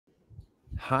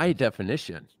High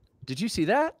definition. Did you see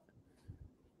that?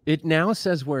 It now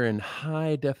says we're in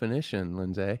high definition,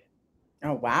 Lindsay.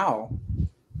 Oh, wow.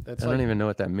 I don't even know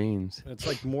what that means. It's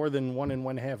like more than 1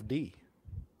 1/2 D.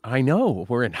 I know.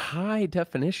 We're in high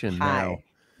definition now.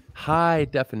 High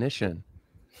definition.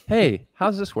 Hey,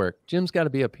 how's this work? Jim's got to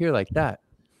be up here like that.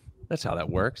 That's how that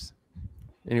works.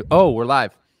 Anyway, oh, we're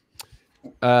live.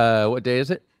 What day is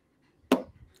it?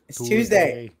 It's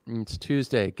Tuesday. It's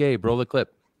Tuesday. Gabe, roll the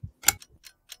clip.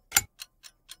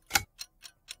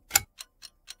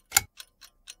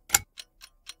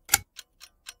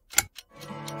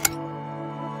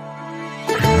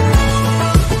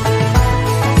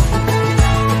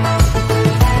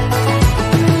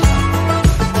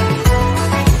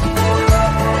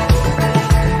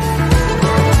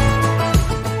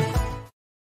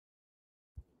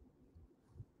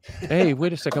 Hey,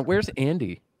 wait a second. Where's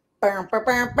Andy? What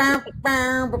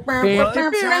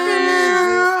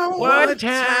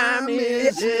time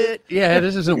is it? Yeah,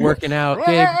 this isn't working out.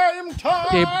 Gabe,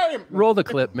 roll the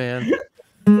clip, man.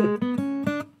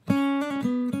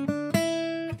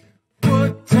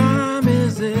 What time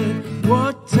is it?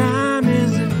 What time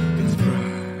is it? It's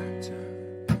prime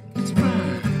time. It's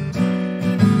prime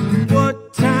time.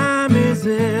 What time is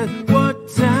it? What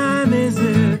time is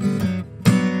it?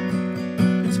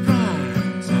 It's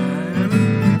prime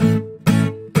time.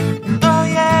 Oh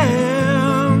yeah.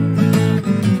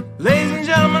 Ladies and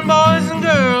gentlemen, boys and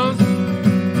girls,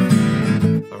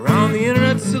 around the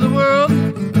internets of the world,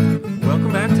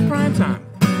 welcome back to Prime Time.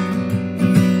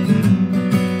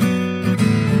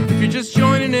 If you're just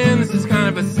joining in, this is kind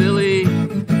of a silly,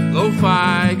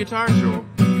 lo-fi guitar show.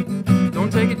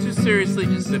 Don't take it too seriously,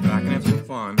 just sit back and have some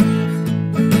fun.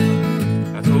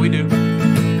 That's what we do.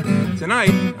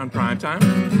 Tonight, on Prime Time,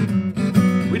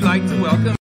 we'd like to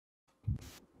welcome...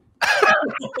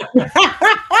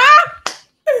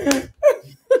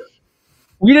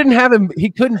 We didn't have him. He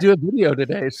couldn't do a video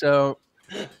today, so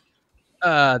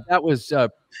that was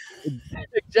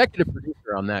executive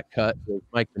producer on that cut was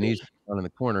Mike Venezia down in the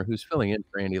corner, who's filling in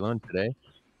for Andy Lund today.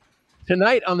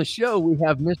 Tonight on the show, we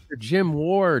have Mr. Jim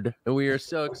Ward, and we are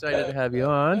so excited to have you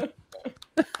on.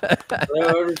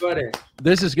 Hello, everybody.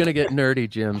 This is going to get nerdy,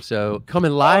 Jim. So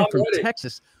coming live from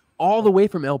Texas, all the way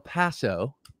from El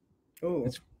Paso. Ooh.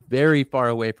 It's very far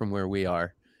away from where we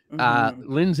are.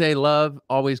 Lindsay Love,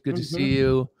 always good to see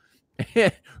you.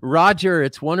 Roger,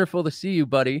 it's wonderful to see you,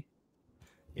 buddy.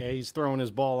 Yeah, he's throwing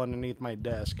his ball underneath my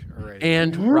desk already.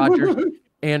 And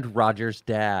Roger's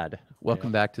dad.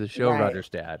 Welcome back to the show, Roger's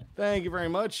dad. Thank you very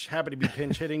much. Happy to be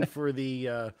pinch hitting for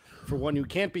the for one who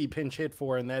can't be pinch hit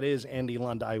for, and that is Andy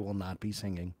Lund. I will not be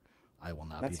singing. I will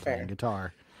not be playing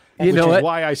guitar. You know what?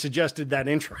 Why I suggested that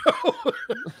intro.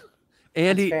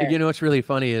 Andy, you know what's really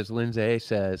funny is Lindsay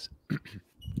says,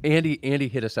 Andy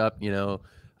hit us up, you know,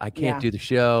 I can't do the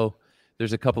show.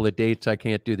 There's a couple of dates I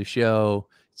can't do the show,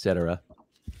 etc.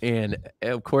 And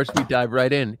of course we dive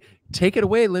right in. Take it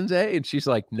away, Lindsay. And she's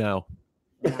like, no.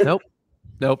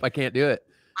 Nope, I can't do it.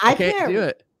 I can't do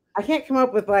it. I can't come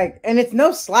up with and it's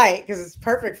no slight because it's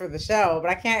perfect for the show,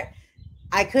 but I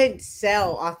couldn't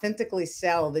authentically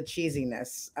sell the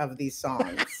cheesiness of these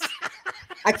songs.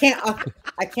 I can't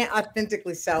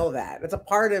authentically sell that. It's a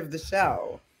part of the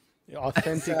show.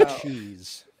 Authentic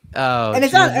cheese. Oh, and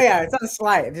it's on. Yeah, it's on a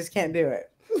slide. I just can't do it.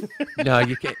 No,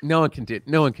 you can't. No one can do it.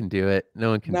 No one can do it.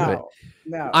 No one can do it.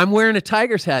 No. I'm wearing a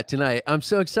Tigers hat tonight. I'm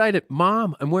so excited,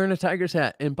 Mom. I'm wearing a Tigers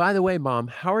hat. And by the way, Mom,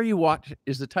 how are you watching?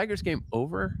 Is the Tigers game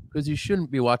over? Because you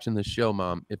shouldn't be watching this show,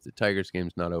 Mom, if the Tigers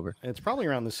game's not over. It's probably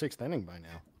around the 6th inning by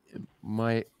now.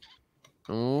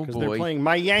 Because they're playing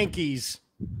my Yankees.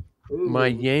 My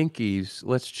Yankees.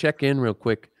 Let's check in real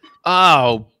quick.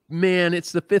 Oh, man,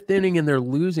 it's the 5th inning and they're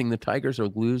losing. The Tigers are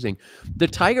losing. The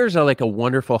Tigers are like a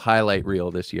wonderful highlight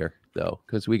reel this year, though,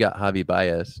 because we got Javi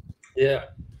Baez. Yeah.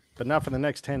 But not for the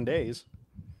next 10 days.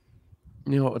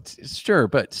 You know, it's sure,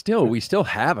 but still, we still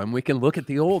have them. We can look at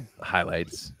the old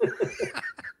highlights.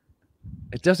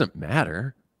 It doesn't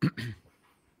matter.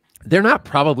 They're not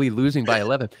probably losing by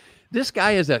 11. This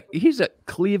guy he's a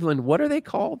Cleveland. What are they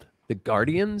called? The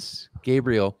Guardians?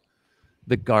 Gabriel.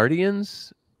 The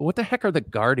Guardians? What the heck are the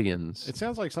Guardians? It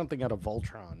sounds like something out of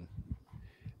Voltron.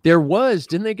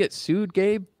 Didn't they get sued,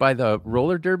 Gabe, by the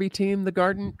roller derby team,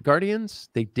 the Guardians?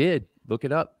 They did. Look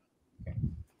it up.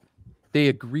 They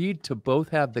agreed to both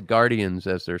have the Guardians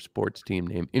as their sports team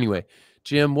name. Anyway,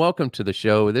 Jim, welcome to the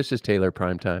show. This is Taylor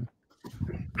Primetime.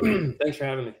 Thanks for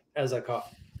having me. As I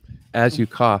cough. As you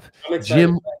cough. I'm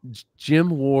excited. Jim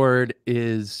Ward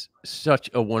is such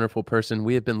a wonderful person.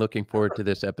 We have been looking forward to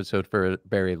this episode for a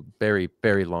very, very,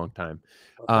 very long time.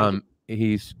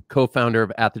 He's co-founder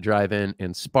of At the Drive-In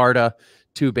and Sparta,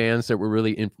 two bands that were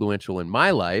really influential in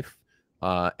my life.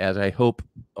 As I hope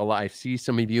I see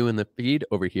some of you in the feed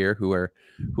over here who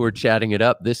are chatting it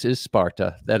up. This is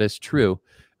Sparta. That is true.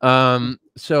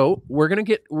 So we're gonna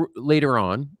get later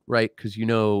on, right? Because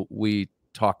we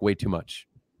talk way too much.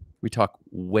 We talk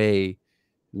way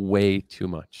too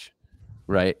much,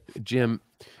 right? Jim,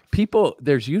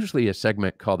 there's usually a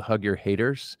segment called Hug Your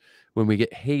Haters. When we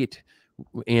get hate,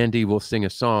 Andy will sing a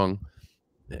song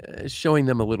showing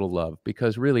them a little love,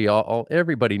 because really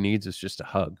everybody needs is just a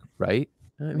hug, right?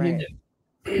 I mean,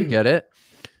 you get it.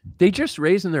 They just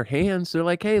raising their hands. They're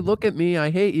like, hey, look at me. I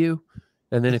hate you.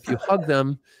 And then if you hug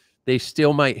them, they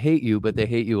still might hate you, but they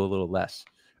hate you a little less.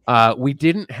 We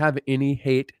didn't have any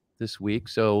hate this week,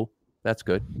 so that's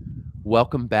good.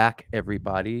 Welcome back,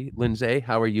 everybody. Lindsay,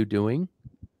 how are you doing?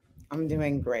 I'm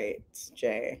doing great,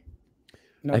 Jay.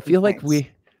 No I feel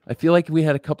like we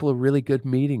had a couple of really good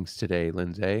meetings today,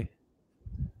 Lindsay.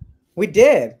 We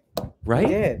did. Right?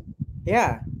 We did.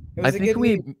 Yeah. It was I think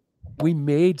we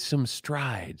made some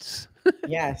strides.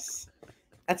 Yes.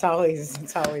 That's always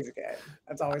good.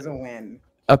 That's always a win.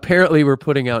 Apparently we're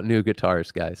putting out new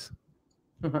guitars, guys.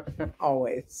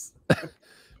 Always.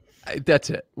 That's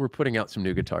it. We're putting out some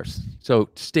new guitars. So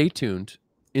stay tuned.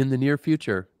 In the near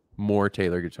future, more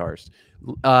Taylor guitars.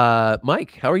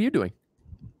 Mike, how are you doing?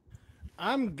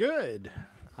 I'm good.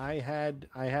 I had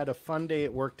a fun day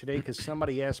at work today because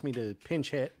somebody asked me to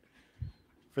pinch hit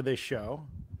for this show.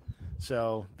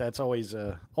 So that's always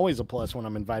a plus when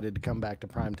I'm invited to come back to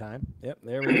Primetime. Yep,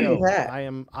 there we go.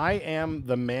 I am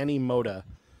the Manny Moda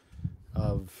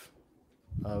of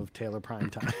Taylor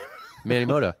Primetime. Manny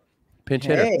Moda, pinch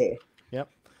hitter. Hey. Yep.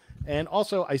 And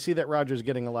also, I see that Roger's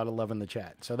getting a lot of love in the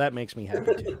chat, so that makes me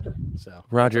happy too. So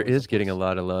Roger is getting a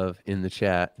lot of love in the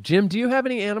chat. Jim, do you have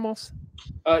any animals?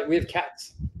 We have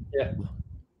cats. Yeah.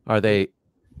 Are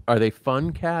they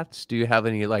fun cats? Do you have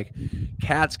any, like,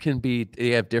 cats they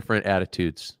have different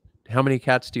attitudes. How many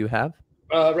cats do you have?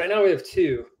 Right now we have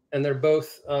two, and they're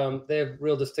both they have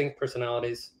real distinct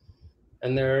personalities,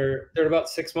 and they're about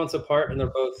 6 months apart, and they're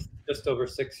both just over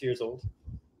 6 years old.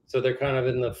 So they're kind of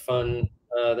in the fun.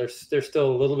 There's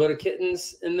still a little bit of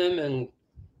kittens in them,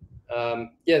 and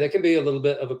yeah, they can be a little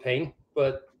bit of a pain,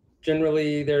 but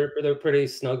generally they're pretty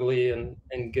snuggly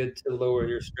and good to lower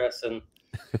your stress. And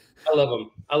I love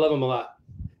them. I love them a lot.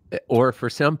 Or for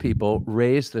some people,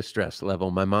 raise the stress level.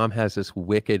 My mom has this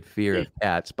wicked fear of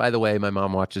cats. By the way, my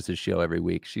mom watches this show every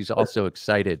week. She's also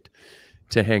excited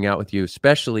to hang out with you,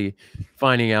 especially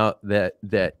finding out that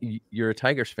you're a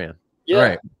Tigers fan. Yeah. All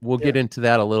right. We'll get into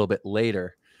that a little bit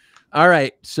later. All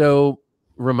right. So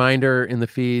reminder in the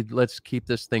feed, let's keep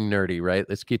this thing nerdy, right?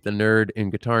 Let's keep the nerd in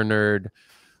Guitar Nerd.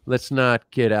 Let's not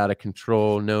get out of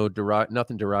control. No,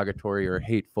 nothing derogatory or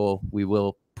hateful. We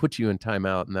will put you in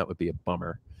timeout, and that would be a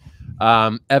bummer.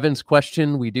 Evan's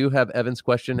question. We do have Evan's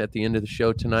question at the end of the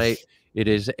show tonight. It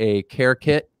is a care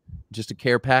kit, just a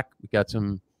care pack. We got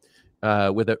some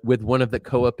with one of the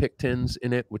Koa pick tins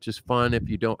in it, which is fun. If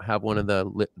you don't have one of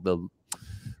the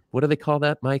what do they call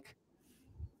that, Mike?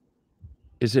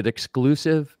 Is it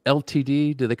exclusive?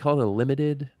 LTD? Do they call it a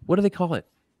limited? What do they call it?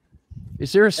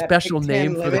 Is there a special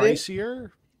name for the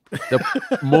pricier?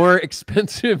 The more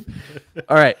expensive?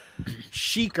 All right.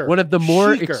 Chicer. One of the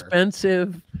more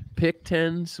expensive pick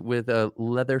tins with a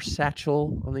leather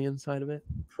satchel on the inside of it.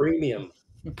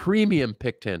 Premium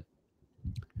pick tin.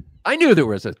 I knew there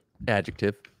was an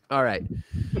adjective. All right.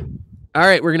 All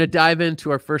right. We're going to dive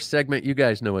into our first segment. You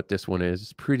guys know what this one is.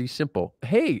 It's pretty simple.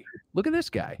 Hey, look at this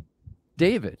guy.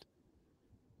 David.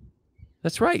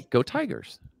 That's right. Go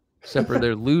Tigers. Except for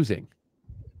they're losing.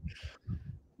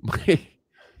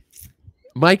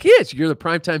 Mike is. You're the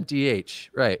primetime DH.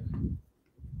 Right.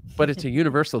 But it's a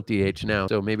universal DH now.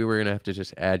 So maybe we're going to have to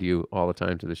just add you all the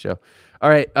time to the show. All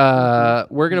right.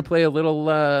 We're going to play a little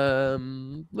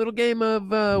game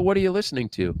of what are you listening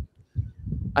to?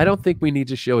 I don't think we need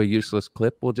to show a useless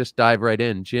clip. We'll just dive right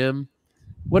in. Jim,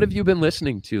 what have you been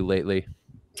listening to lately?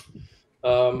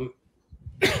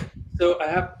 So I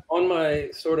have on my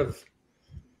sort of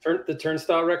the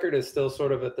Turnstile record is still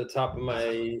sort of at the top of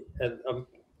my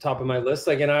list.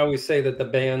 Like, and I always say that the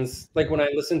bands, like when I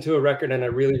listen to a record and I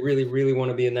really, really, really want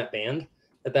to be in that band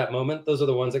at that moment, those are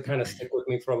the ones that kind of stick with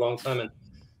me for a long time. And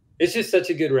it's just such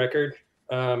a good record.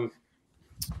 I've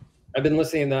been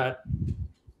listening to that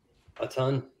a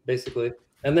ton, basically.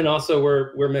 And then also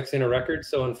we're mixing a record.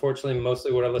 So unfortunately,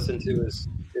 mostly what I listen to is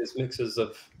mixes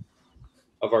of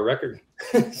our record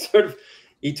sort of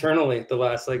eternally the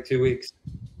last like 2 weeks.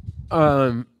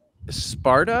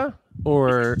 Sparta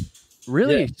or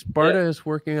Really, Yeah, Sparta yeah. is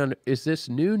working on. Is this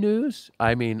new news?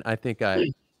 I mean, I think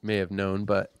I may have known,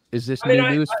 but is this I mean, new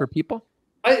news for people?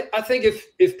 I think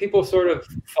if people sort of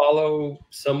follow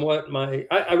somewhat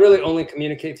I really only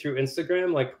communicate through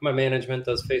Instagram. Like my management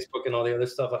does Facebook and all the other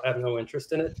stuff. I have no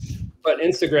interest in it, but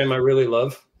Instagram I really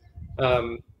love,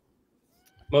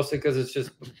 mostly because it's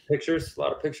just pictures, a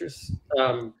lot of pictures.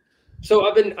 So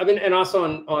I've been and also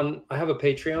on I have a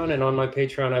Patreon, and on my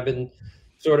Patreon I've been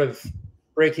sort of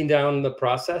breaking down the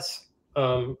process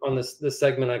on this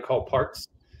segment I call parts,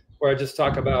 where I just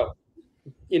talk about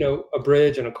a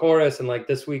bridge and a chorus, and like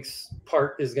this week's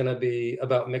part is going to be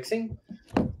about mixing.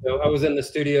 So I was in the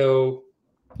studio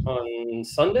on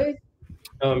Sunday,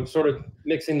 sort of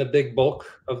mixing the big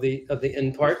bulk of the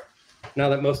end part now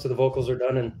that most of the vocals are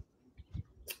done.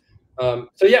 And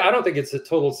so yeah, I don't think it's a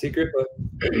total secret, but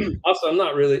also I'm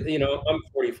not really, I'm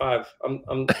 45.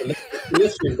 I'm the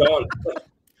mystery's gone.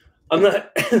 I'm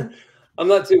not I'm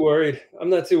not too worried. I'm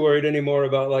not too worried anymore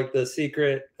about like the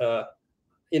secret.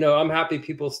 I'm happy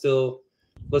people still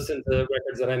listen to the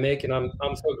records that I make, and I'm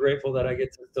so grateful that I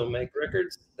get to still make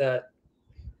records that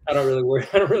I don't really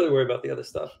worry about the other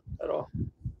stuff at all.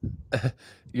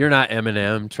 You're not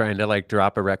Eminem trying to like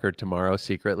drop a record tomorrow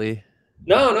secretly.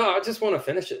 No, I just want to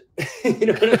finish it. You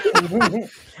know what I mean?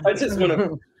 I just want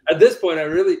to. At this point, I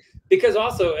really, because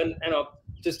also, and I'll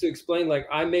just to explain, like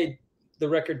I made the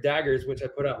record Daggers, which I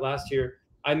put out last year.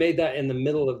 I made that in the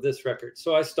middle of this record.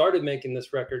 So I started making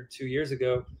this record 2 years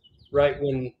ago, right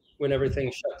when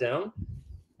everything shut down.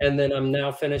 And then I'm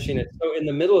now finishing it. So in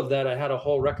the middle of that, I had a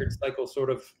whole record cycle sort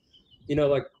of,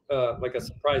 like a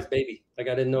surprise baby. Like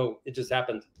I didn't know, it just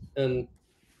happened. And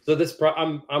so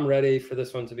I'm ready for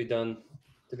this one to be done,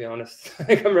 to be honest.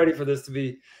 Like I'm ready for this to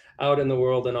be out in the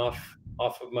world and off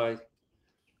of my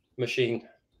machine.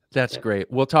 That's great.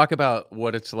 We'll talk about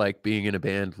what it's like being in a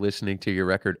band, listening to your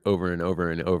record over and over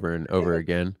and over and over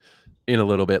again in a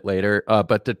little bit later.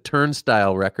 But the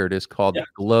Turnstile record is called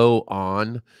Glow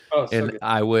On. Oh, so and good.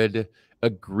 I would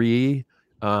agree.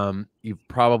 You've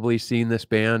probably seen this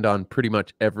band on pretty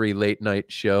much every late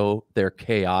night show. They're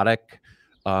chaotic.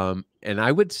 And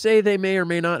I would say they may or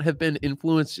may not have been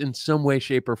influenced in some way,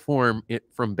 shape, or form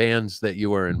from bands that you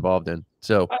were involved in.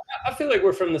 So I feel like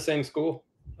we're from the same school.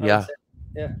 Yeah.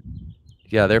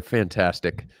 Yeah, they're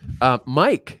fantastic.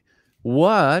 Mike,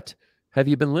 what have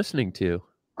you been listening to?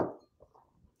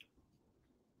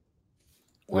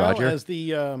 Well, Roger? as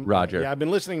the Roger. Yeah, I've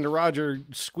been listening to Roger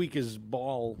squeak his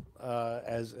ball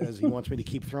as he wants me to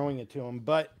keep throwing it to him.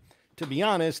 But to be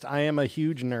honest, I am a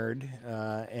huge nerd,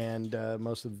 and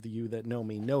most of you that know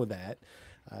me know that.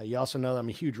 You also know that I'm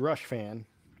a huge Rush fan,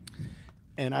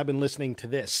 and I've been listening to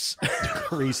this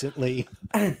recently.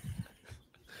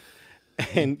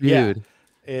 And Dude.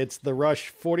 It's the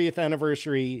Rush 40th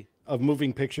anniversary of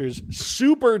Moving Pictures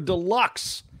Super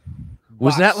Deluxe.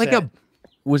 Was that like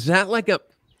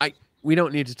we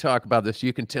don't need to talk about this.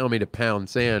 You can tell me to pound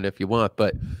sand if you want,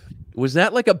 but was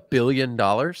that like $1 billion?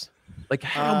 Like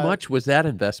how much was that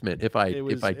investment? If I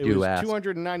do ask,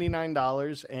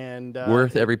 $299 and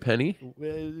worth every penny.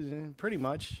 Pretty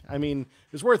much. I mean,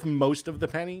 it was worth most of the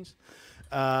pennies.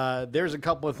 There's a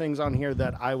couple of things on here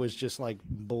that I was just like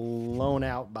blown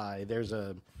out by.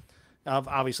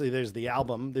 Obviously there's the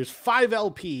album. There's 5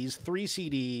 LPs, 3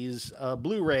 CDs, a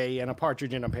Blu-ray, and a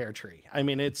partridge in a pear tree. I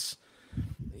mean, it's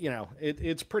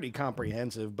pretty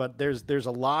comprehensive. But there's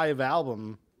a live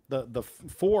album. The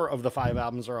 4 of the 5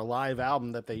 albums are a live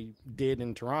album that they did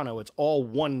in Toronto. It's all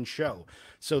one show.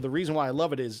 So the reason why I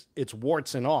love it is it's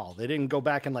warts and all. They didn't go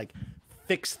back and like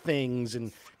fix things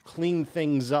and clean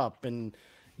things up. And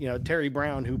Terry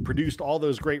Brown, who produced all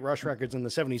those great Rush records in the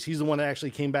 70s, he's the one that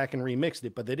actually came back and remixed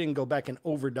it, but they didn't go back and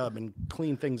overdub and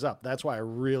clean things up. That's why I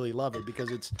really love it,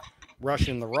 because it's Rush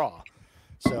in the raw.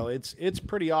 So it's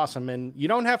pretty awesome. And you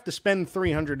don't have to spend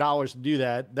 $300 to do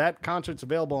that. That concert's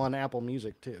available on Apple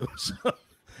Music too. So,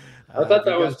 I thought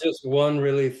that was just one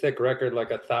really thick record,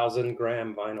 like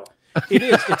 1,000-gram vinyl. It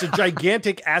is. It's a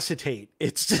gigantic acetate.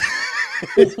 It's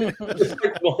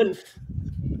like one.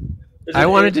 I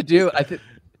wanted to do,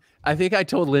 I think I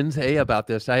told Lindsay about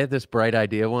this. I had this bright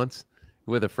idea once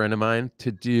with a friend of mine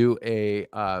to do a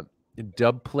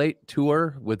dub plate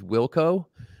tour with Wilco,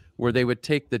 where they would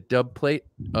take the dub plate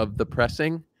of the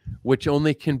pressing, which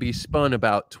only can be spun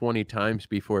about 20 times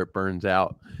before it burns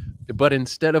out. But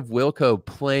instead of Wilco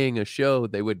playing a show,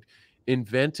 they would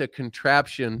invent a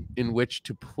contraption in which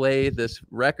to play this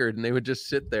record, and they would just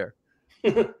sit there.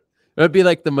 It would be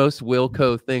like the most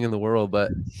Wilco thing in the world,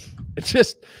 but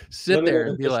just sit there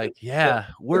and be like, yeah,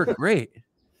 we're great.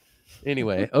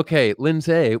 Anyway, okay,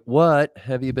 Lindsay, what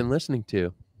have you been listening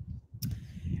to?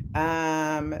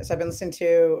 So I've been listening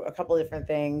to a couple of different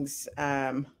things.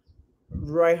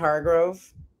 Roy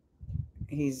Hargrove,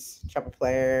 he's a trumpet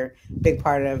player, big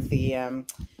part of the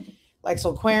like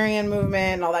Soulquarian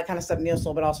movement and all that kind of stuff, neo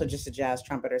soul, but also just a jazz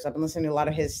trumpeter. So I've been listening to a lot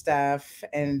of his stuff,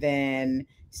 and then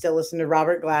still listen to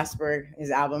Robert Glasper,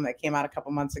 his album that came out a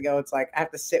couple months ago. It's like I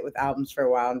have to sit with albums for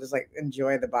a while and just like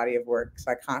enjoy the body of work.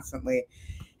 So I constantly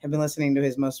have been listening to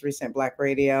his most recent Black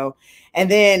Radio. And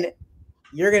then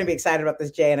you're going to be excited about this,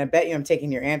 Jay, and I bet you I'm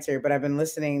taking your answer, but I've been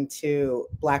listening to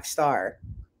Black Star.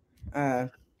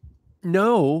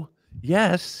 No.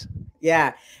 Yes.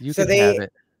 Yeah. You so can have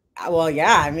it. Well,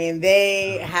 yeah. I mean,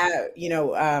 they have,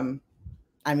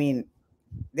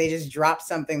 they just dropped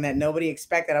something that nobody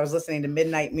expected. I was listening to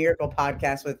Midnight Miracle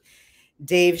podcast with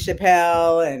Dave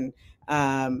Chappelle and,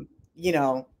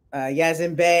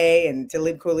 Yazin Bey and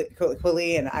Talib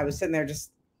Kweli. And I was sitting there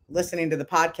just listening to the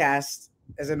podcast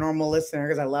as a normal listener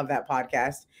because I love that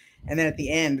podcast. And then at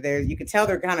the end there, you could tell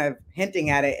they're kind of hinting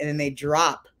at it, and then they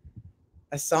drop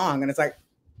a song, and it's like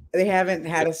they haven't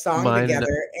had a song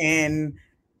together in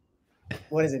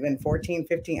what has it been, 14,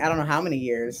 15, I don't know how many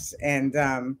years. And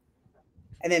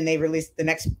then they released the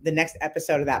next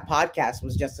episode of that podcast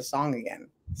was just a song again.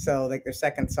 So like their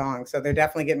second song. So they're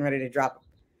definitely getting ready to drop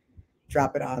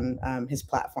it on his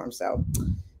platform. So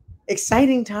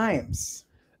exciting times.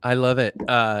 I love it.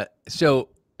 So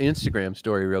Instagram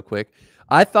story real quick.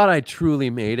 I thought I truly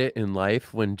made it in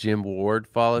life when Jim Ward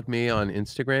followed me on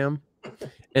Instagram.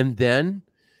 And then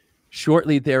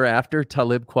shortly thereafter,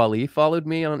 Talib Kweli followed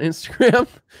me on Instagram.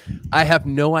 I have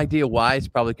no idea why. It's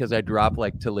probably because I drop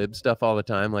like Talib stuff all the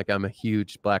time. Like I'm a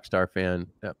huge Black Star fan.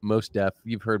 Most Def,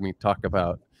 you've heard me talk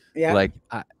about. Yeah. Like,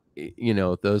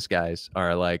 those guys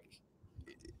are like,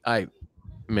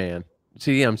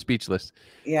 see, I'm speechless.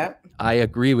 Yeah. I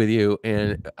agree with you,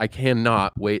 and I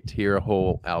cannot wait to hear a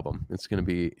whole album. It's going to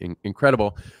be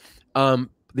incredible.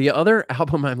 The other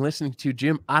album I'm listening to,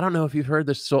 Jim, I don't know if you've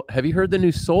heard have you heard the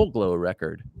new Soul Glow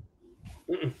record?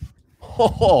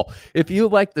 Oh, if you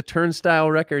like the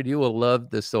Turnstile record, you will love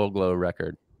the Soul Glow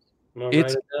record.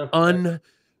 It's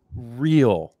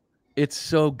unreal. It's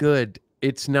so good.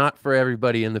 It's not for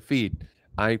everybody in the feed.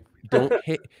 I don't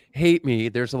hate me.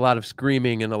 There's a lot of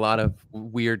screaming and a lot of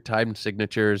weird time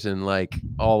signatures and like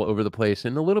all over the place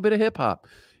and a little bit of hip hop.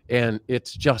 And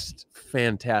it's just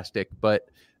fantastic. But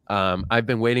I've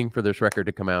been waiting for this record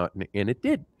to come out, and it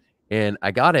did. And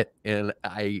I got it, and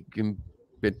I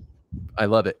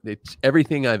love it. It's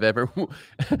everything I've ever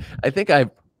I think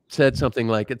I've said something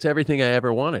like it's everything I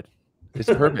ever wanted. It's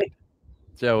perfect.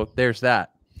 So there's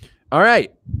that. All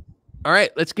right.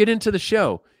 Let's get into the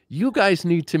show. You guys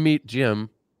need to meet Jim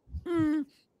in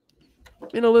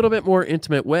a little bit more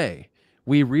intimate way.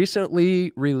 We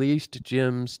recently released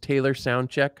Jim's Taylor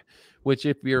Soundcheck, which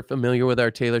if you're familiar with our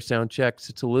Taylor Soundchecks,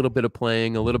 it's a little bit of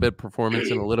playing, a little bit of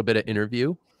performance, and a little bit of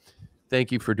interview.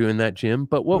 Thank you for doing that, Jim.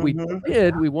 But what we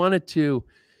did, we wanted to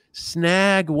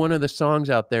snag one of the songs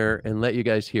out there and let you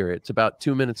guys hear it. It's about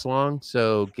 2 minutes long.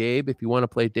 So Gabe, if you want to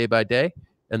play Day by Day,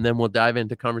 and then we'll dive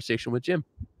into conversation with Jim.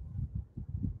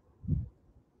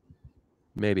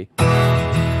 Maybe.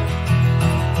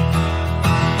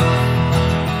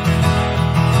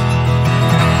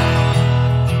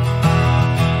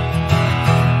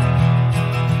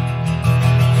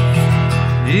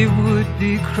 It would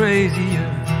be crazier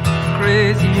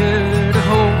to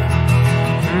hope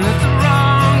that the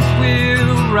wrongs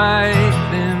will right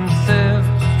themselves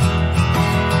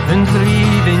than to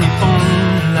believe in your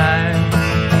own life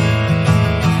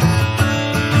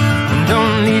and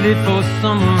don't leave it for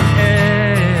someone else.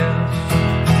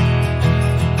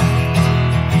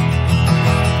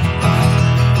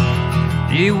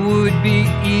 It would be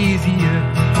easier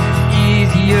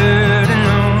to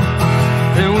know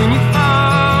that when you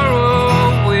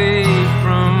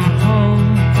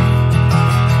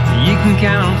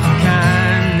count some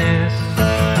kindness,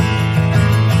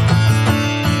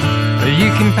 or you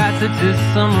can pass it to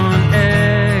someone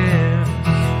else.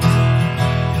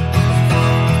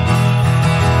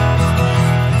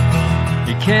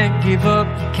 You can't give up,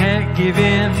 you can't give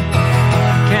in. You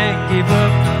can't give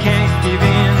up, you can't give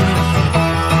in.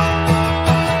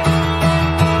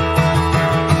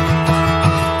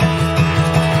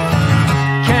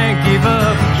 Can't give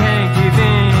up, you can't give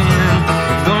in.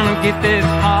 We're gonna get this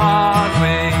hard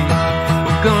way.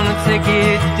 We're gonna take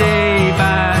it day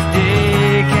by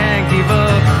day. Can't give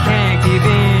up, can't give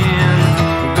in.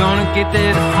 We're gonna get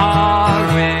this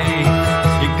hard way.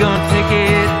 You're gonna take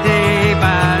it day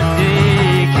by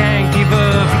day. Can't give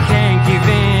up, can't give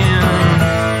in.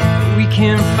 We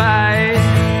can fight,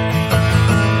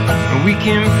 we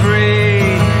can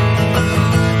pray,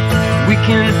 we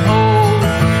can hold.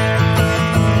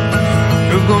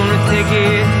 We're gonna take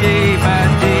it day by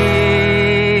day.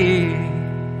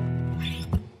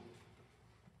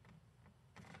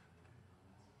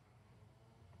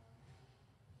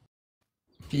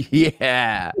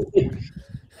 Yeah.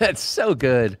 That's so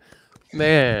good.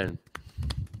 Man.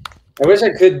 I wish I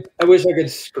could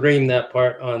scream that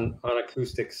part on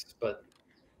acoustics, but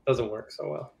it doesn't work so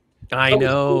well. I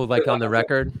know, like on the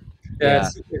record. Yeah,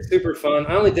 it's super fun.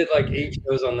 I only did like 8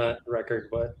 shows on that record,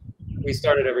 but we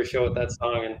started every show with that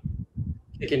song, and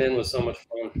kicking in was so much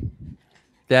fun.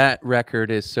 That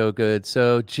record is so good.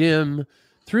 So Jim,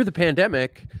 through the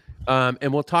pandemic,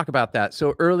 and we'll talk about that.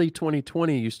 So early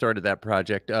 2020, you started that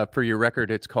project. For your record,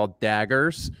 it's called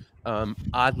Daggers.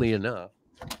 Oddly enough,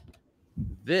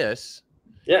 this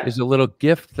is a little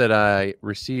gift that I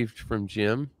received from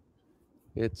Jim.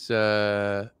 It's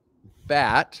a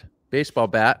baseball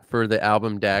bat for the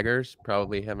album Daggers.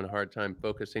 Probably having a hard time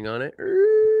focusing on it.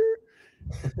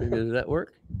 Maybe does that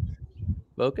work?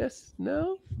 Focus?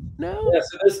 No. Yeah,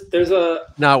 so there's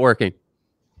not working.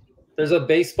 There's a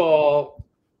baseball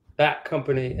bat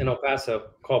company in El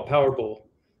Paso called Powerball,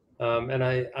 and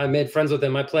I made friends with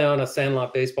them. I play on a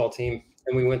Sandlot baseball team,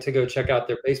 and we went to go check out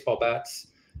their baseball bats.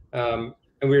 And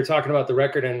we were talking about the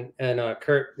record, and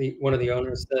Kurt, one of the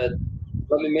owners, said,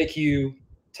 "Let me make you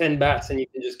 10 bats, and you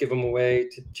can just give them away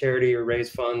to charity or raise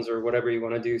funds or whatever you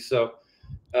want to do." So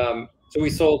we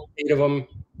sold 8 of them,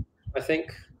 I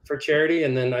think, for charity,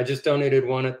 and then I just donated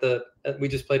one we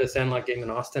just played a Sandlot game in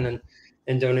Austin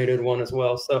and donated one as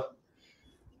well. So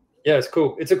yeah, it's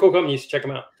cool. It's a cool company. You should check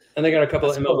them out. And they got a couple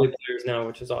of MLB players now,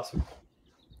 which is awesome.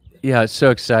 Yeah, it's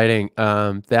so exciting.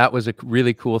 That was a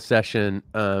really cool session.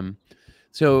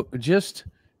 So just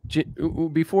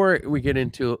before we get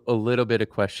into a little bit of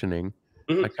questioning,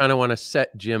 I kind of want to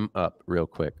set Jim up real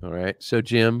quick. All right. So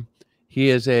Jim, he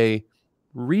is a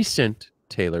recent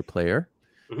Taylor player.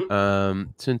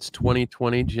 Since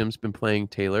 2020, Jim's been playing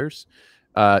Taylor's,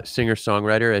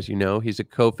 singer-songwriter, as you know. He's a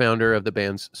co-founder of the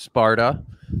bands Sparta,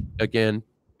 again,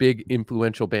 big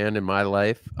influential band in my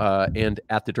life, and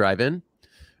At the Drive-In.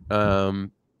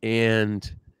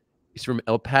 And he's from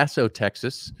El Paso,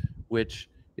 Texas, which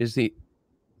is the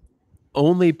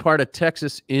only part of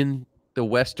Texas in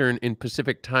the in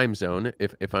Pacific time zone,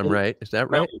 if I'm right. Is that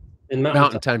right? In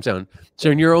Mountain time zone. So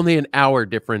you're only an hour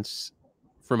difference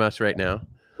from us right now.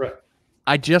 Right.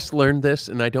 I just learned this,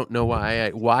 and I don't know why.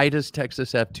 Why does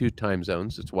Texas have 2 time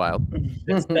zones? It's wild.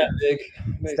 It's that big.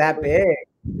 It's that big.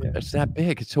 Yeah. It's that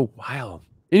big. It's so wild.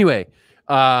 Anyway,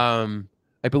 I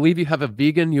believe you have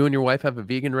you and your wife have a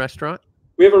vegan restaurant?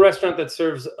 We have a restaurant that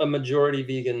serves a majority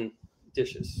vegan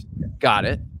dishes. Got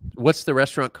it. What's the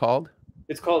restaurant called?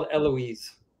 It's called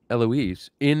Eloise. Eloise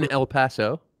in El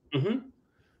Paso.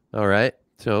 All right.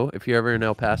 So if you're ever in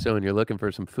El Paso and you're looking for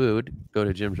some food, go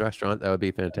to Jim's restaurant. That would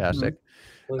be fantastic.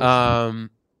 And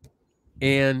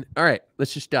all right,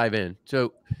 let's just dive in.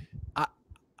 So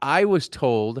I was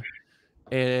told,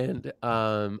 and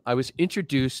I was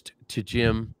introduced to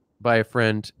Jim by a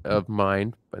friend of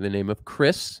mine by the name of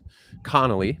Chris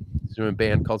Connolly. He's in a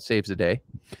band called Saves the Day.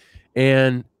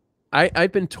 And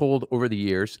I've been told over the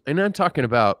years, and I'm talking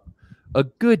about a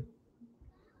good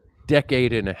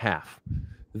decade and a half,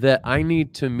 that I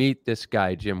need to meet this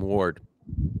guy, Jim Ward,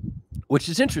 which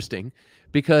is interesting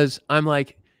because I'm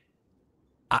like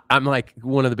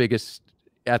one of the biggest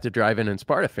At the Drive-In and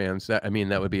Sparta fans. That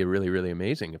would be really, really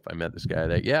amazing if I met this guy.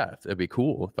 That'd be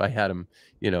cool if I had him,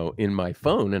 in my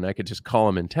phone and I could just call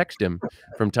him and text him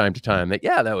from time to time.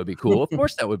 That would be cool. Of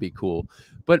course, that would be cool.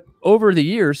 But over the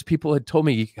years, people had told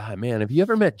me, "God, man, have you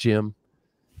ever met Jim?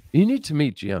 You need to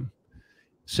meet Jim."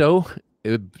 So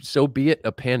be it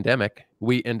a pandemic,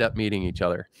 we end up meeting each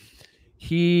other.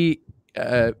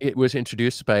 It was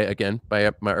introduced by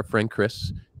our friend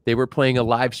Chris. They were playing a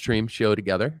live stream show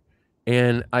together.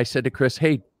 And I said to Chris,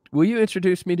 "Hey, will you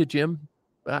introduce me to Jim?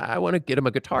 I want to get him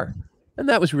a guitar." And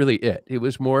that was really it. It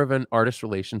was more of an artist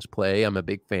relations play. I'm a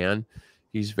big fan.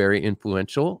 He's very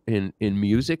influential in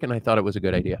music, and I thought it was a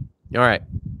good idea. All right.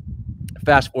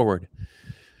 Fast forward.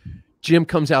 Jim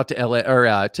comes out to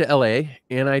LA,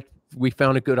 and we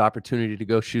found a good opportunity to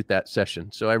go shoot that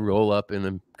session. So I roll up in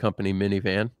the company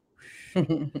minivan.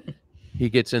 He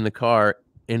gets in the car,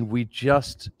 and we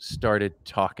just started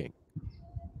talking.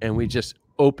 And we just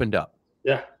opened up.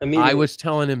 Yeah. I was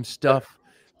telling him stuff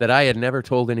that I had never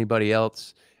told anybody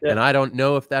else. Yeah. And I don't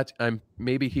know if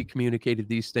maybe he communicated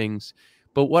these things.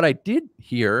 But what I did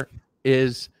hear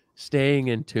is staying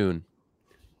in tune.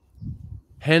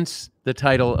 Hence the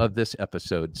title of this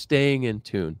episode, Staying in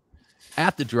Tune.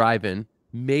 At the Drive-In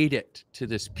made it to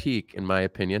this peak, in my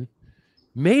opinion.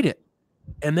 Made it.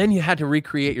 And then you had to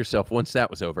recreate yourself once that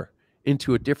was over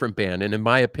into a different band. And in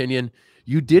my opinion,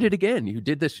 you did it again. You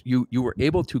did this. You were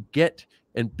able to get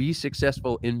and be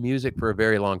successful in music for a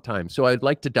very long time. So I'd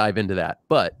like to dive into that,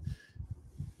 but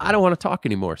I don't want to talk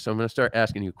anymore. So I'm going to start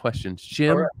asking you questions.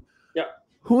 Jim, All right. Yeah.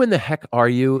 who in the heck are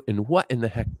you and what in the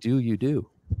heck do you do?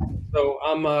 So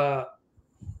I'm,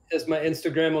 as my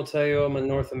Instagram will tell you, I'm a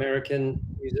North American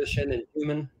musician and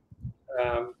human.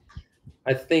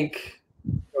 I think,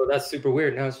 oh, that's super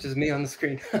weird. Now it's just me on the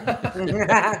screen.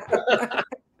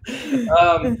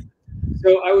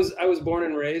 So I was born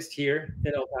and raised here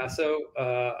in El Paso.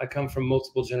 I come from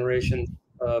multiple generations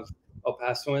of El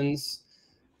Pasoans.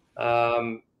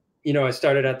 You know, I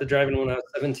started at the drive-in when I was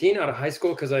 17 out of high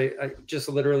school because I just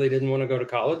literally didn't want to go to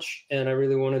college, and I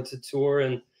really wanted to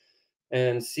tour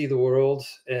and see the world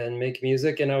and make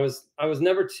music. And I was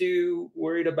never too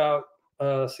worried about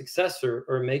success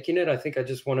or making it. I think I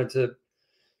just wanted to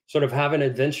sort of have an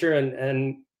adventure.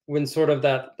 And when sort of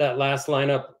that last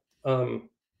lineup,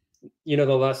 you know,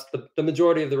 the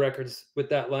majority of the records with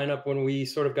that lineup, when we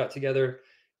sort of got together,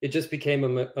 it just became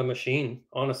a machine.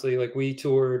 Honestly, like we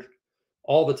toured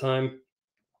all the time,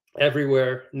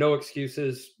 everywhere, no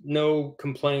excuses, no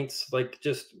complaints. Like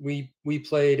just we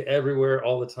played everywhere,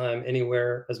 all the time,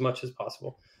 anywhere, as much as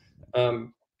possible.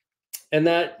 And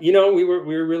that, you know, we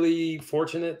were really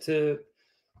fortunate to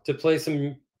play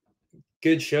some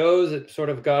good shows. It sort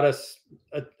of got us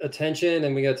attention,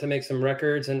 and we got to make some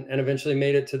records, and eventually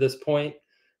made it to this point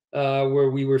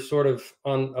where we were sort of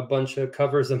on a bunch of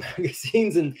covers of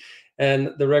magazines,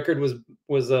 and the record was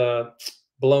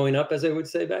blowing up, as I would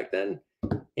say back then.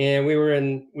 And we were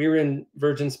in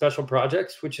Virgin Special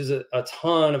Projects, which is a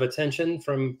ton of attention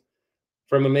from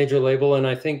a major label, and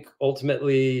I think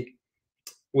ultimately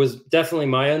was definitely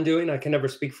my undoing. I can never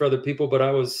speak for other people, but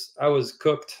I was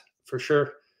cooked for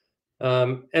sure.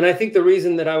 And I think the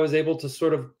reason that I was able to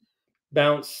sort of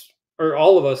bounce, or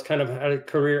all of us kind of had a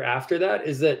career after that,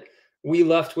 is that we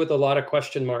left with a lot of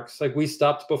question marks. Like we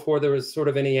stopped before there was sort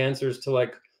of any answers to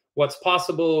like what's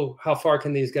possible, how far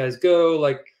can these guys go?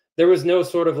 Like there was no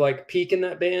sort of like peak in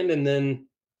that band and then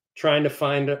trying to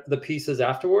find the pieces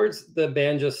afterwards. The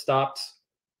band just stopped.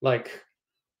 Like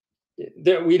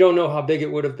we don't know how big it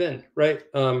would have been, right?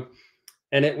 And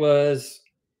it was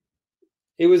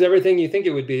everything you think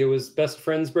it would be. It was best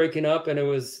friends breaking up, and it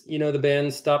was, you know, the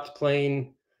band stopped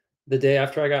playing the day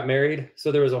after I got married.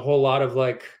 So there was a whole lot of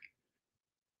like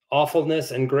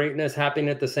awfulness and greatness happening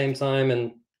at the same time.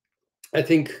 And I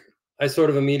think I sort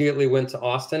of immediately went to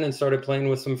Austin and started playing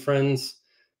with some friends,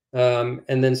 and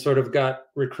then sort of got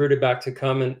recruited back to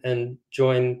come and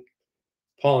join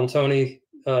Paul and Tony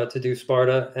to do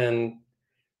Sparta.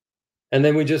 And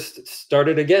then we just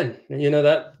started again. You know,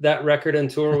 that record and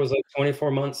tour was like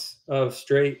 24 months of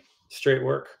straight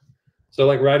work. So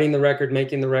like writing the record,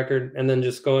 making the record, and then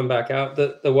just going back out.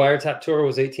 The Wiretap tour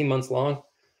was 18 months long.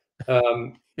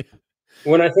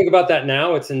 When I think about that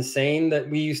now, it's insane that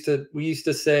we used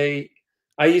to say,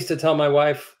 I used to tell my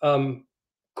wife,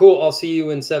 cool, I'll see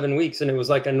you in 7 weeks. And it was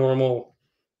like a normal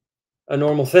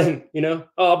thing, you know,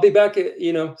 oh, I'll be back at,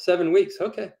 7 weeks.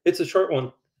 Okay. It's a short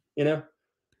one, you know.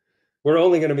 We're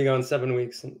only going to be gone 7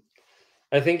 weeks. And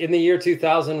I think in the year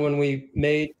 2000, when we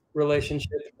made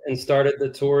Relationship and started the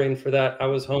touring for that, I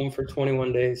was home for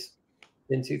 21 days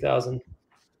in 2000.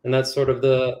 And that's sort of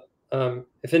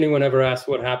if anyone ever asks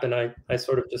what happened, I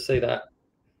sort of just say that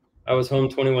I was home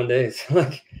 21 days.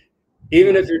 Like,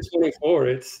 even if you're 24,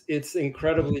 it's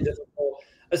incredibly difficult,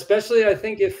 especially I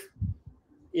think if,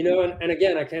 you know, and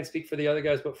again, I can't speak for the other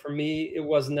guys, but for me, it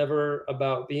was never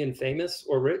about being famous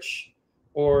or rich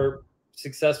or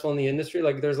successful in the industry.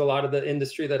 Like there's a lot of the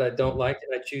industry that I don't like,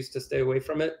 and I choose to stay away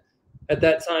from it. At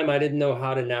that time, I didn't know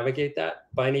how to navigate that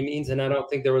by any means. And I don't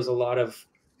think there was a lot of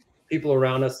people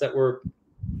around us that were,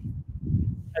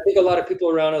 I think a lot of people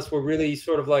around us were really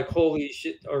sort of like, holy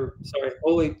shit, or sorry,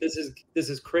 holy, this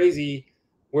is crazy.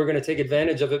 We're going to take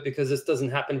advantage of it because this doesn't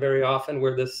happen very often,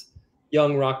 where this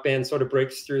young rock band sort of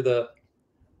breaks through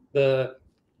the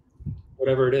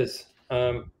whatever it is.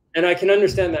 And I can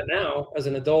understand that now as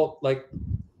an adult. Like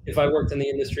if I worked in the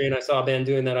industry and I saw a band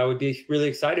doing that, I would be really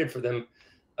excited for them.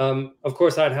 Of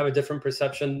course, I'd have a different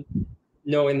perception,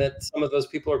 knowing that some of those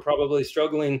people are probably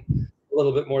struggling a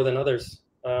little bit more than others.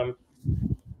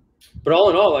 But all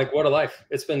in all, like what a life.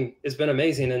 It's been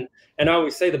amazing. And I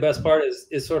always say the best part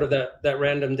is sort of that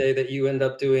random day that you end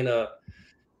up doing a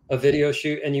video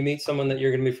shoot and you meet someone that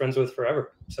you're going to be friends with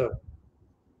forever. So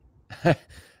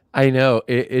I know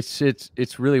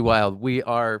it's really wild. We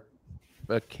are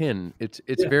akin. It's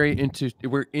very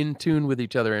we're in tune with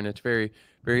each other, and it's very,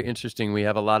 very interesting. We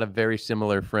have a lot of very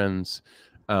similar friends.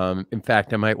 In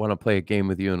fact, I might want to play a game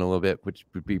with you in a little bit, which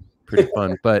would be pretty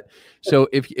fun. But so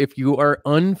if you are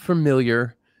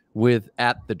unfamiliar with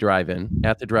At the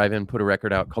Drive-In put a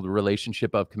record out called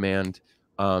Relationship of Command.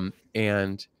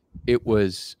 And it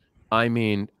was, I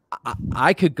mean,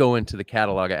 I could go into the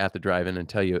catalog At the Drive-In and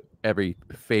tell you every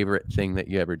favorite thing that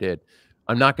you ever did.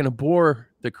 I'm not going to bore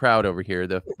the crowd over here,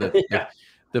 the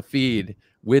feed,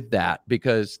 with that,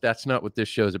 because that's not what this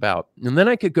show's about. And then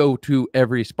I could go to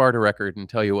every Sparta record and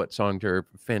tell you what songs are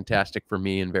fantastic for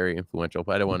me and very influential,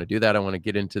 but I don't want to do that. I want to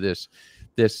get into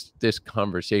this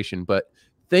conversation. But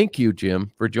thank you,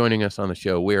 Jim, for joining us on the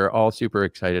show. We are all super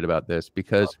excited about this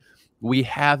because we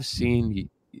have seen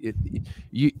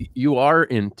you are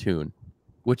in tune,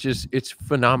 which is, it's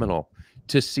phenomenal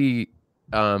to see.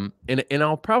 And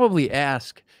I'll probably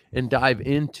ask and dive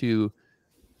into,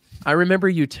 I remember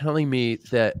you telling me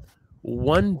that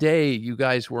one day you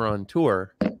guys were on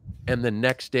tour and the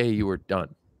next day you were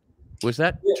done. Was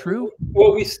that true?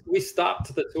 Well, we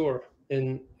stopped the tour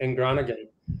in Groningen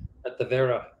at the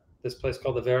Vera, this place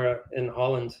called the Vera in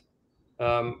Holland.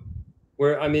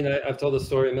 Where, I mean, I've told the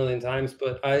story a million times,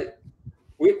 but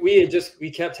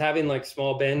we kept having like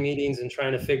small band meetings and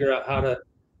trying to figure out how to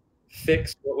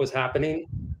fix what was happening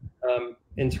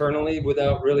internally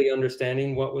without really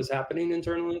understanding what was happening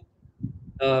internally.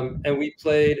 And we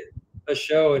played a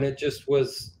show and it just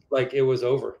was like, it was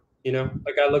over, you know,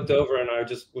 like I looked over and I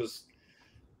just was,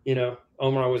 you know,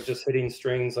 Omar was just hitting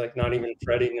strings, like not even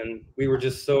fretting. And we were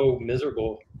just so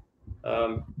miserable.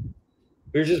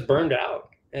 We were just burned out.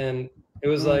 And it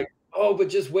was like, oh, but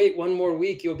just wait one more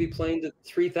week. You'll be playing to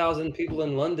 3,000 people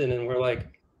in London. And we're like,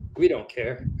 we don't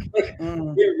care. Like,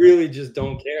 we really just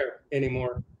don't care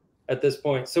anymore at this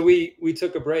point. So we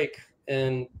took a break.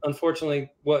 And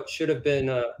unfortunately, what should have been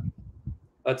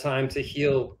a time to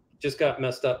heal just got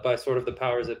messed up by sort of the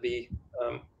powers that be,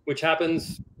 which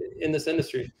happens in this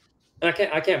industry. And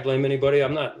I can't blame anybody.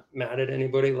 I'm not mad at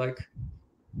anybody. Like,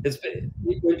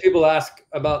 when people ask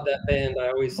about that band, I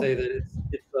always say that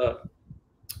it's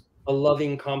a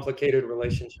loving, complicated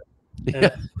relationship.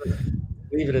 And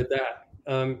leave it at that,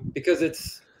 because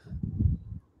it's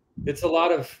a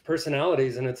lot of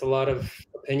personalities and it's a lot of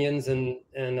opinions and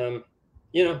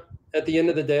you know, at the end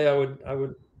of the day, I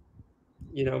would,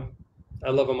 you know, I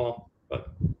love them all. But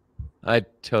I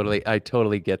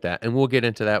totally get that. And we'll get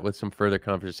into that with some further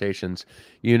conversations.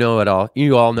 You know it all.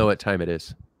 You all know what time it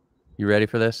is. You ready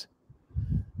for this?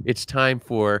 It's time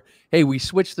for, hey, we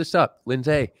switched this up.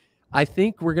 Lindsay, I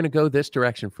think we're going to go this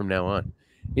direction from now on.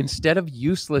 Instead of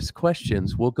useless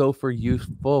questions, we'll go for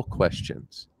useful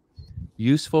questions.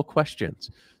 Useful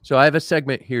questions. So I have a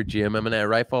segment here, Jim. I'm going to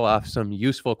rifle off some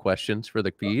useful questions for the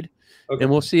feed, and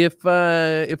we'll see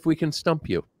if we can stump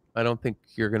you. I don't think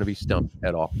you're going to be stumped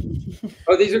at all.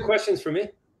 Oh, these are questions for me?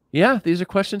 Yeah, these are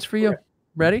questions for you. Okay.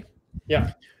 Ready?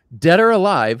 Yeah. Dead or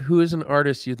alive, who is an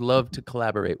artist you'd love to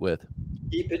collaborate with?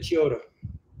 Guy Picciotto.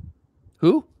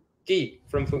 Who? Guy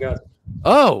from Fugazi.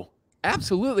 Oh,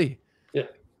 absolutely. Yeah.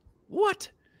 What?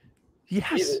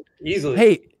 Yes. Easily.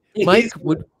 Hey,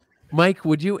 Mike,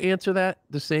 would you answer that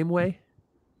the same way?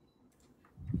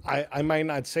 I might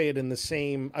not say it in the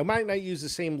same, I might not use the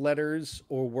same letters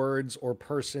or words or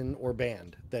person or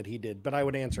band that he did, but I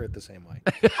would answer it the same way.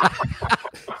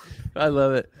 I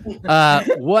love it.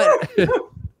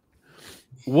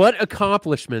 What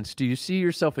accomplishments do you see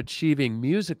yourself achieving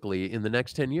musically in the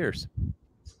next 10 years?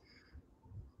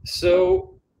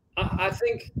 So I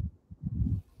think,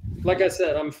 like I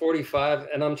said, I'm 45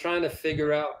 and I'm trying to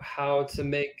figure out how to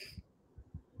make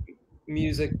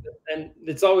music, and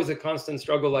it's always a constant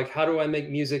struggle. Like, how do I make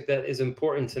music that is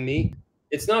important to me?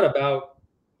 It's not about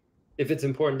if it's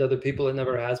important to other people. It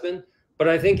never has been. But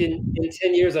I think in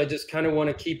 10 years, I just kind of want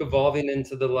to keep evolving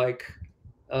into the, like,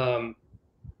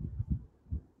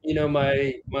 you know,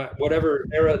 my whatever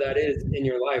era that is in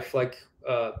your life, like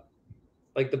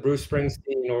the Bruce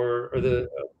Springsteen or the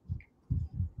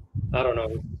I don't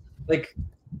know, like,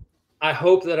 I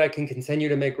hope that I can continue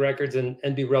to make records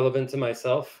and be relevant to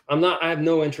myself. I have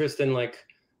no interest in like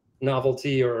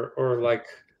novelty or like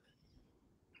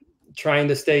trying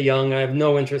to stay young. I have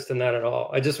no interest in that at all.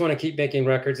 I just want to keep making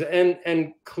records,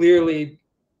 and clearly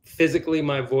physically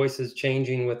my voice is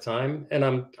changing with time, and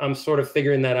I'm sort of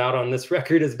figuring that out on this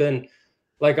record. Has been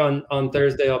like on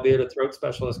Thursday I'll be at a throat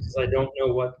specialist because I don't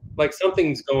know what, like,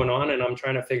 something's going on and I'm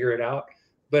trying to figure it out.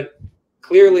 But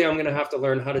clearly I'm going to have to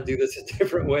learn how to do this a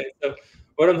different way. So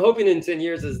what I'm hoping in 10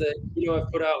 years is that, you know,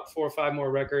 I've put out 4 or 5 more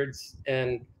records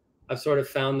and I've sort of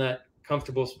found that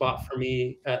comfortable spot for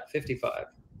me at 55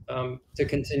 to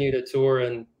continue to tour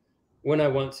and when I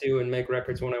want to and make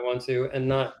records when I want to, and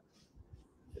not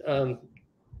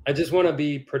I just want to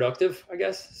be productive, I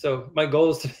guess. So my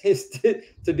goal is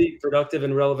to be productive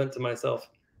and relevant to myself.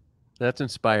 That's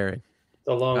inspiring. It's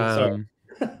a long,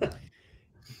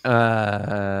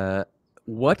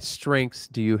 What strengths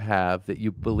do you have that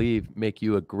you believe make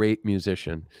you a great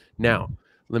musician? Now,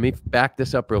 let me back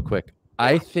this up real quick.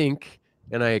 I think,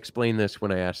 and I explained this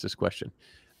when I asked this question,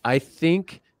 I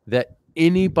think that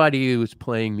anybody who's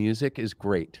playing music is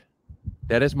great.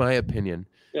 That is my opinion.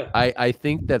 Yeah. I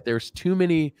think that there's too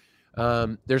many,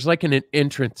 there's like an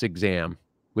entrance exam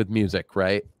with music,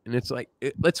 right? And it's like,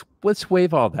 let's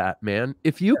waive all that, man.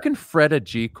 If you can fret a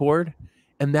G chord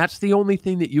and that's the only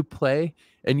thing that you play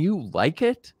and you like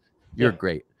it, you're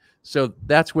great. So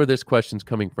that's where this question's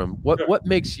coming from. What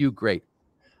makes you great?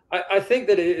 I think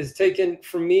that it is taken,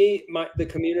 for me, the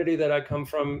community that I come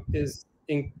from is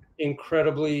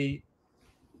incredibly,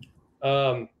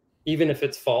 even if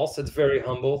it's false, it's very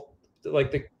humble.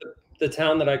 Like the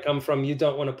town that I come from, you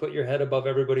don't want to put your head above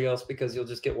everybody else because you'll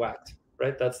just get whacked,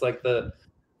 right? That's like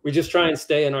we just try and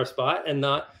stay in our spot and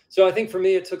not. So I think for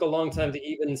me, it took a long time to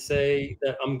even say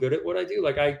that I'm good at what I do.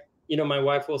 Like my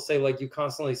wife will say, like, you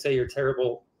constantly say you're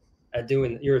terrible at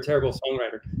you're a terrible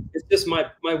songwriter. It's just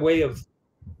my way of,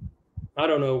 I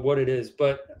don't know what it is,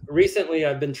 but recently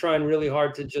I've been trying really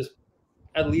hard to just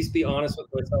at least be honest with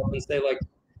myself and say, like,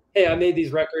 hey, I made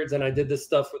these records and I did this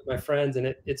stuff with my friends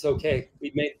and it's okay.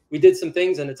 We did some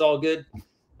things and it's all good.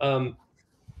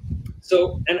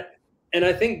 So, and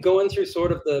I think going through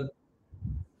sort of a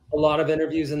lot of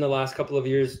interviews in the last couple of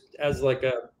years as like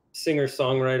a singer,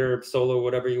 songwriter, solo,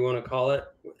 whatever you want to call it,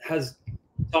 has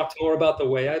talked more about the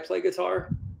way I play guitar.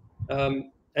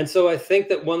 And so I think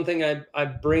that one thing I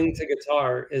bring to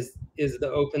guitar is the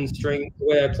open string, the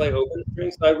way I play open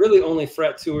strings. So I really only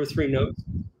fret 2 or 3 notes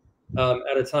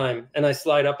at a time, and I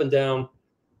slide up and down,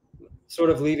 sort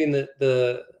of leaving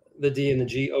the D and the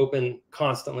G open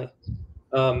constantly.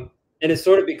 And it's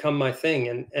sort of become my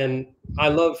thing, and I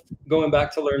love going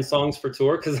back to learn songs for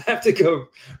tour because I have to go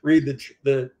read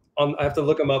I have to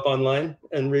look them up online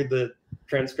and read the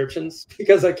transcriptions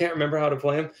because I can't remember how to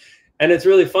play them. And it's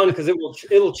really fun because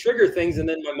it'll trigger things, and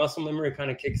then my muscle memory kind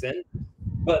of kicks in.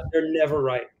 But they're never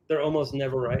right. They're almost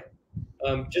never right.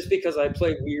 Just because I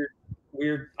play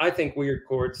weird, I think weird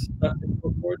chords, not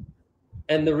typical chords.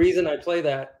 And the reason I play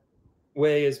that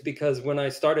way is because when I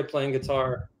started playing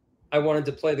guitar, I wanted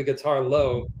to play the guitar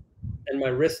low, and my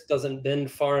wrist doesn't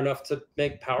bend far enough to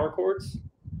make power chords.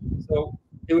 So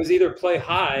it was either play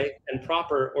high and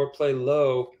proper or play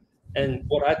low and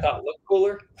what I thought looked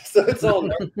cooler. So it's all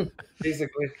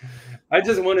basically. I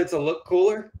just wanted to look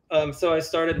cooler. So I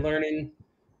started learning.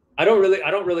 I don't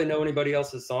really know anybody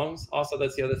else's songs. Also,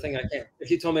 that's the other thing. I can't. If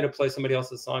you told me to play somebody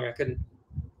else's song, I couldn't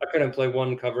play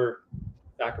one cover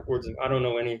backwards. I don't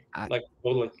know any, like,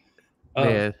 totally.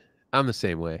 Man, I'm the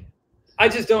same way. I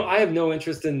just don't. I have no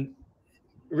interest in.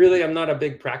 Really, I'm not a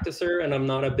big practicer, and I'm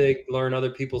not a big learn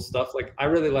other people's stuff. Like, I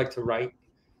really like to write.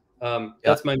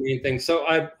 That's my main thing. So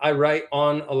I write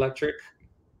on electric,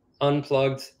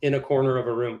 unplugged in a corner of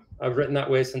a room. I've written that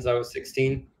way since I was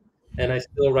 16, and I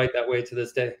still write that way to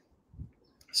this day.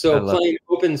 So playing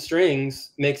open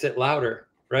strings makes it louder,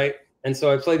 right? And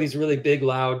so I play these really big,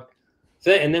 loud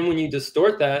thing. And then when you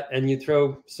distort that and you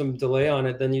throw some delay on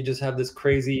it, then you just have this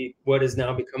crazy, what has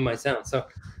now become my sound. So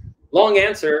long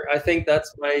answer, I think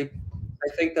that's my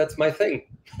thing.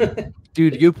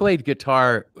 Dude, you played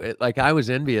guitar. Like, I was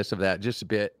envious of that just a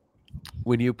bit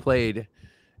when you played,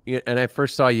 and I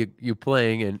first saw you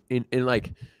playing, and in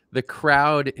like the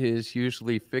crowd is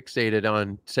usually fixated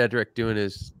on Cedric doing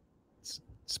his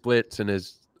splits and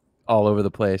his all over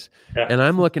the place. Yeah. And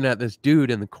I'm looking at this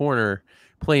dude in the corner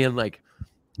playing like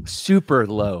super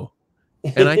low.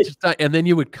 And I just thought, and then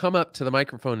you would come up to the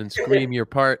microphone and scream your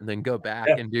part and then go back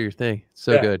and do your thing.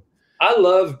 So good. I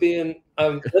love being,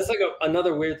 that's like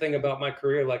another weird thing about my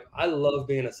career. Like, I love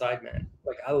being a sideman.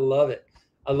 Like, I love it.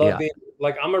 I love being,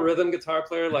 like, I'm a rhythm guitar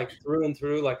player, like, through and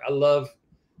through. Like, I love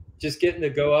just getting to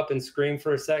go up and scream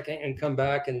for a second and come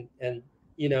back. And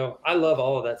you know, I love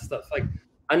all of that stuff. Like,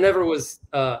 I never was,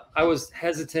 I was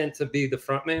hesitant to be the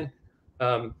front man.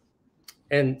 And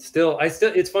still,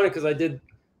 it's funny because I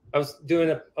was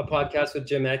doing a podcast with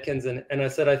Jim Atkins, and I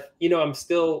said, I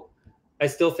still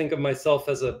think of myself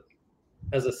as a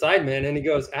sideman. And he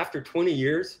goes, after 20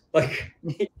 years, like,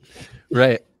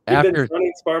 right. You've been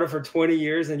running Sparta for 20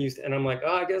 years, and I'm like,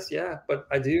 oh, I guess, yeah, but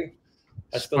I do.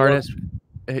 Sparta,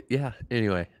 yeah.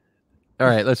 Anyway, all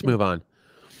right, let's move on.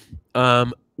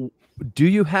 Do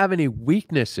you have any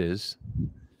weaknesses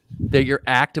that you're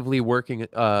actively working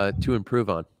to improve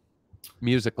on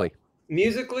musically?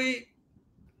 Musically,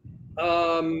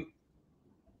 it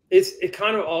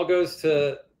kind of all goes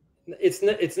to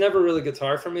it's never really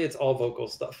guitar for me. It's all vocal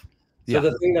stuff. So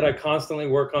the thing that I constantly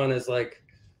work on is like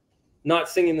not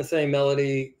singing the same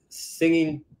melody,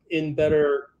 singing in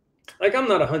better. Like I'm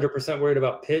not 100% worried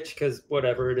about pitch because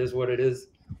whatever it is, what it is.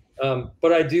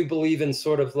 But I do believe in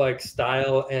sort of like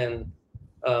style and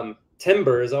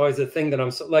timbre is always a thing that I'm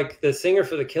so, like the singer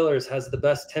for the Killers has the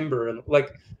best timbre and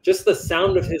like just the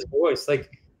sound of his voice.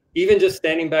 Like even just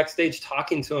standing backstage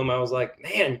talking to him, I was like,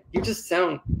 man, you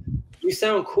sound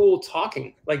cool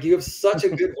talking. Like you have such a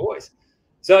good voice.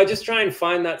 So I just try and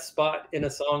find that spot in a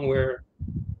song where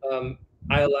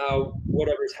I allow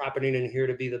whatever's happening in here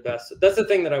to be the best. That's the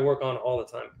thing that I work on all the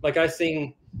time. Like I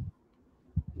sing,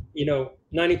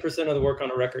 90% of the work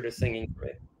on a record is singing for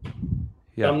me.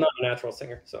 Yeah. I'm not a natural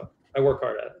singer, so I work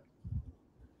hard at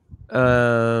it.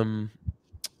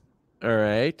 All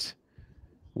right.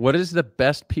 What is the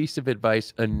best piece of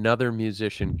advice another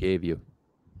musician gave you?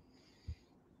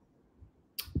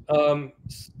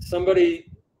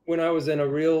 Somebody, when I was in a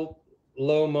real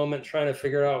low moment trying to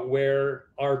figure out where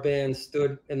our band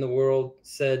stood in the world,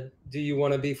 said, do you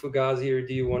want to be Fugazi or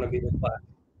do you want to be the Clash?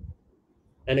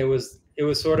 And it was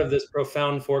sort of this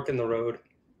profound fork in the road.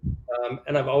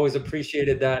 And I've always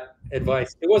appreciated that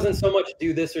advice. It wasn't so much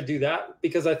do this or do that,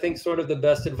 because I think sort of the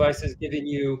best advice is giving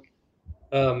you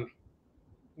a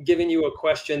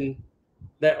question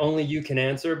that only you can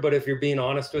answer. But if you're being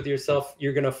honest with yourself,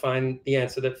 you're going to find the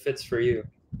answer that fits for you.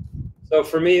 So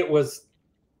for me,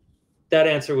 that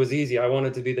answer was easy. I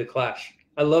wanted to be the Clash.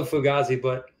 I love Fugazi,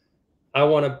 but I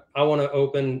want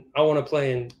to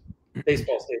play in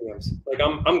baseball stadiums. Like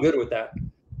I'm good with that.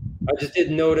 I just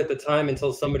didn't know it at the time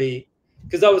until somebody,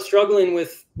 because I was struggling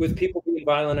with people being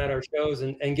violent at our shows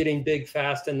and getting big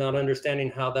fast and not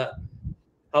understanding how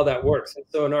that works. And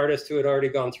so an artist who had already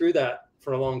gone through that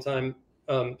for a long time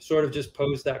sort of just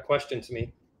posed that question to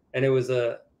me, and it was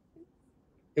an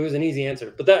easy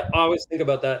answer. But I always think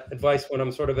about that advice when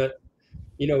I'm sort of at,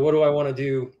 what do I want to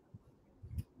do?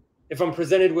 If I'm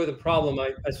presented with a problem,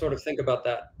 I sort of think about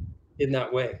that in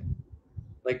that way.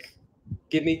 Like,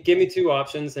 give me two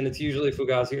options, and it's usually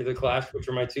Fugazi or The Clash, which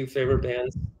are my two favorite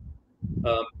bands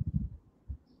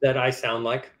that I sound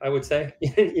like, I would say,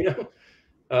 and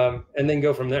then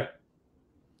go from there.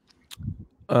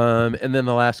 And then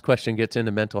the last question gets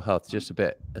into mental health just a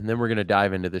bit, and then we're going to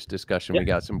dive into this discussion. Yeah. We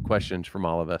got some questions from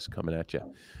all of us coming at you.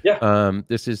 Yeah.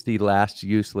 This is the last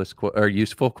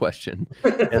useful question,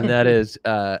 and that is,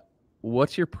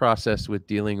 what's your process with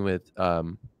dealing with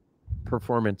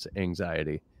performance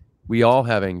anxiety? We all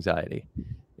have anxiety,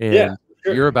 and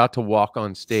sure. You're about to walk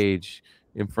on stage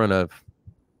in front of,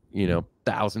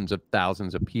 thousands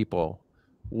of people.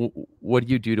 What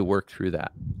do you do to work through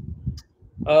that?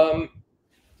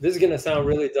 This is going to sound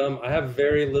really dumb. I have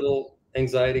very little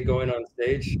anxiety going on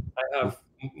stage. I have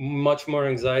much more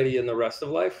anxiety in the rest of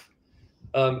life.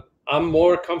 I'm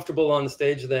more comfortable on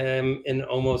stage than I am in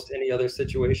almost any other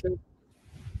situation.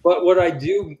 But what I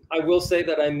will say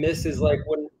that I miss is like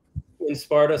when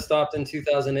Sparta stopped in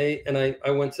 2008 and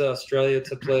I went to Australia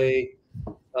to play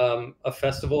a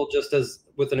festival just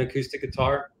with an acoustic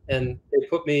guitar. And they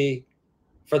put me,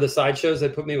 for the side shows, they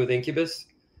put me with Incubus.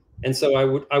 And so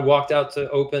I walked out to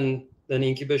open an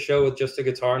Incubus show with just a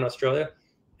guitar in Australia.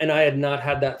 And I had not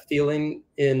had that feeling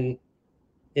in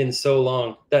so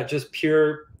long, that just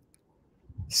pure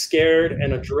scared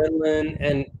and adrenaline.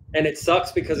 And it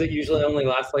sucks because it usually only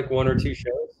lasts like one or two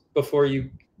shows before you're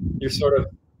sort of,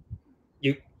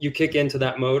 you kick into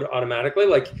that mode automatically.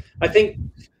 Like, I think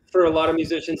for a lot of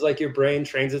musicians, like your brain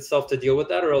trains itself to deal with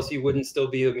that, or else you wouldn't still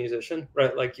be a musician,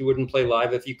 right? Like you wouldn't play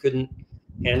live if you couldn't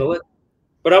handle it.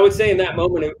 But I would say in that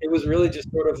moment, it was really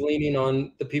just sort of leaning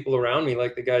on the people around me,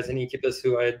 like the guys in Incubus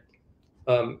who I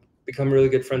had become really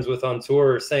good friends with on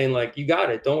tour, saying like, you got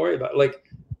it, don't worry about it. Like,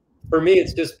 for me,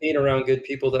 it's just being around good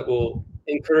people that will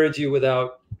encourage you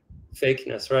without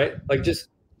fakeness, right? Like, just,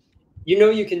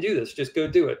 you can do this, just go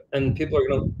do it. And people are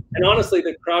going to, and honestly,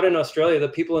 the crowd in Australia, the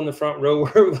people in the front row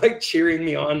were like cheering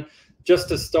me on just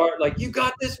to start, like, you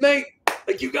got this, mate.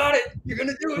 Like, you got it. You're going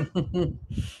to do it.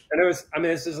 And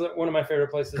this is one of my favorite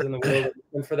places in the world.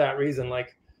 And for that reason,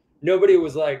 like, nobody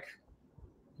was like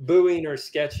booing or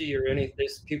sketchy or anything.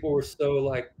 People were so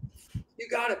like, you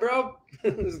got it, bro.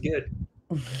 It was good.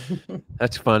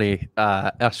 That's funny.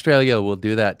 Australia will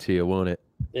do that to you, won't it?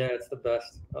 Yeah, it's the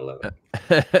best. I love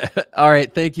it. All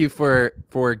right. Thank you for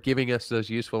giving us those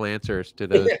useful answers to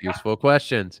those useful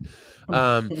questions.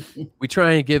 We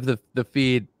try and give the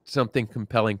feed something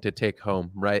compelling to take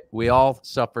home, right? We all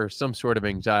suffer some sort of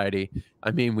anxiety.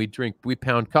 I mean, we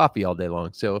pound coffee all day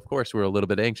long. So of course we're a little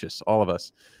bit anxious, all of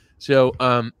us. So,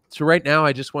 so right now,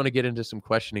 I just want to get into some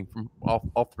questioning from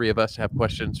all three of us have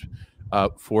questions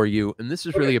for you, and this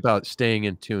is really about staying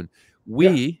in tune.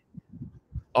 We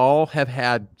all have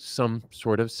had some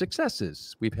sort of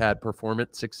successes. We've had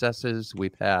performance successes.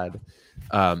 We've had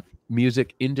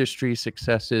music industry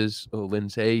successes.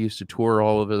 Lindsay used to tour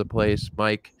all over the place.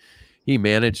 Mike, he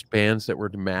managed bands that were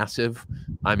massive.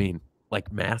 I mean,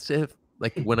 like massive.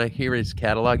 Like when I hear his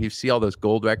catalog, you see all those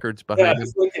gold records behind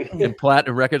him and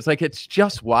platinum records. Like it's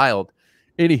just wild.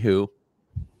 Anywho,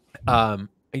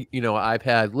 you know, I've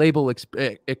had label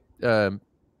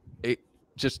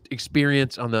just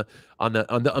experience on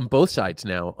both sides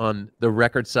now, on the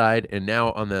record side and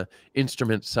now on the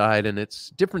instrument side, and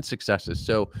it's different successes.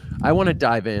 So I want to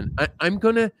dive in. I'm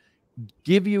gonna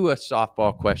give you a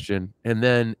softball question, and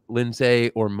then Lindsay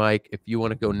or Mike, if you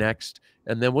want to go next,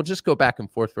 and then we'll just go back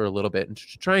and forth for a little bit and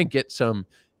try and get some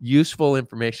useful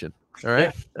information. All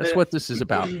right, that's what this is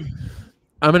about.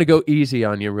 I'm going to go easy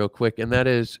on you real quick, and that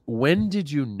is, when did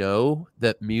you know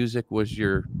that music was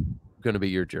going to be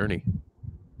your journey?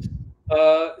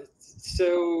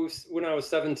 So when I was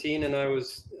 17, and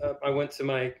I went to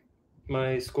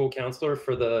my school counselor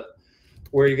for the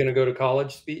 "Where are you going to go to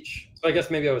college?" speech. So I guess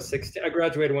maybe I was 16. I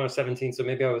graduated when I was 17, so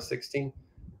maybe I was 16.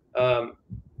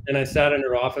 And I sat in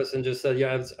her office and just said,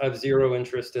 "Yeah, I have zero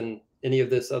interest in any of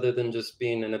this other than just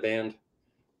being in a band."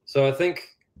 So I think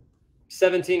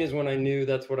 17 is when I knew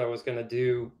that's what I was going to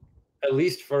do, at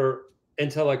least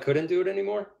until I couldn't do it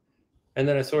anymore. And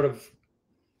then I sort of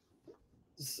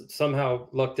somehow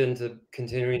lucked into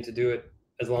continuing to do it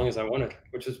as long as I wanted,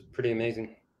 which is pretty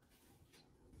amazing.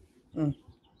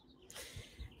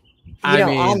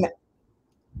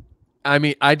 I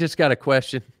mean, I just got a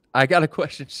question. I got a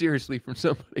question seriously from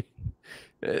somebody,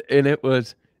 and it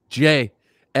was, Jay,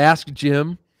 ask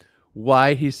Jim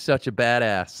why he's such a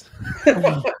badass.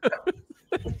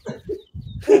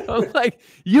 I'm like,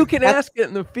 you can ask it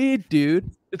in the feed,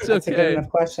 dude. It's That's okay. a good enough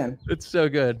question. It's so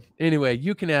good. Anyway,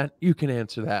 you can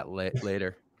answer that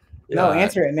later. No,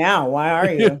 answer it now. Why are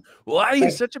you? Why are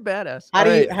you such a badass? How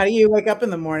do you wake up in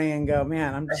the morning and go,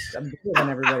 man, I'm better than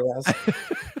everybody else?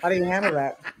 How do you handle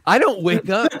that? I don't wake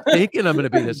up thinking I'm going to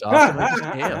be this awesome. I just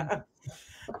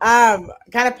am.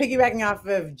 Kind of piggybacking off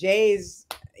of Jay's,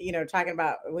 talking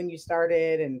about when you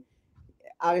started, and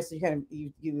obviously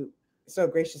you so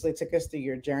graciously took us through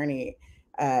your journey,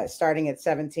 starting at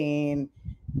 17,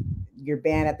 your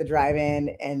band at the drive-in,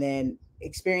 and then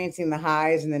experiencing the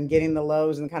highs and then getting the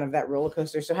lows and kind of that roller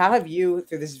coaster. So how have you,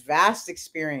 through this vast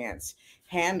experience,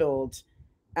 handled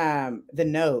the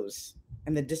no's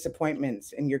and the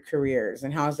disappointments in your careers,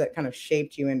 and how has that kind of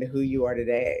shaped you into who you are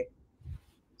today?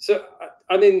 So,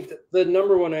 I mean, the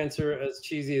number one answer, as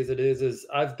cheesy as it is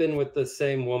I've been with the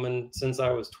same woman since I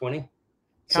was 20.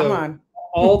 Come on.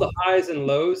 All the highs and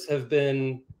lows have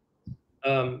been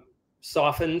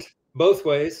softened both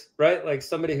ways, right? Like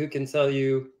somebody who can tell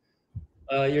you,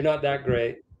 you're not that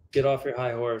great, get off your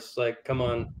high horse, like, come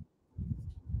on,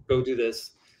 go do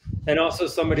this. And also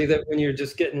somebody that when you're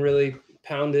just getting really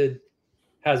pounded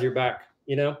has your back,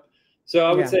 So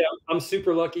I would say I'm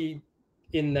super lucky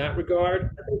in that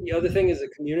regard. I think the other thing is the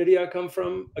community I come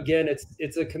from. Again,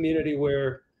 it's a community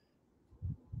where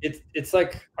it's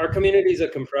like our community is a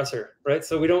compressor, right?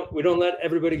 So we don't let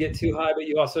everybody get too high, but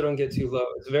you also don't get too low.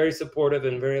 It's very supportive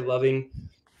and very loving.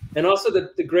 And also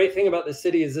the great thing about the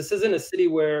city is this isn't a city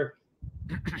where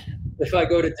if I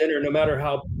go to dinner, no matter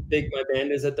how big my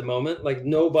band is at the moment, like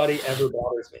nobody ever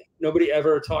bothers me. Nobody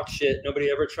ever talks shit. Nobody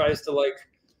ever tries to like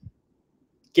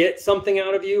get something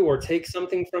out of you or take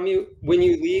something from you. When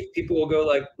you leave, people will go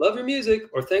like, love your music,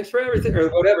 or thanks for everything, or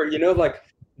whatever, like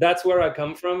that's where I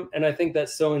come from. And I think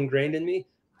that's so ingrained in me.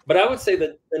 But I would say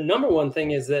that the number one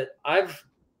thing is that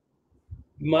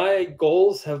my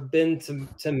goals have been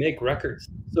to make records.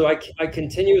 So I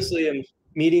continuously am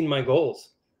meeting my goals.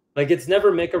 Like it's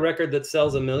never make a record that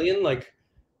sells 1 million. Like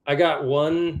I got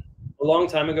one a long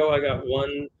time ago. I got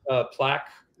one plaque,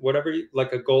 whatever,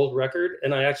 like a gold record.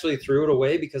 And I actually threw it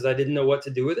away because I didn't know what to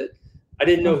do with it. I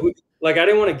didn't know I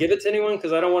didn't want to give it to anyone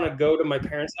because I don't want to go to my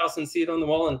parents' house and see it on the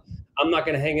wall. And I'm not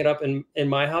going to hang it up in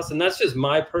my house. And that's just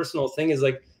my personal thing, is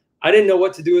like, I didn't know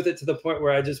what to do with it, to the point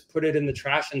where I just put it in the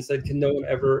trash and said, no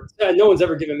one's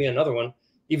ever given me another one,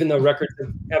 even though records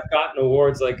have gotten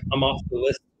awards. Like I'm off the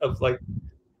list of like,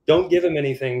 don't give him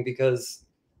anything because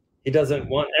he doesn't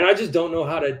want, and I just don't know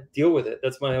how to deal with it.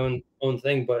 That's my own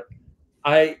thing. But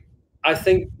I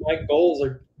think my goals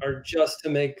are just to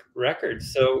make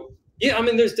records. So yeah, I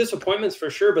mean, there's disappointments for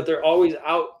sure, but they're always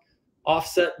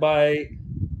offset by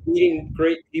meeting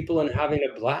great people and having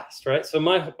a blast, right? So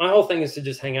my whole thing is to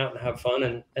just hang out and have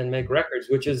fun and make records,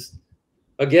 which is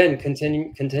again,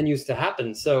 continues to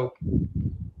happen. So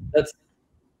that's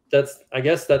I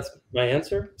guess that's my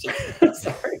answer.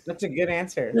 Sorry. That's a good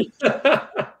answer.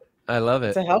 I love it.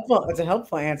 It's a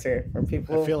helpful answer for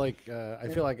people. I feel like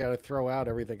I gotta throw out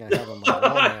everything I have on my wall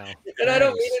now. And I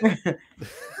don't mean it.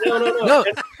 No.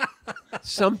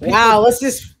 Some people, Wow,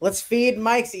 let's feed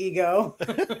Mike's ego.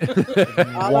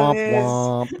 All it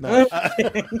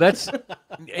is.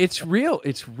 It's real.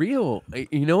 It's real.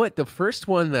 You know what? The first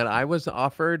one that I was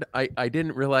offered, I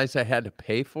didn't realize I had to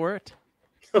pay for it.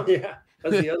 Oh yeah,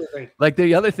 that's the other thing. Like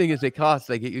the other thing is it costs,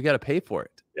 like you got to pay for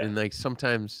it. Yeah. And like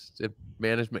sometimes the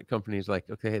management company's like,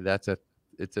 okay,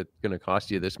 it's going to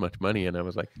cost you this much money. And I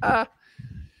was like,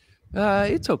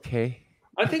 it's okay.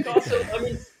 I think also, I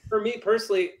mean, for me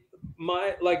personally,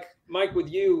 Mike, with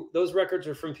you, those records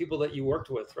are from people that you worked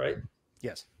with, right?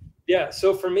 Yes. Yeah.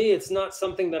 So for me, it's not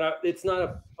something that it's not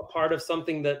a part of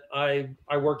something that I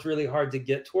worked really hard to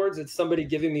get towards. It's somebody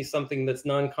giving me something that's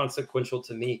non-consequential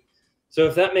to me. So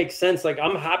if that makes sense, like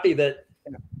I'm happy that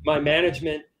my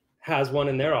management has one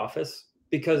in their office,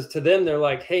 because to them, they're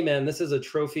like, hey man, this is a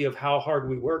trophy of how hard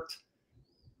we worked,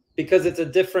 because it's a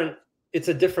different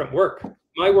work.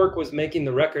 My work was making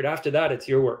the record. After that, it's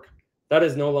your work. That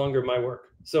is no longer my work.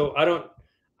 So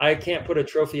I can't put a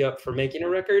trophy up for making a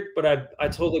record, but I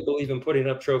totally believe in putting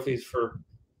up trophies for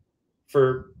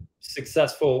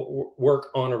successful work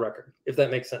on a record, if that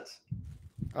makes sense.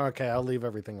 Okay, I'll leave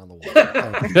everything on the wall.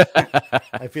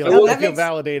 I feel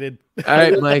validated. All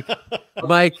right,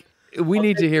 Mike, we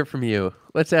need to hear from you.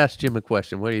 Let's ask Jim a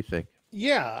question. What do you think?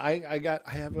 Yeah, I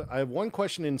have one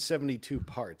question in 72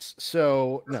 parts.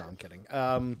 So no, I'm kidding.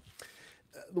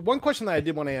 The one question that I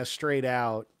did want to ask straight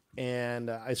out, and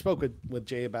I spoke with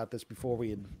Jay about this before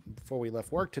we left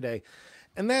work today,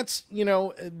 and that's, you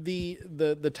know,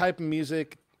 the type of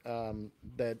music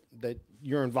that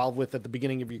you're involved with at the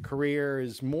beginning of your career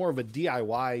is more of a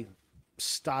DIY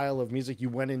style of music. You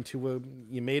went into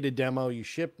you made a demo, you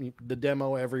shipped the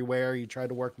demo everywhere, you tried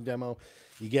to work the demo,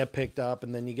 you get picked up,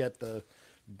 and then you get the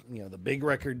big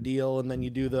record deal, and then you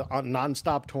do the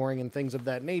nonstop touring and things of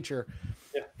that nature.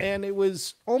 Yeah. And it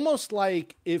was almost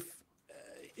like if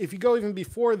you go even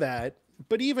before that,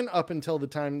 but even up until the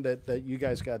time that you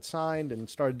guys got signed and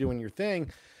started doing your thing,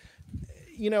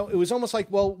 you know, it was almost like,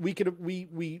 well, we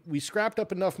scrapped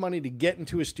up enough money to get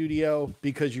into a studio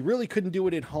because you really couldn't do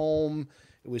it at home.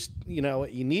 It was, you know,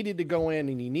 you needed to go in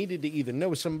and you needed to either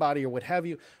know somebody or what have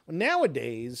you. Well,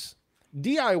 nowadays,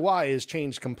 DIY has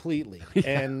changed completely.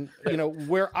 And, you know,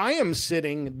 where I am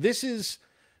sitting, this is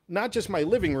not just my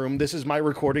living room. This is my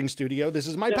recording studio. This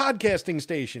is my podcasting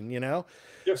station, you know?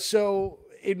 Yeah. So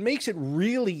it makes it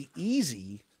really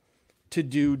easy to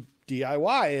do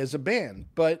DIY as a band.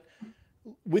 But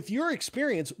with your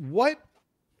experience, what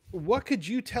could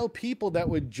you tell people that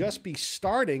would just be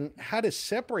starting how to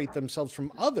separate themselves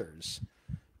from others?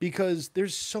 Because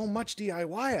there's so much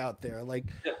DIY out there. Like,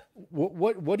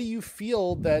 what do you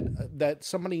feel that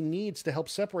somebody needs to help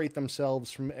separate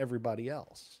themselves from everybody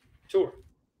else? Tour.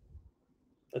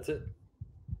 That's it.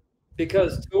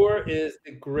 Because tour is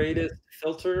the greatest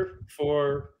filter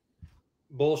for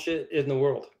bullshit in the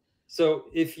world. So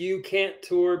if you can't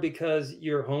tour because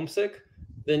you're homesick,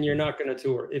 then you're not going to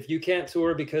tour. If you can't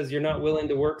tour because you're not willing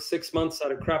to work 6 months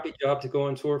at a crappy job to go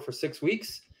on tour for 6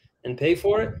 weeks and pay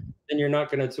for it, then you're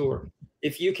not going to tour.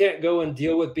 If you can't go and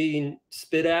deal with being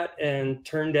spit at and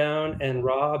turned down and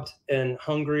robbed and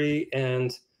hungry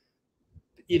and,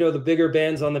 you know, the bigger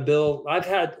bands on the bill.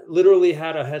 I've literally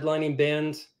had a headlining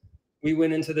band. We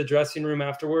went into the dressing room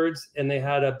afterwards and they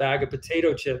had a bag of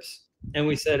potato chips. And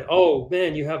we said, oh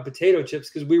man, you have potato chips,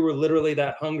 because we were literally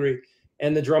that hungry.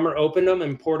 And the drummer opened them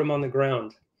and poured them on the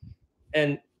ground.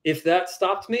 And if that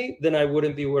stopped me, then I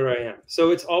wouldn't be where I am.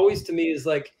 So it's always, to me, is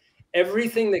like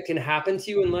everything that can happen to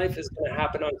you in life is going to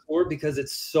happen on tour because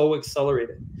it's so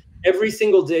accelerated. Every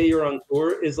single day you're on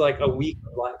tour is like a week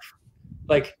of life.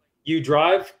 Like you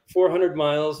drive 400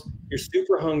 miles, you're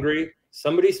super hungry,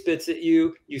 somebody spits at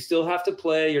you, you still have to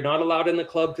play, you're not allowed in the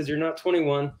club because you're not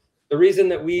 21. The reason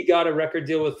that we got a record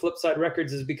deal with Flipside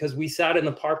Records is because we sat in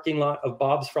the parking lot of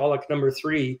Bob's Frolic number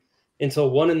 3 until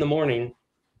 1 a.m.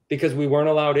 because we weren't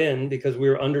allowed in because we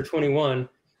were under 21.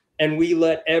 And we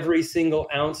let every single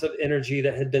ounce of energy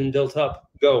that had been built up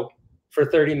go for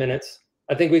 30 minutes.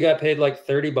 I think we got paid like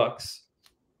 $30.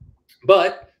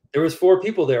 But there was 4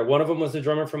 people there. One of them was the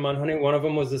drummer from Mudhoney. One of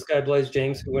them was this guy, Blaze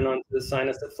James, who went on to sign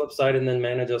us at Flipside and then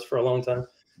manage us for a long time.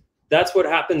 That's what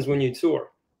happens when you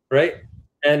tour, right?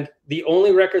 And the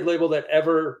only record label that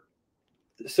ever,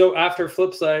 so after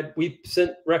Flipside, we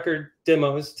sent record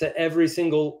demos to every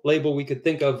single label we could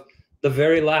think of. The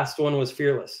very last one was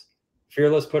Fearless.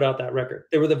 Fearless put out that record.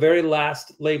 They were the very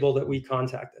last label that we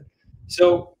contacted.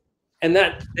 So, and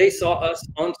that they saw us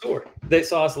on tour. They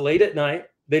saw us late at night.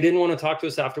 They didn't want to talk to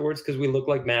us afterwards because we looked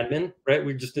like madmen, right?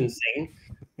 We're just insane.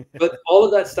 But all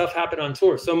of that stuff happened on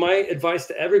tour. So my advice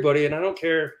to everybody, and I don't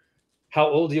care how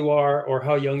old you are or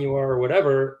how young you are or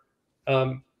whatever,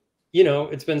 you know,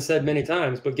 it's been said many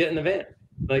times, but get in the van.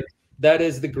 Like, that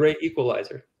is the great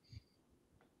equalizer.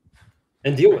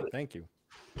 And deal with it. Thank you.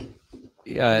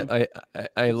 Yeah,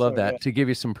 I love that. Yeah. To give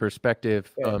you some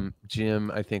perspective, Yeah.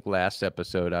 Jim, I think last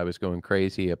episode I was going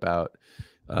crazy about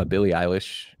Billie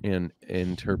Eilish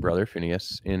and her brother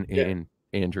Phineas and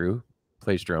Andrew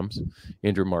plays drums,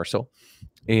 Andrew Marshall,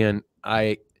 and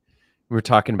we were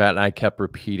talking about it, and I kept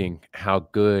repeating how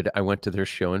good I went to their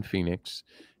show in Phoenix,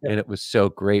 and it was so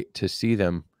great to see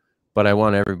them. But I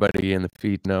want everybody in the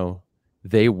feed to know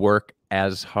they work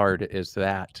as hard as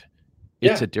that.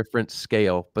 It's a different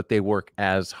scale, but they work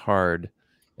as hard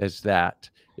as that.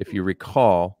 If you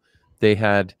recall, they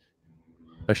had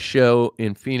a show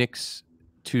in Phoenix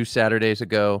 2 Saturdays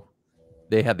ago.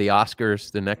 They had the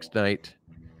Oscars the next night.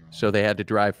 So they had to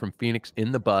drive from Phoenix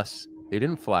in the bus. They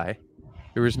didn't fly.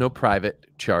 There was no private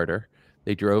charter.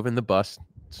 They drove in the bus.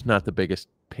 It's not the biggest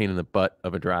pain in the butt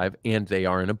of a drive. And they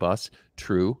are in a bus,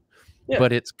 true. Yeah.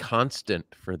 But it's constant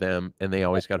for them, and they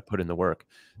always got to put in the work.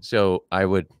 So I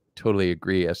would totally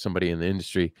agree, as somebody in the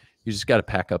industry, you just got to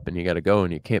pack up and you got to go,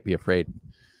 and you can't be afraid.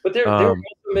 But they were also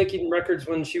making records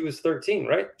when she was 13,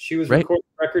 right? She was recording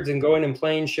records and going and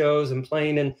playing shows and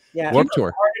playing. And Warped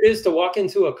Tour. How hard it is to walk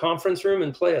into a conference room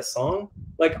and play a song.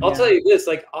 Like, I'll tell you this,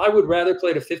 like, I would rather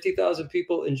play to 50,000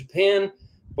 people in Japan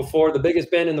before the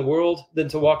biggest band in the world than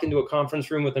to walk into a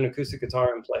conference room with an acoustic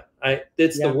guitar and play.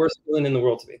 It's the worst feeling in the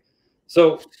world to me.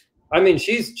 So, I mean,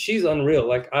 she's unreal.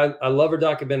 Like, I love her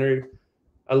documentary.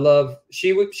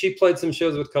 She played some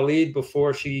shows with Khalid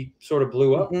before she sort of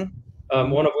blew up.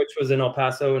 One of which was in El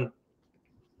Paso. And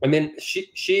I mean,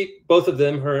 both of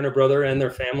them, her and her brother and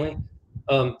their family,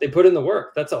 they put in the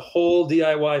work. That's a whole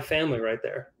DIY family right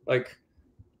there. Like,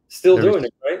 still doing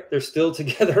it, right? They're still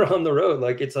together on the road.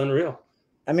 Like, it's unreal.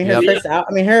 I mean,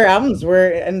 her albums were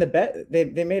in the bed.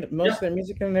 They made most of their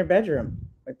music in their bedroom.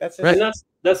 Like, that's just, and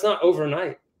that's not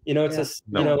overnight. You know, it's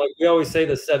you know, like we always say,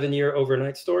 the 7-year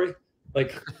overnight story.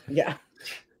 Like,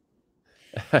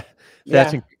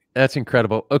 that's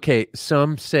incredible. Okay,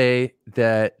 some say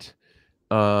that,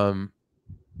 you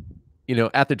know,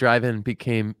 At the Drive-In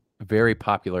became very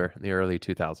popular in the early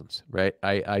 2000s, right?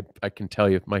 I can tell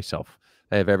you myself,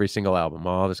 I have every single album,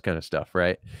 all this kind of stuff,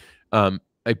 right?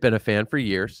 I've been a fan for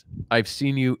years. I've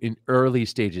seen you in early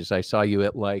stages. I saw you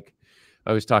at, like,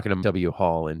 I was talking to W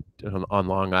Hall and on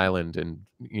Long Island, and,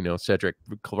 you know, Cedric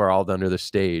crawled under the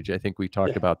stage. I think we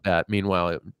talked about that.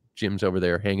 Meanwhile, Jim's over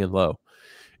there hanging low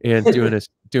and doing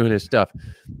his stuff.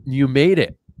 You made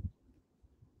it,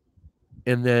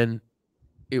 and then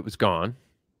it was gone.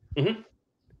 And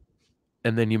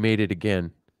then you made it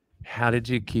again. How did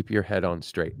you keep your head on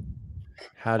straight?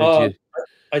 How did you?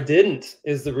 I didn't,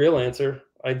 is the real answer.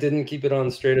 I didn't keep it on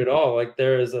straight at all. Like,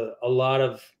 there is a lot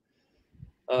of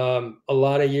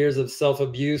years of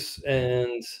self-abuse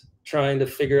and trying to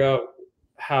figure out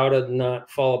how to not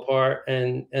fall apart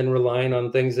and relying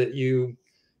on things that you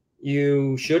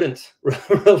shouldn't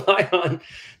rely on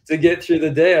to get through the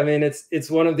day. I mean,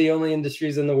 it's one of the only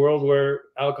industries in the world where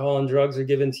alcohol and drugs are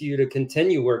given to you to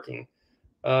continue working.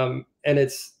 And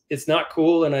it's not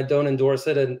cool, and I don't endorse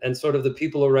it. And sort of the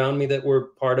people around me that were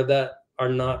part of that are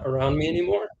not around me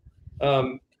anymore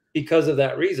because of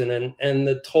that reason. And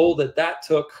the toll that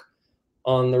took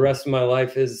on the rest of my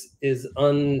life is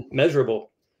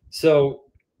unmeasurable. So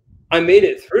I made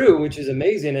it through, which is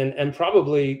amazing. And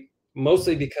probably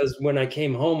mostly because when I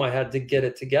came home, I had to get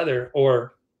it together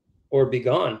or be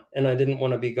gone. And I didn't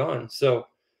want to be gone. So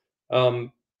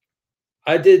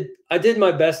I did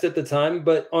my best at the time,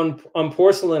 but on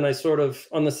Porcelain, I sort of,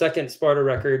 on the second Sparta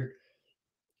record,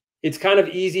 it's kind of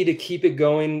easy to keep it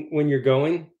going when you're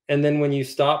going. And then when you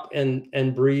stop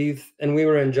and breathe, and we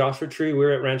were in Joshua Tree, we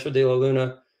were at Rancho de la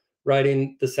Luna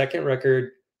writing the second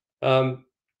record. And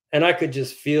I could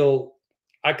just feel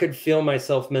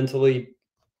myself mentally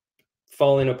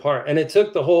falling apart. And it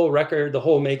took the whole record, the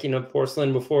whole making of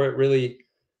Porcelain before it really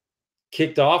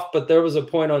kicked off. But there was a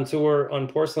point on tour on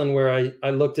Porcelain where I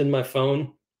looked in my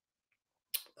phone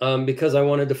because I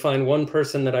wanted to find one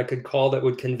person that I could call that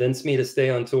would convince me to stay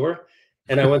on tour.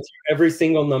 And I went through every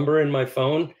single number in my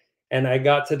phone, and I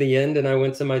got to the end, and I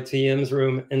went to my TM's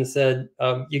room and said,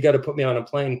 you got to put me on a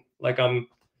plane. Like,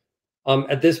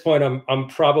 at this point, I'm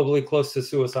probably close to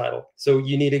suicidal. So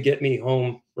you need to get me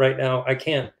home right now.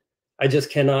 I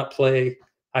just cannot play.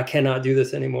 I cannot do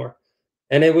this anymore.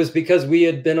 And it was because we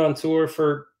had been on tour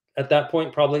for, at that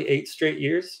point, probably 8 straight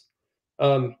years.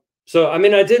 So, I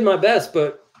mean, I did my best,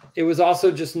 but it was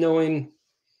also just knowing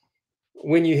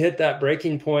when you hit that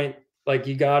breaking point, like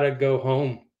you got to go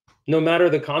home, no matter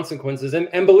the consequences.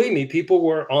 And believe me, people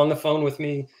were on the phone with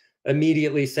me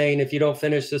immediately saying, if you don't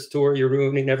finish this tour, you're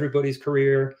ruining everybody's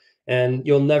career and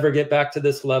you'll never get back to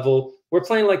this level. We're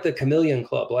playing like the Chameleon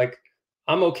Club. Like,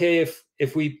 I'm okay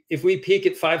if we peak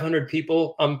at 500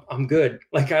 people, I'm good.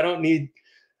 Like,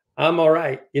 I'm all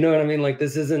right. You know what I mean? Like,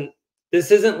 this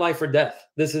isn't life or death.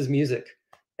 This is music.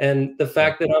 And the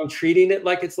fact that I'm treating it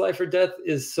like it's life or death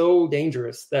is so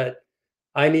dangerous that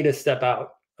I need to step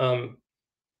out.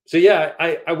 So yeah,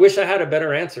 I wish I had a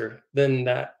better answer than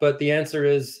that. But the answer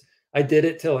is I did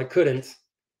it till I couldn't.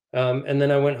 And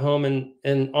then I went home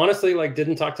and honestly, like,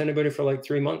 didn't talk to anybody for like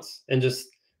 3 months, and just,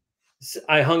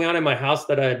 I hung out in my house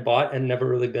that I had bought and never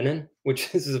really been in,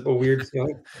 which is a weird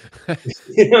feeling.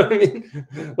 You know what I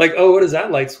mean? Like, oh, what does that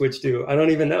light switch do? I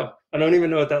don't even know. I don't even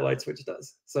know what that light switch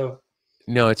does. So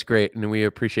no, it's great. And we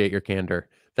appreciate your candor.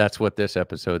 That's what this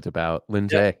episode's about.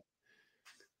 Lindsay, yeah.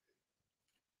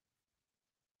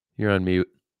 You're on mute.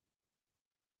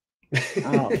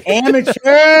 Oh,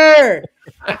 amateur.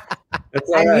 I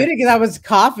Right. muted because I was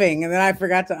coughing and then I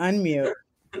forgot to unmute.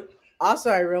 Also,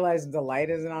 I realized the light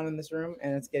isn't on in this room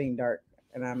and it's getting dark.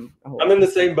 And I'm in the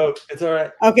same boat. It's all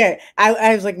right. Okay.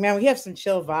 I was like, man, we have some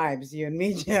chill vibes, you and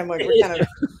me, Jim. Like, we're kind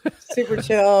of super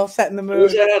chill, setting the I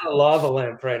mood. wish I had a lava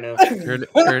lamp right now.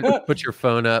 Put your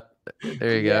phone up.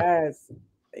 There you go. Yes.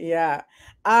 Yeah.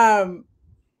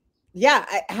 Yeah.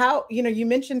 How, you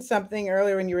mentioned something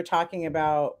earlier when you were talking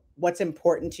about what's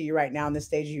important to you right now in this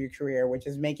stage of your career, which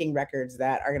is making records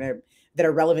that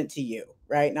are relevant to you,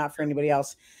 right? Not for anybody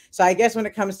else. So I guess when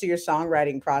it comes to your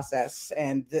songwriting process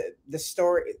and the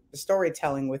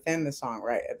storytelling within the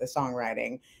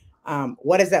songwriting,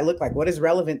 what does that look like? What is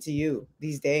relevant to you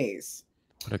these days?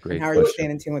 What a great How are you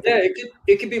staying in tune with it? it?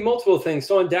 It could be multiple things.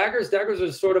 So on Daggers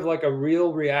was sort of like a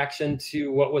real reaction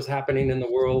to what was happening in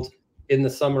the world in the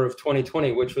summer of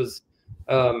 2020, which was,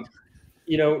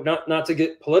 not to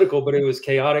get political, but it was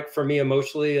chaotic for me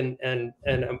emotionally. And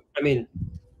I mean,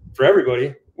 for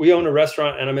everybody. We own a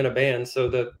restaurant and I'm in a band. So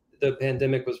the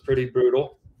pandemic was pretty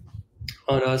brutal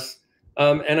on us.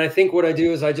 And I think what I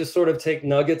do is I just sort of take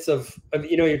nuggets of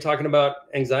you're talking about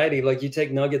anxiety, like you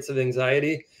take nuggets of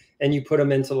anxiety and you put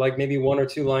them into like maybe 1 or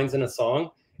 2 lines in a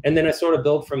song. And then I sort of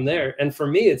build from there. And for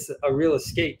me, it's a real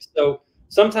escape. So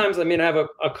sometimes, I mean, I have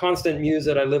a constant muse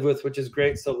that I live with, which is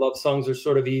great. So love songs are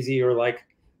sort of easy, or like,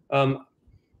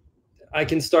 I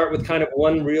can start with kind of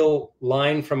one real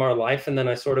line from our life, and then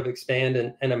I sort of expand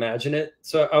and imagine it.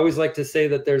 So I always like to say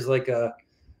that there's like a,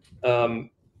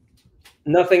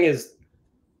 nothing is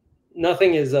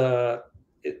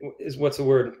what's the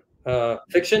word?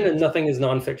 Fiction, and nothing is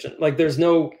nonfiction. Like there's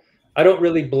no, I don't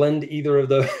really blend either of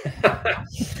those.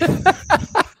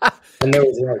 I know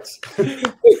it's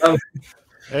right.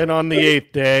 And on the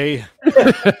 8th day.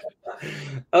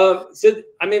 So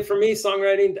I mean, for me,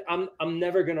 songwriting, I'm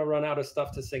never gonna run out of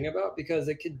stuff to sing about, because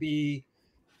it could be,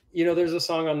 there's a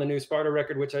song on the new Sparta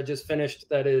record which I just finished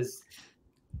that is,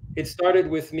 it started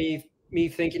with me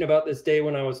thinking about this day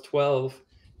when I was 12,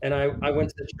 and I went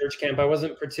to the church camp. I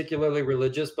wasn't particularly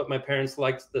religious, but my parents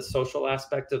liked the social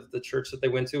aspect of the church that they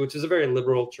went to, which is a very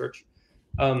liberal church.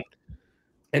 And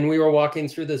we were walking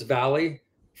through this valley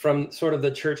from sort of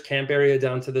the church camp area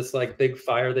down to this like big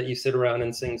fire that you sit around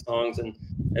and sing songs and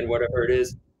whatever it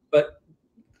is. But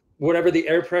whatever the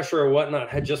air pressure or whatnot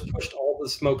had just pushed all the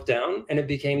smoke down, and it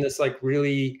became this like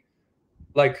really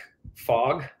like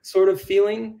fog sort of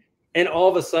feeling. And all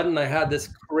of a sudden I had this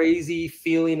crazy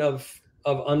feeling of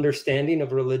understanding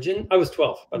of religion. I was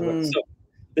 12, by the way. So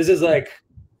this is like,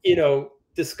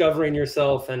 discovering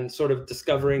yourself and sort of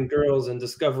discovering girls and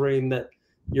discovering that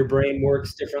your brain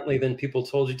works differently than people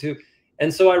told you to.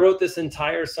 And so I wrote this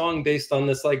entire song based on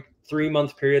this like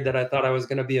 3-month period that I thought I was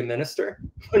going to be a minister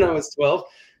when I was 12,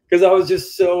 because I was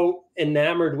just so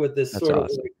enamored with this sort of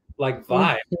like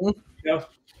vibe,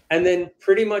 and then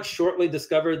pretty much shortly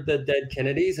discovered the Dead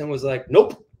Kennedys and was like,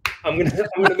 nope, I'm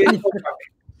gonna be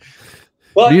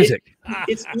well, music.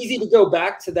 It's easy to go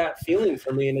back to that feeling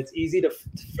for me, and it's easy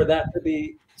for that to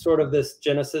be sort of this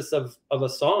genesis of a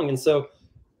song. And so,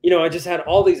 I just had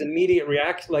all these immediate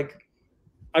reactions. Like,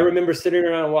 I remember sitting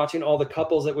around watching all the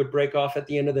couples that would break off at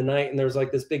the end of the night, and there was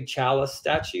like this big chalice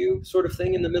statue sort of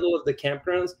thing in the middle of the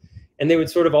campgrounds, and they would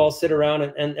sort of all sit around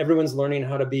and everyone's learning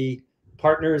how to be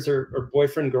partners or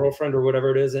boyfriend, girlfriend, or whatever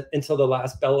it is until the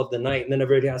last bell of the night, and then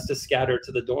everybody has to scatter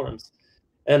to the dorms.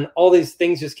 And all these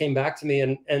things just came back to me,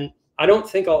 and I don't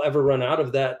think I'll ever run out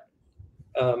of that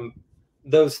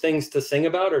those things to sing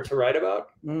about or to write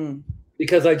about,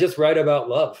 because I just write about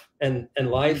love and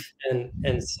life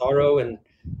and sorrow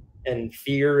and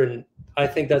fear, and I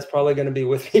think that's probably going to be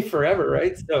with me forever,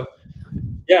 right? So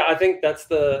yeah, I think that's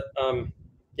the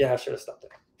yeah, I should have stopped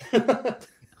there.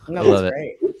 No, I love that's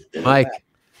it. great. Mike.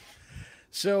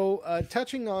 So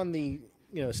touching on the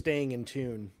staying in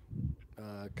tune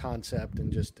concept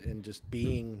and just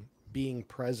being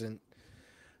present.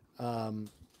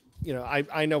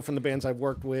 I know from the bands I've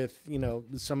worked with,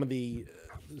 some of the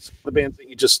bands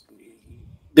that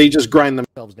they just grind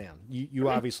themselves down. You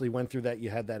obviously went through that. You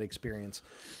had that experience,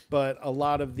 but a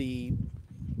lot of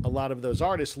those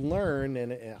artists learn,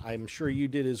 and I'm sure you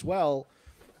did as well,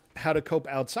 how to cope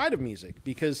outside of music,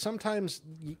 because sometimes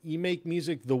you make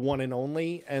music the one and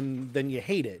only, and then you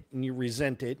hate it and you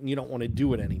resent it and you don't want to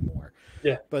do it anymore.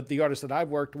 Yeah. But the artists that I've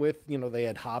worked with, they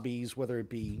had hobbies, whether it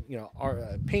be,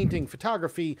 painting,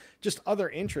 photography, just other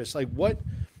interests. Like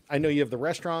I know you have the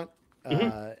restaurant,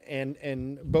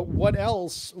 but what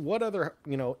other,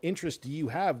 interests do you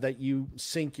have that you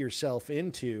sink yourself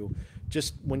into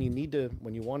just when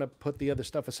you want to put the other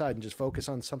stuff aside and just focus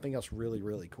on something else really,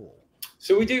 really cool?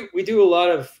 So we do a lot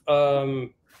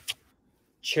of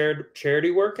charity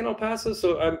work in El Paso.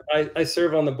 So I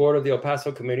serve on the board of the El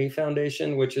Paso Community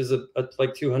Foundation, which is a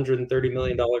like $230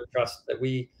 million trust that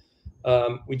we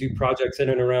do projects in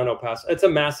and around El Paso. It's a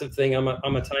massive thing. I'm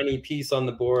a tiny piece on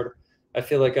the board. I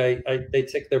feel like they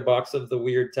tick their box of the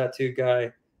weird tattoo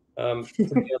guy to be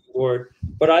on the board,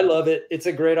 but I love it. It's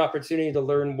a great opportunity to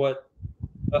learn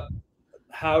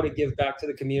how to give back to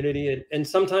the community, and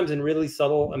sometimes in really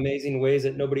subtle, amazing ways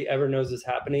that nobody ever knows is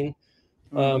happening.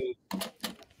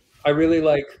 I really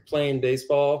like playing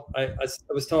baseball. I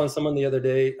was telling someone the other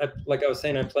day, I was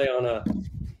saying, I play on a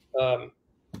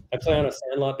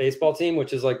sandlot baseball team,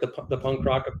 which is like the punk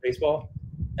rock of baseball.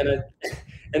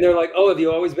 And they're like, "Oh, have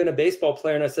you always been a baseball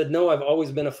player?" And I said, "No, I've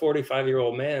always been a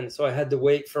 45-year-old man. So I had to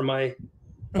wait for my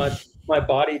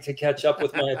body to catch up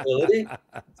with my ability."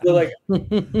 So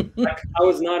I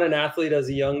was not an athlete as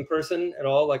a young person at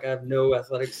all. Like I have no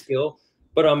athletic skill,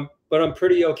 but I'm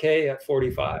pretty okay at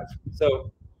 45.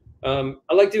 So I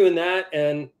like doing that,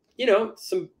 and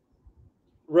some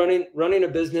running a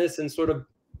business and sort of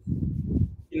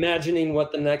imagining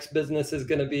what the next business is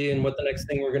going to be and what the next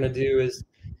thing we're going to do is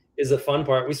a fun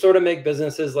part. We sort of make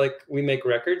businesses like we make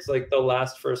records, like they'll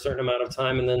last for a certain amount of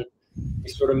time and then we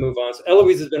sort of move on. So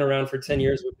Eloise has been around for 10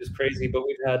 years, which is crazy, but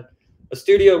we've had a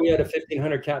studio. We had a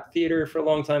 1,500 cap theater for a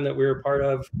long time that we were a part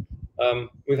of.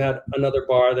 We've had another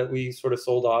bar that we sort of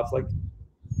sold off. Like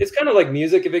it's kind of like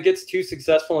music. If it gets too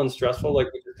successful and stressful,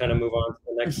 like we just kind of move on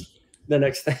to the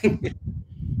next thing.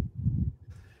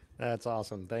 That's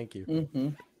awesome. Thank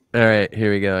you. All right,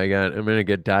 here we go. I'm going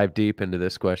to dive deep into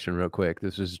this question real quick.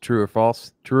 This is true or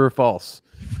false? True or false?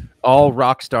 All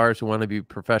rock stars want to be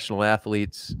professional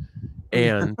athletes,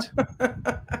 and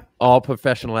all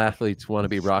professional athletes want to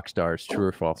be rock stars. True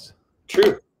or false?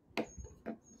 True.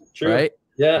 Right?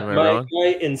 Yeah.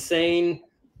 My insane,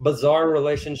 bizarre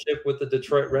relationship with the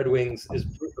Detroit Red Wings is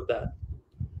proof of that.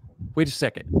 Wait a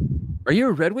second. Are you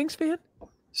a Red Wings fan?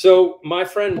 So my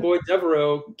friend Boyd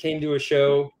Devereaux came to a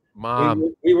show.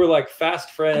 Mom. We were like fast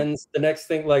friends. The next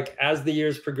thing, like as the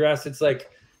years progress, it's like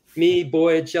me,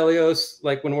 Boyd, Chelios,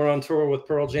 like when we're on tour with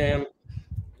Pearl Jam,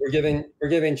 we're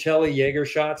giving Chelly Jaeger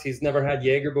shots. He's never had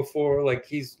Jaeger before. Like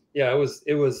it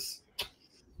was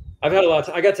I've had a lot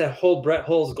I got to hold Brett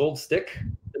Hull's gold stick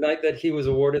the night that he was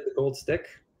awarded the gold stick.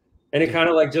 And it kind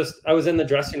of like I was in the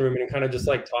dressing room and it kind of just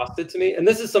like tossed it to me. And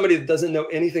this is somebody that doesn't know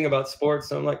anything about sports.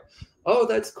 So I'm like, "Oh,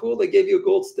 that's cool. They gave you a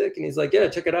gold stick." And he's like, "Yeah,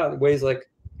 check it out. It weighs like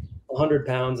 100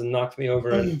 pounds," and knocked me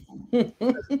over. And those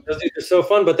dudes are so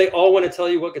fun, but they all want to tell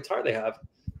you what guitar they have.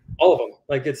 All of them.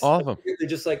 Like it's all of them. They're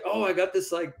just like, "Oh, I got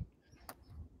this like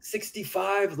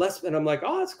 65 Les." And I'm like,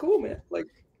 "Oh, that's cool, man. Like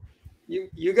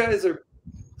you guys are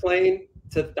playing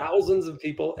to thousands of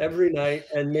people every night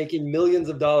and making millions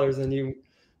of dollars, and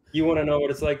you want to know what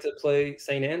it's like to play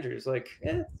St. Andrews." Like,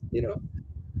 all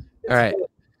right. Fun.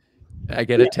 I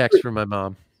get a text from my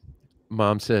mom.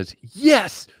 Mom says,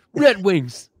 "Yes, Red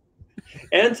Wings."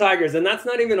 And Tigers, and that's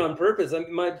not even on purpose.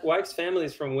 My wife's family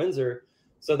is from Windsor,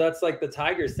 so that's like the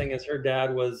Tigers thing. Is her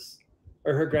dad was,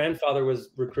 or her grandfather was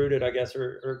recruited, I guess,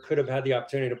 or could have had the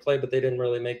opportunity to play, but they didn't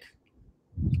really make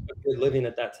a good living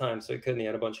at that time, so he couldn't. He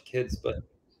had a bunch of kids, but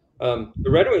the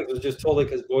Red Wings was just totally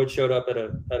because Boyd showed up at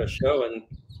a show, and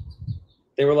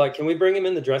they were like, "Can we bring him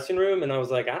in the dressing room?" And I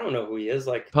was like, "I don't know who he is."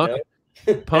 Like punk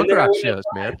rock shows,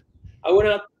 man. I went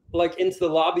out like into the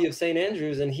lobby of St.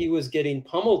 Andrews and he was getting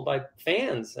pummeled by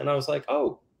fans. And I was like,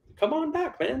 "Oh, come on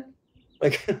back, man."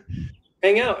 Like,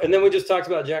 hang out. And then we just talked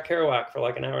about Jack Kerouac for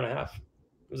like an hour and a half.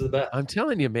 It was the best. I'm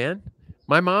telling you, man.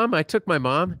 I took my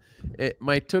mom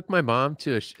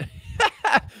to a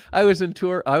I was in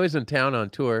town on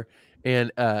tour,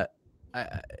 and I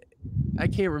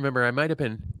can't remember. I might have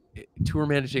been tour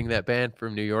managing that band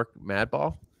from New York,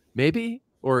 Madball, maybe,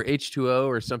 or H2O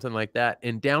or something like that.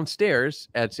 And downstairs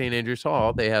at St. Andrews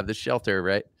Hall, they have the shelter,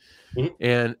 right? Mhm.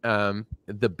 And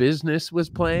The Business was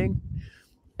playing.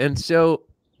 And so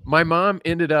my mom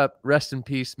ended up, rest in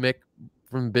peace, Mick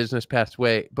from The Business passed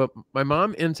away. But my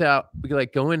mom ends up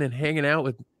like going and hanging out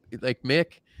with like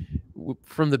Mick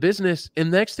from The Business.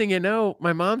 And next thing you know,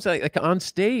 my mom's like on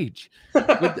stage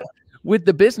with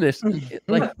The Business.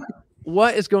 Like,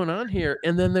 what is going on here?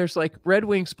 And then there's like Red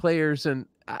Wings players, and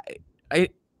I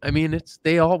mean,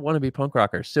 they all want to be punk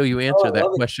rockers. So you answer that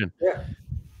question. Yeah.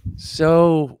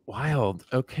 So wild.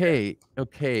 Okay.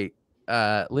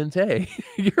 Lindsay,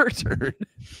 your turn.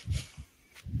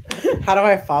 How do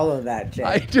I follow that, Jay?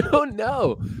 I don't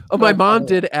know. Oh, my mom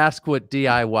did ask what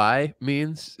DIY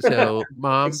means. So,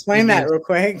 Mom, explain that real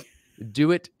quick.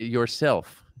 Do it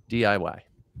yourself. DIY.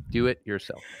 Do it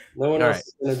yourself. No one else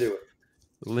is gonna do it.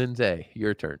 Lindsay,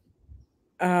 your turn.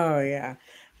 Oh yeah.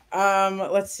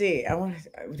 Let's see.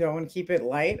 Do I want to keep it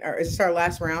light, or is this our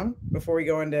last round before we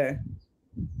go into?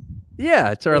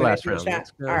 Yeah, it's our last round.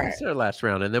 All right. It's our last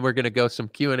round, and then we're gonna go some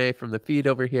Q&A from the feed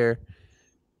over here.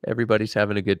 Everybody's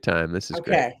having a good time. This is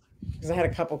great. Okay, because I had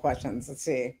a couple questions. Let's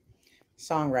see.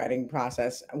 Songwriting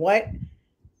process. What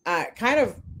kind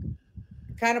of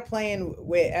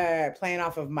playing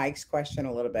off of Mike's question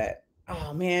a little bit.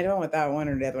 Oh man, I don't want that one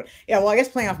or the other one. Yeah, well, I guess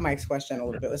playing off Mike's question a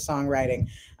little bit with songwriting.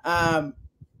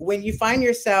 When you find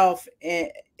yourself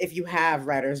if you have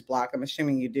writer's block, I'm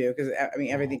assuming you do, because I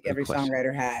mean every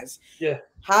songwriter has. Yeah.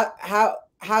 How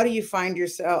do you find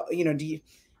yourself?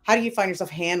 How do you find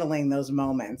yourself handling those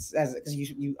moments? Because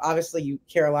you obviously you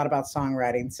care a lot about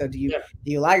songwriting. So do you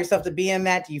allow yourself to be in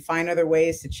that? Do you find other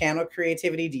ways to channel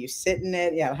creativity? Do you sit in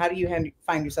it? Yeah. How do you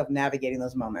find yourself navigating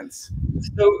those moments?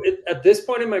 So at this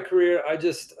point in my career, I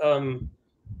just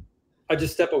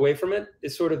step away from it.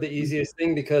 It's sort of the easiest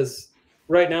thing, because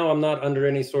right now I'm not under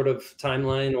any sort of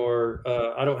timeline, or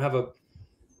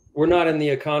we're not in the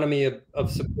economy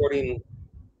of supporting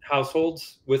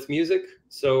households with music.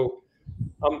 So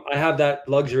I have that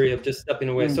luxury of just stepping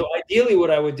away. So ideally what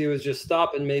I would do is just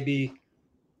stop and maybe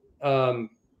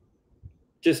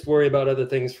just worry about other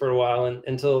things for a while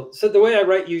so the way I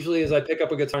write usually is I pick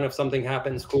up a guitar, and if something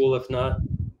happens, cool. If not,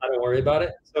 I don't worry about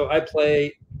it. So I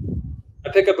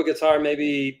pick up a guitar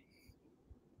maybe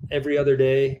every other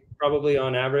day, probably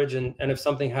on average. And if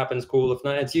something happens, cool. If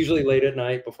not, it's usually late at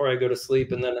night before I go to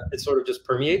sleep. And then it sort of just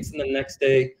permeates. And the next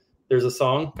day there's a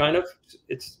song, kind of.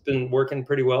 It's been working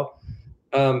pretty well.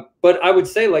 But I would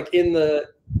say, like, in the,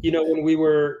 when we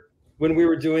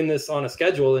were doing this on a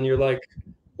schedule, and you're like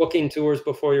booking tours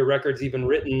before your record's even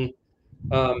written,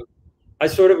 I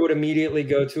sort of would immediately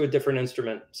go to a different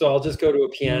instrument. So I'll just go to a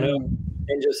piano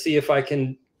and just see if I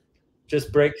can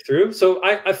just break through. So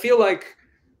I feel like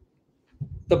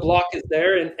the block is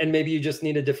there, and maybe you just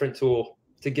need a different tool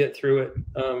to get through it.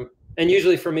 And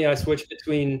usually for me, I switch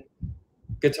between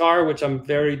guitar, which I'm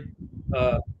very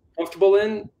comfortable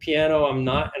in. Piano, I'm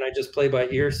not, and I just play by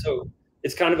ear. So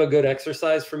it's kind of a good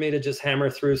exercise for me to just hammer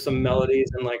through some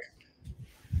melodies and, like,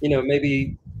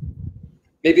 maybe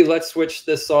let's switch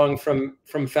this song from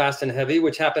fast and heavy,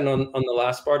 which happened on the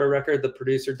last Sparta record. The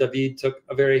producer David took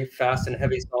a very fast and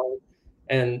heavy song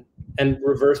and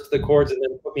reversed the chords and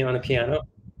then put me on a piano,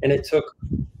 and it took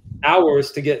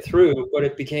hours to get through, but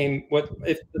it became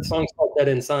the song's called Dead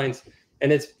End Signs,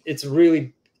 and it's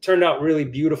really turned out really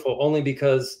beautiful, only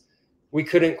because we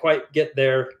couldn't quite get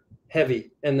there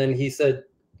heavy. And then he said,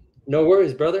 "No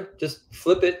worries, brother. Just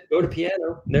flip it, go to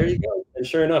piano. There you go." And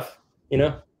sure enough,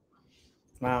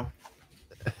 Wow.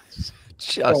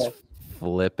 Just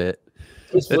flip it.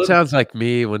 That sounds like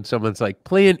me when someone's like,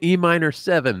 play an E minor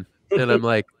 7. And I'm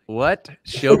like, what?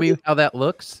 Show me how that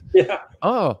looks. Yeah.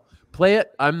 Oh, play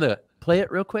it. Play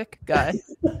it real quick, guy.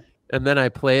 And then I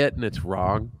play it and it's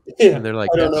wrong. Yeah. And they're like,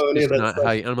 that's just not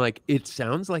how you. And I'm like, it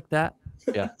sounds like that.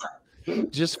 Yeah.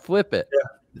 Just flip it.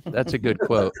 Yeah. That's a good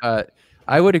quote.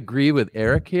 I would agree with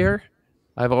Eric here.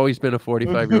 I've always been a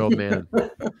 45-year-old man.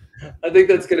 I think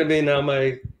that's going to be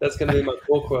my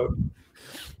full quote.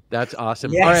 That's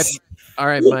awesome. Yes. All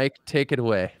right, Mike, take it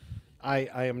away. I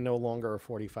am no longer a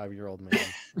 45-year-old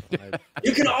man.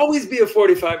 You can always be a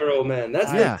 45-year-old man.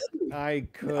 That's I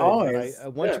could. Always.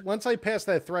 Once I pass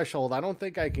that threshold, I don't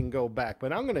think I can go back,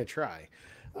 but I'm going to try.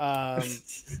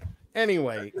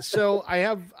 Anyway, so I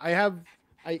have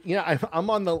I'm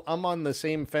on the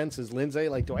same fence as Lindsay.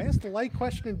 Like, do I ask the light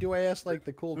question, or do I ask like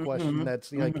the cool question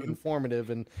that's like informative?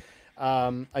 And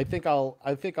I think I'll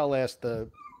ask the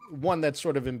one that's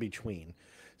sort of in between.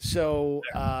 So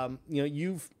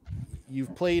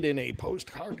you've played in a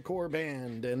post-hardcore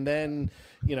band, and then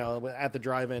at the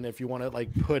drive-in, if you want to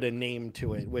like put a name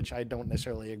to it, which I don't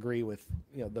necessarily agree with,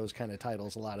 those kind of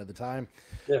titles a lot of the time.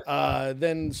 Yeah.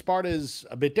 Then Sparta's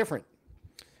a bit different.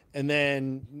 And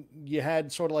then you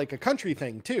had sort of like a country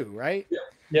thing too, right?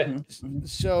 Yeah.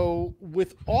 So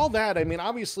with all that, I mean,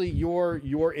 obviously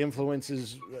your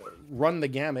influences run the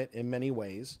gamut in many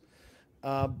ways.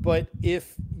 But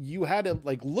if you had to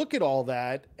like look at all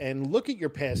that and look at your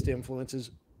past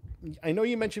influences, I know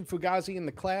you mentioned Fugazi and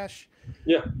The Clash.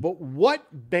 Yeah. But what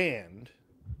band,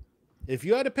 if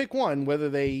you had to pick one, whether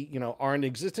they, are in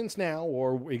existence now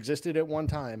or existed at one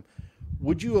time,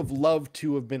 would you have loved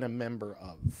to have been a member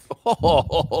of?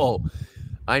 Oh,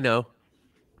 I know.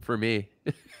 For me.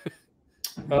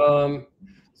 So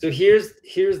here's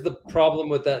the problem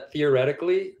with that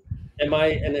theoretically. Am I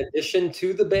an addition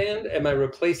to the band? Am I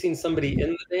replacing somebody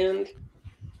in the band?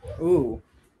 Ooh.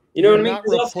 You know what I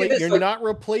mean? You're not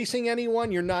replacing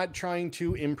anyone. You're not trying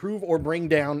to improve or bring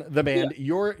down the band.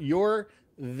 Yeah. You're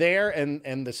there,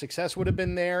 and the success would have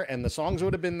been there, and the songs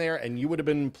would have been there, and you would have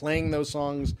been playing those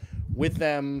songs with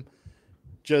them.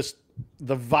 Just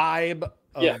the vibe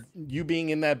of you being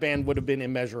in that band would have been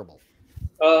immeasurable.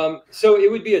 So it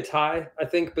would be a tie, I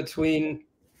think, between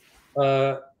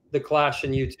The Clash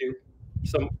and U2.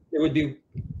 So it would be,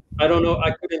 I don't know, I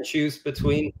couldn't choose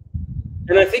between.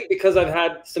 And I think because I've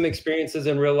had some experiences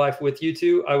in real life with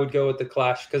U2, I would go with The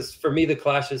Clash, because for me, The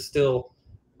Clash is still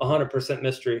 100%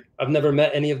 mystery. I've never met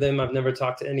any of them. I've never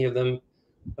talked to any of them.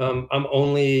 I'm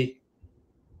only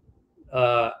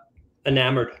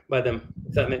enamored by them,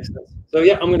 if that makes sense. So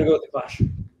yeah, I'm going to go with The Clash.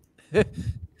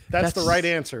 That's the right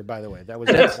answer, by the way. That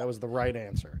was the right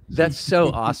answer. That's so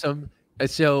awesome.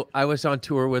 So I was on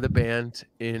tour with a band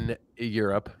in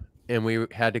Europe, and we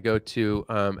had to go to,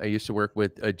 I used to work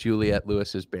with Juliette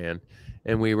Lewis's band,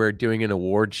 and we were doing an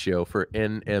award show for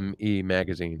NME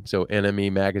magazine. So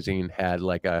NME magazine had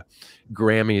like a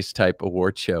Grammys type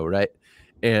award show, right?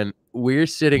 And we're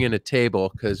sitting in a table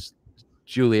because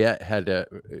Juliette had to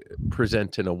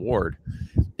present an award.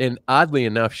 And oddly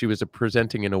enough, she was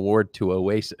presenting an award to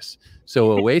Oasis.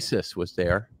 So Oasis was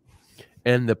there,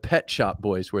 and the Pet Shop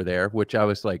Boys were there, which I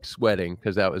was like sweating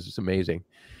because that was amazing.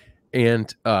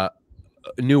 And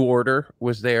New Order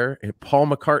was there, and Paul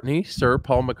McCartney, Sir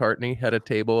Paul McCartney, had a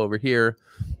table over here.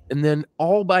 And then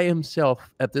all by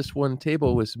himself at this one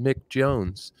table was Mick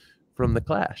Jones from The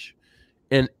Clash.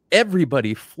 And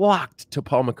everybody flocked to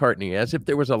Paul McCartney as if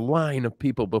there was a line of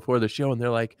people before the show. And they're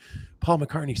like, Paul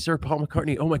McCartney, Sir Paul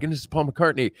McCartney. Oh my goodness, it's Paul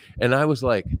McCartney. And I was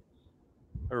like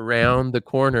around the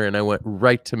corner, and I went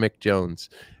right to Mick Jones.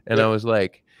 And I was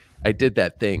like, I did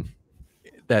that thing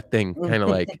kind of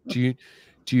like, do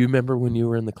you remember when you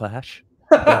were in The Clash?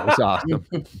 That was awesome.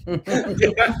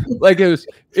 Like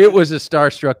it was a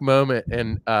starstruck moment.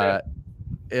 And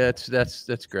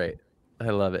that's great. I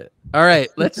love it. All right,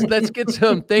 let's get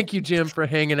some. Thank you, Jim, for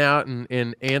hanging out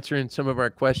and answering some of our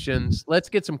questions. Let's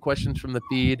get some questions from the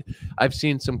feed. I've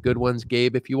seen some good ones.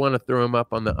 Gabe, if you want to throw them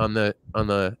up on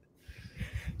the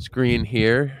screen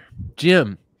here.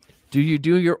 Jim, do you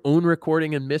do your own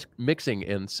recording and mixing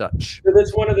and such? So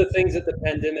that's one of the things that the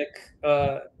pandemic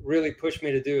really pushed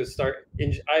me to do is start.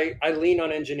 I lean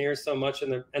on engineers so much,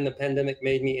 and the pandemic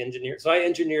made me engineer. So I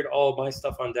engineered all of my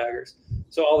stuff on Daggers.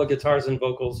 So all the guitars and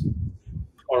vocals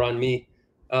are on me.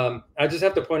 I just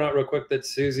have to point out real quick that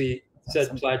Susie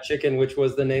said Plaid Chicken, which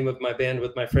was the name of my band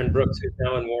with my friend Brooks, who's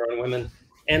now in War on Women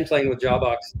and playing with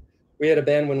Jawbox. We had a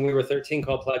band when we were 13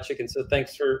 called Plaid Chicken. So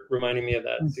thanks for reminding me of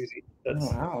that, Susie.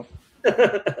 Wow.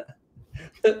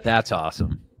 That's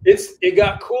awesome. It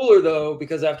got cooler though,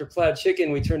 because after Plaid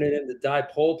Chicken, we turned it into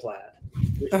Dipole Plaid,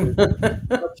 which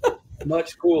was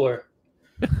much cooler.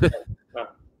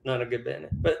 Not a good band,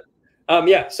 but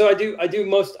yeah. So I do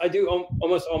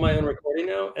almost all my own recording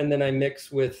now, and then I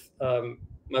mix with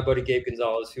my buddy Gabe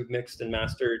Gonzalez, who mixed and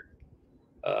mastered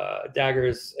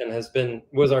Daggers and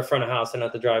was our front of house and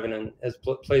at the drive-in, and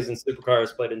plays in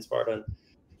Supercars, played in Sparta, and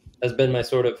has been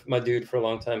my dude for a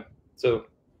long time. So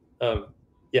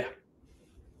yeah.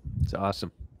 It's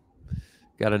awesome.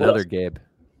 Got another Gabe.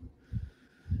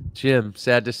 Jim,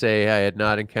 sad to say I had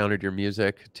not encountered your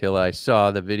music till I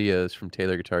saw the videos from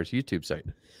Taylor Guitar's YouTube site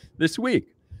this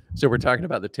week. So we're talking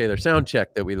about the Taylor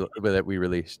Soundcheck that we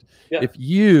released. Yeah. If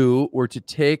you were to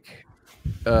take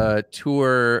a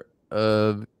tour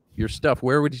of your stuff,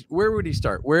 where would he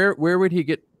start? Where would he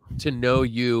get to know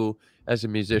you as a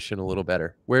musician a little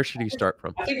better? Where should he start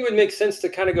from? I think it would make sense to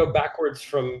kind of go backwards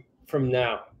from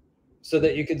now, so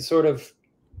that you could sort of.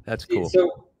 That's cool.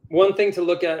 So one thing to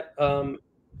look at,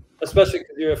 especially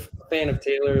because you're a fan of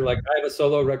Taylor, like I have a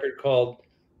solo record called,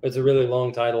 it's a really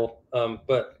long title,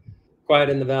 but Quiet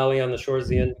in the Valley on the Shores of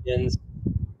the Indians,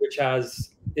 which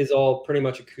is all pretty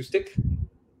much acoustic,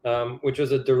 which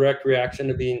was a direct reaction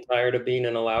to being tired of being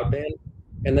in a loud band.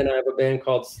 And then I have a band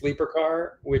called Sleeper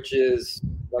Car, which is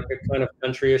like a kind of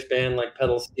country-ish band, like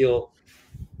pedal steel,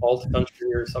 alt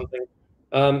country or something.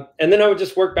 And then I would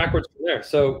just work backwards from there.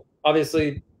 So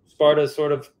obviously Sparta is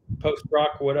sort of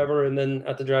post-rock, whatever, and then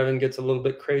At the Drive-In gets a little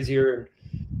bit crazier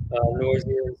and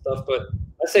noisier and stuff. But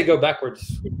I say go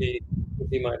backwards would be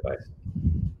my advice.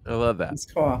 I love that. That's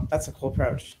cool. That's a cool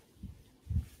approach.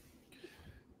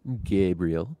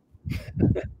 Gabriel.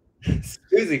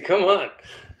 Susie, come on.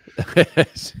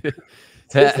 That's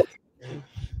great.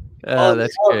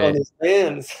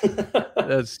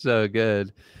 That's so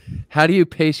good. How do you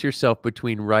pace yourself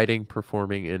between writing,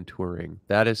 performing, and touring?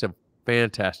 That is a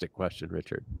fantastic question,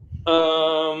 Richard.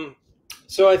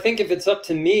 So I think if it's up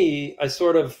to me, I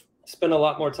sort of spend a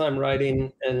lot more time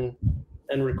writing and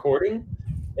recording,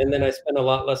 and then I spend a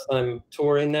lot less time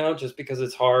touring now, just because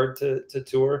it's hard to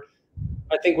tour.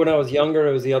 I think when I was younger,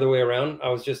 it was the other way around. I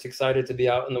was just excited to be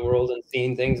out in the world and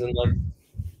seeing things, and like,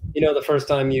 you know, the first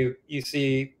time you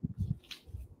see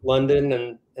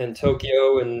London and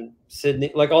Tokyo and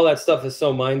Sydney, like all that stuff is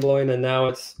so mind blowing, and now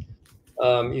it's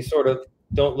you sort of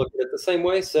don't look at it the same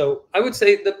way. So I would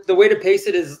say the way to pace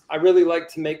it is I really like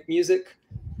to make music,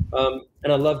 and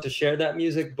I love to share that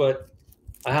music, but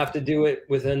I have to do it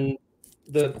within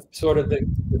the sort of the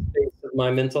space of my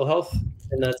mental health,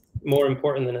 and that's more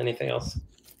important than anything else.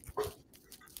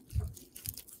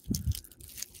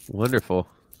 Wonderful.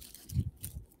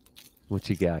 What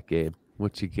you got, Gabe?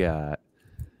 What you got?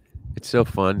 It's so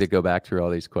fun to go back through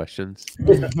all these questions.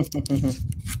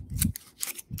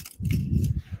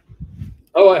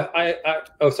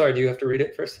 Oh, sorry. Do you have to read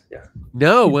it first? Yeah.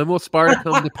 No. When will Sparta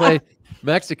come to play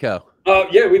Mexico? Oh,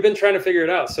 yeah. We've been trying to figure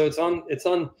it out. So it's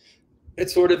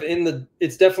sort of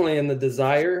it's definitely in the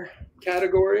desire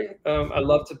category. I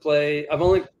love to play. I've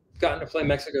only gotten to play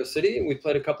Mexico City, and we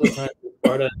played a couple of times with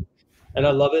Sparta, and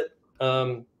I love it.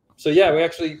 So yeah,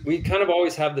 we kind of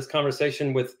always have this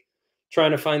conversation with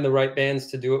trying to find the right bands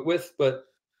to do it with. But,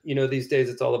 you know, these days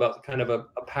it's all about kind of a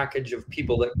package of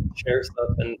people that can share stuff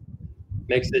and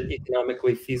makes it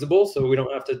economically feasible. So we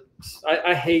don't have to,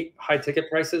 I hate high ticket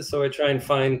prices. So I try and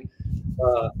find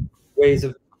ways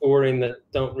of touring that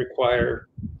don't require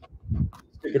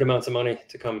stupid amounts of money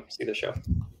to come see the show.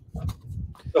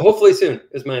 So hopefully soon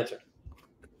is my answer.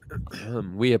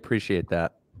 We appreciate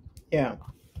that. Yeah.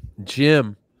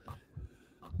 Jim,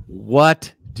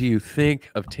 what do you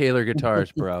think of Taylor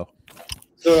guitars, bro?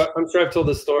 So I'm sure I've told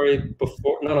this story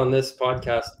before, not on this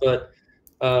podcast, but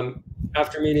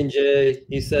after meeting Jay,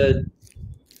 he said,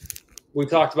 we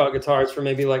talked about guitars for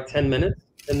maybe like 10 minutes.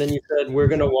 And then you said, we're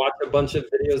going to watch a bunch of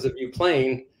videos of you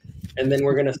playing, and then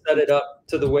we're going to set it up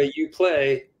to the way you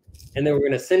play, and then we're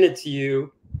going to send it to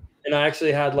you. And I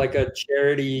actually had like a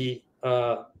charity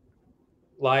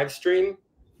live stream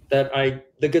that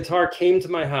the guitar came to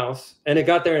my house, and it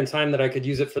got there in time that I could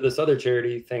use it for this other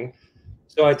charity thing.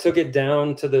 So I took it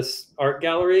down to this art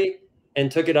gallery and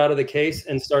took it out of the case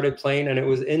and started playing, and it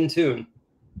was in tune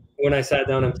when I sat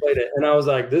down and played it. And I was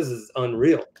like, this is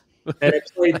unreal. And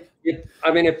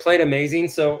it played amazing.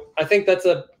 So I think that's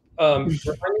remind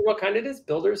me what kind it is,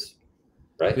 Builders,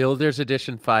 right? Builders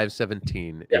Edition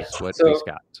 517 is what he's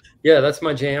got. Yeah, that's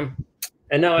my jam.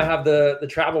 And now I have the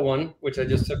travel one, which I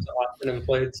just took to Austin and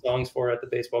played songs for at the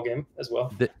baseball game as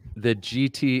well. The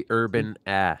GT Urban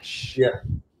Ash. Yeah.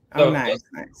 Oh, nice.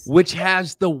 Which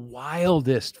has the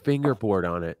wildest fingerboard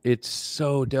on it. It's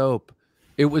so dope.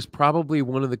 It was probably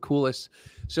one of the coolest.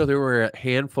 So there were a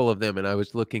handful of them, and I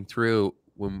was looking through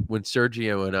when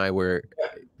Sergio and I were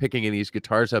picking these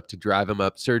guitars up to drive them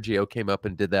up. Sergio came up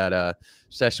and did that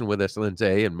session with us,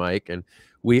 Lindsay and Mike, and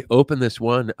we opened this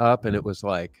one up, and it was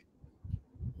like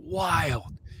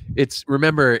wild.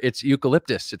 Remember, it's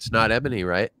eucalyptus. It's not ebony,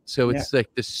 right? So it's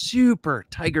like the super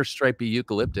tiger stripy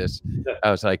eucalyptus. Yeah.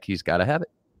 I was like, he's got to have it.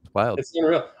 It's wild. It's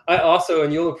unreal. I also,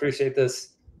 and you'll appreciate this,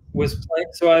 was playing.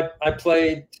 So I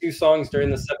played 2 songs during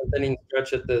the 7th inning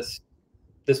stretch at this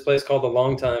place called The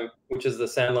Long Time, which is the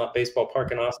Sandlot Baseball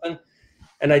Park in Austin.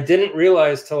 And I didn't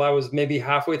realize till I was maybe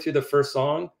halfway through the first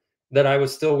song that I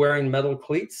was still wearing metal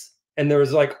cleats. And there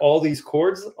was like all these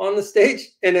chords on the stage,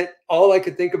 and all I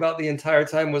could think about the entire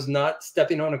time was not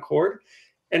stepping on a chord.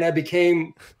 And I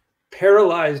became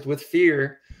paralyzed with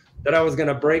fear that I was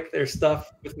gonna break their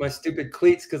stuff with my stupid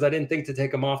cleats because I didn't think to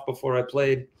take them off before I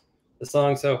played the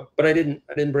song. So, but I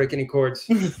didn't break any chords.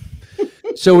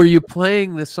 So were you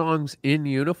playing the songs in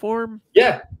uniform?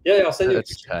 Yeah. I'll send you.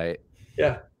 That's tight.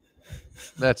 Yeah.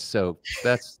 That's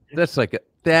like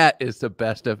that is the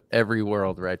best of every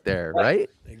world right there, right?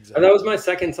 Exactly. And that was my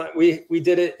second time. We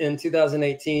did it in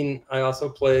 2018. I also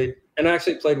played, and I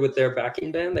actually played with their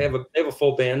backing band. They have a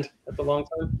full band at the Long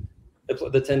Time.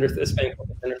 The Tender, this band called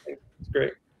the Tender thing. It's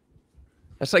great.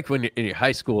 That's like when you're in your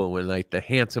high school when like the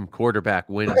handsome quarterback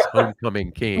wins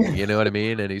homecoming king, you know what I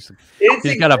mean? And he's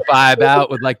got to vibe out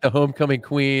with like the homecoming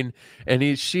queen,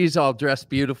 and she's all dressed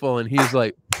beautiful, and he's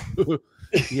like,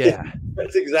 yeah,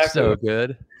 that's exactly so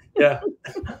good. Yeah.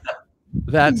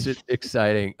 That's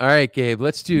exciting. All right, Gabe,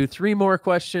 let's do 3 more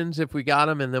questions if we got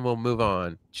them, and then we'll move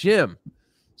on. Jim,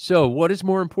 so what is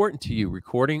more important to you,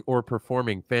 recording or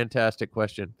performing? Fantastic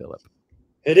question, Philip.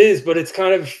 It is, but it's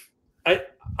kind of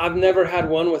I've never had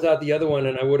one without the other one,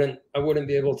 and I wouldn't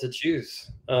be able to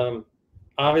choose.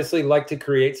 Obviously, like to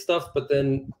create stuff, but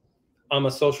then I'm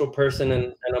a social person,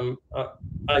 and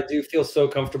I do feel so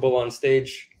comfortable on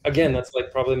stage. Again, that's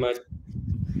like probably my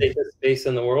safest space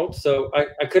in the world. So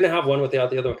I couldn't have one without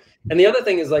the other one. And the other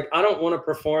thing is like I don't want to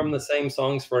perform the same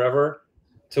songs forever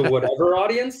to whatever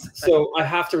audience. So I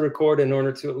have to record in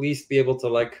order to at least be able to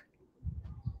like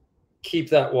keep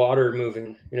that water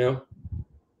moving, you know?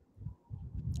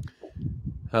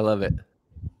 I love it.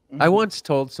 I once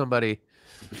told somebody,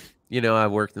 you know, I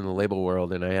worked in the label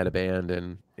world and I had a band,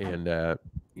 and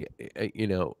you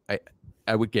know,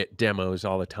 I would get demos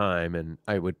all the time, and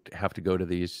I would have to go to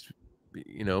these,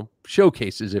 you know,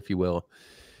 showcases, if you will.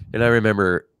 And I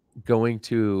remember going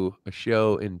to a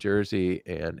show in Jersey,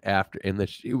 and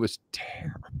it was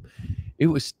terrible. It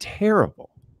was terrible.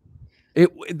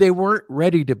 They weren't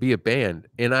ready to be a band,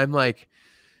 and I'm like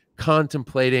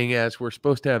contemplating as we're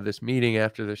supposed to have this meeting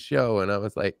after the show, and I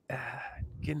was like,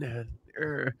 and,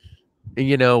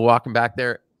 you know, walking back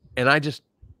there, and I just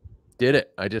did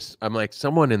it. I'm like,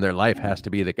 someone in their life has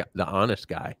to be the honest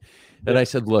guy. And I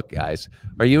said, look, guys,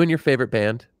 are you in your favorite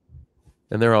band?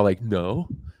 And they're all like, no.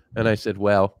 And I said,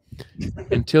 well,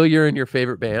 until you're in your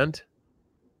favorite band,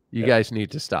 you guys need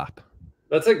to stop.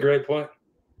 That's a great point.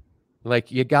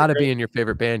 Like, you got to be in your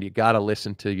favorite band. You got to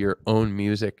listen to your own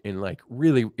music. And like,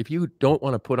 really, if you don't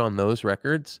want to put on those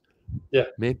records,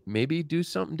 maybe do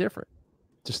something different.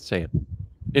 Just saying.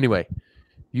 Anyway,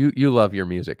 you love your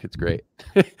music. It's great.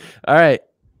 All right,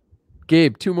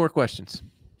 Gabe, 2 more questions.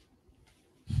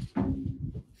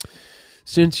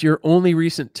 Since you're only a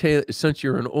recent Taylor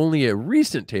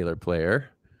player,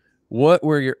 what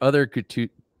were your other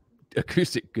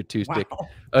acoustic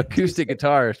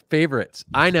guitar favorites?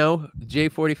 I know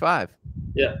J45.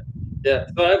 Yeah. So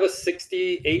I have a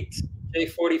 68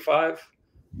 J45.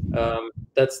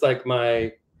 That's like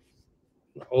my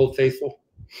old faithful,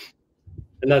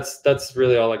 and that's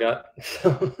really all I got.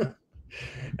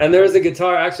 And there was a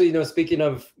guitar, actually, you know, speaking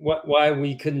of why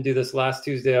we couldn't do this last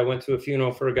Tuesday, I went to a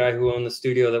funeral for a guy who owned the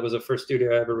studio. That was the first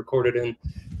studio I ever recorded in.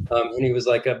 And he was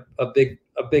like a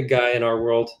big guy in our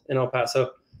world in El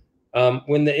Paso.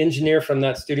 When the engineer from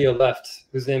that studio left,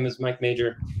 whose name is Mike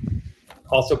Major,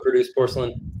 also produced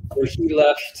Porcelain, when he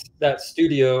left that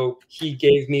studio, he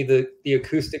gave me the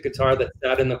acoustic guitar that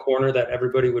sat in the corner that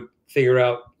everybody would figure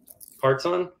out parts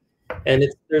on. And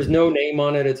there's no name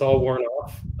on it. It's all worn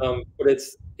off. But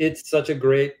it's such a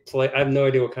great play. I have no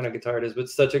idea what kind of guitar it is, but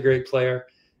it's such a great player.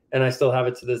 And I still have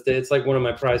it to this day. It's like one of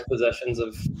my prized possessions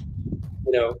of,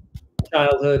 you know,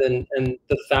 childhood and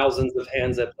the thousands of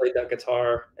hands that played that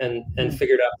guitar and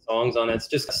figured out songs on it. It's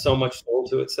just so much soul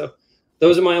to it. So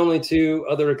those are my only 2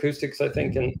 other acoustics, I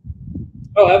think. And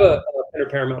I have a Fender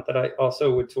Paramount that I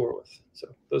also would tour with. So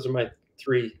those are my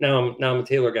 3. Now I'm a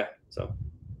Taylor guy. So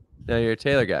now you're a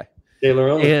Taylor guy. Taylor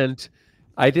only. And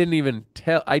I didn't even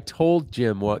tell. I told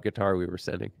Jim what guitar we were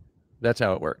sending. That's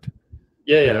how it worked.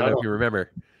 Yeah. I don't know if you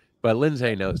remember, but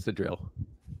Lindsay knows the drill.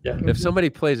 Yeah. If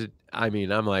somebody plays it, I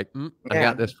mean, I'm like, I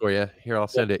got this for you. Here, I'll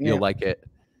send it. You'll like it.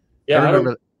 Yeah.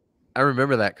 I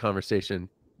remember that conversation.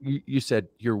 You said,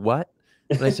 you're what?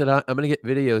 And I said, I'm going to get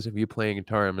videos of you playing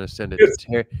guitar. I'm going to send it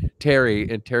to Terry,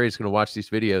 and Terry's going to watch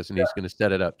these videos, and he's going to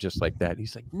set it up just like that.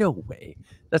 He's like, no way.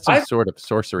 That's some sort of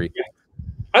sorcery. Yeah.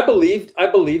 I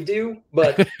believed you,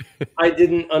 but I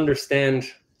didn't understand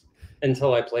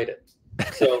until I played it.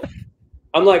 So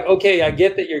I'm like, okay, I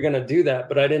get that you're going to do that,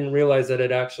 but I didn't realize that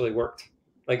it actually worked.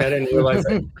 Like, I didn't realize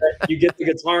that you get the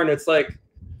guitar and it's like,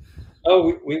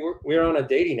 oh, we're on a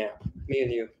dating app,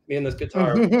 me and this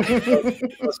guitar.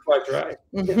 That's quite dry.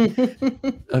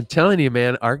 I'm telling you,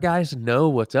 man, our guys know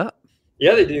what's up.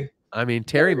 Yeah, they do. I mean,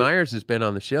 Terry Myers has been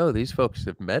on the show. These folks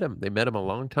have met him. They met him a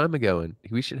long time ago, and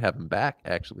we should have him back,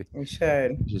 actually. We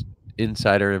should. Just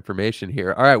insider information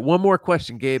here. All right, one more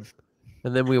question, Gabe,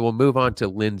 and then we will move on to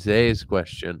Lindsay's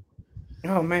question.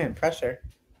 Oh, man, pressure.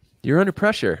 You're under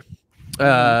pressure.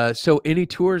 So any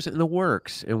tours in the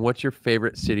works, and what's your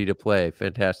favorite city to play?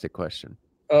 Fantastic question.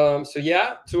 So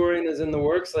yeah, touring is in the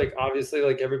works. Like obviously,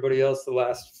 like everybody else, the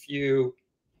last few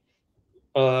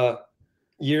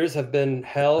years have been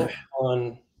hell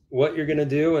on what you're gonna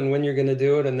do and when you're gonna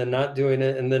do it, and then not doing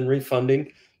it, and then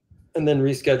refunding, and then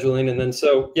rescheduling, and then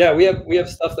so yeah, we have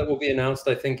stuff that will be announced,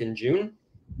 I think, in June,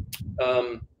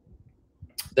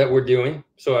 that we're doing.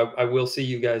 So I will see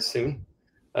you guys soon.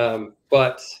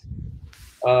 But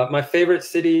my favorite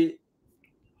city,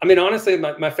 I mean, honestly,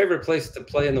 my favorite place to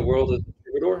play in the world is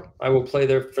Troubadour. I will play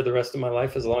there for the rest of my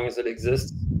life as long as it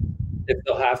exists, if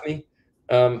they'll have me.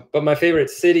 But my favorite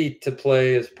city to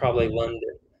play is probably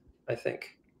London, I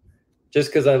think.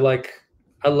 Just because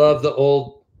I love the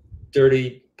old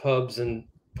dirty pubs and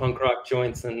punk rock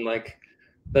joints, and like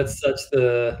that's such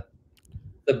the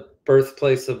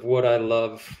birthplace of what I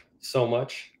love so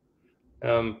much.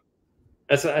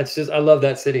 It's just I love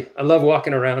that city. I love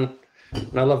walking around,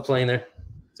 and I love playing there.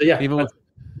 So yeah, even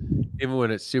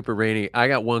when it's super rainy. I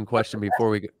got one question before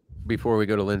we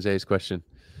go to Lindsay's question,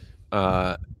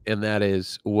 and that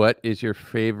is, what is your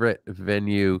favorite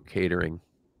venue catering?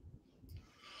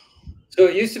 So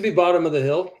it used to be Bottom of the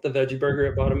Hill. The veggie burger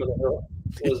at Bottom of the Hill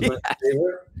was my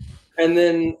favorite. And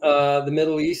then the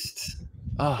Middle East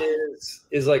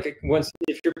is like,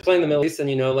 if you're playing the Middle East, then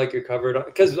you know, like, you're covered,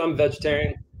 because I'm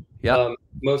vegetarian. Yeah.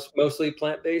 Mostly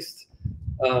plant-based.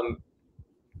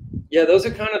 Yeah, those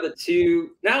are kind of the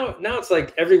two. Now it's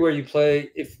like everywhere you play,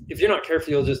 if you're not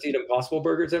careful, you'll just eat Impossible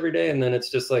burgers every day, and then it's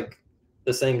just like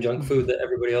the same junk food that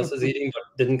everybody else is eating,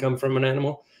 but didn't come from an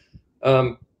animal.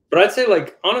 But I'd say,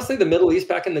 like, honestly, the Middle East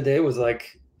back in the day was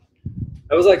like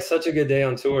such a good day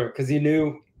on tour, because you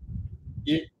knew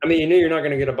you're not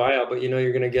going to get a buyout, but you know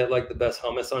you're going to get like the best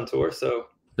hummus on tour. So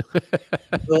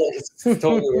it's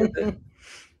totally worth it.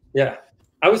 Yeah,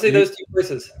 I would say those two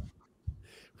places.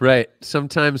 Right.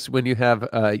 Sometimes when you have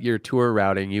your tour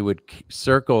routing, you would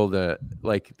circle the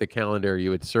calendar. You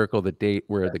would circle the date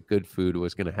where the good food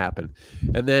was going to happen,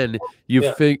 and then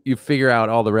you figure out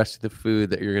all the rest of the food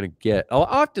that you're going to get.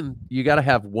 Often you got to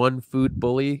have one food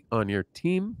bully on your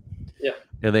team,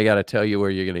 and they got to tell you where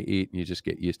you're going to eat, and you just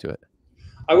get used to it.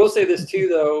 I will say this too,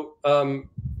 though,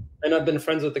 and I've been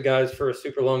friends with the guys for a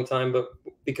super long time, but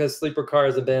because Sleeper Car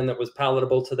is a band that was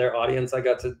palatable to their audience, I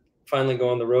got to finally go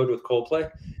on the road with Coldplay,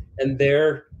 and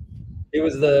it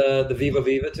was the Viva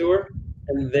Viva tour,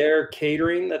 and their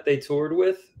catering that they toured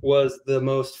with was the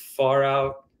most far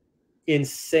out,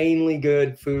 insanely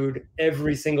good food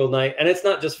every single night. And it's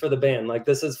not just for the band, like,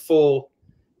 this is full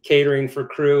catering for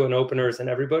crew and openers, and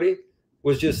everybody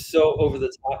was just so over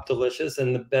the top delicious,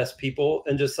 and the best people,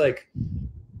 and just like,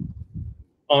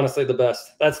 honestly, the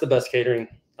best. That's the best catering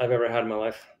I've ever had in my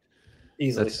life,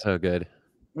 easily. That's so good.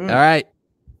 All right,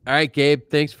 Gabe,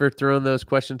 thanks for throwing those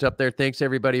questions up there. Thanks,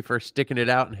 everybody, for sticking it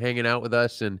out and hanging out with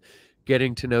us and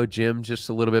getting to know Jim just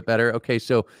a little bit better. Okay,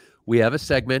 so we have a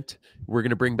segment. We're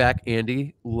going to bring back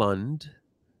Andy Lund,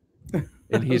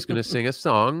 and he's going to sing a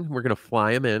song. We're going to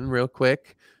fly him in real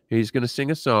quick. He's going to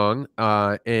sing a song,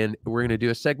 and we're going to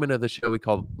do a segment of the show we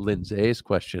call Lindsay's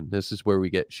Question. This is where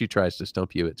she tries to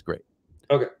stump you. It's great.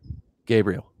 Okay.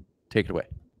 Gabriel, take it away.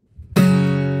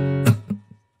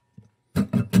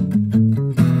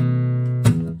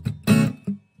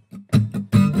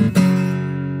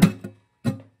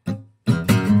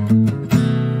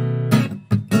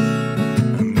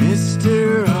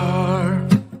 Mr. R.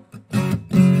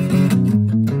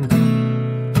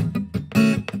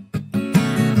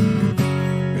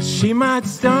 She might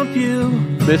stump you,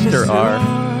 Mr. R.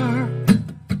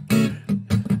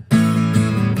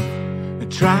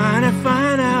 Trying to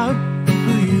find out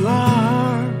who you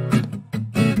are.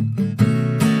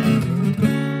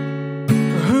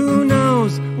 Who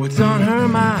knows what's on her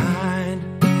mind?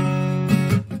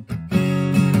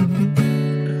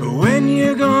 But when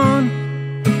you're gone,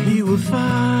 you will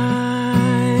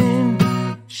find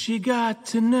she got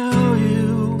to know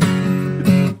you.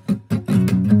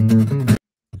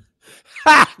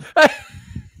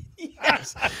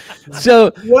 Yes.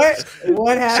 So what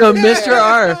happened? So Mr.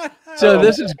 R. So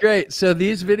this is great. So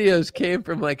these videos came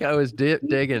from, like, I was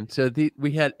digging. So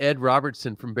we had Ed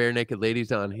Robertson from Bare Naked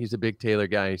Ladies on. He's a big Taylor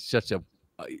guy. He's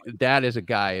that is a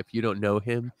guy. If you don't know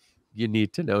him, you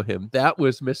need to know him. That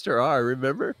was Mr. R.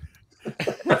 Remember?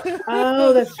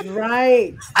 Oh, that's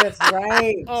right. That's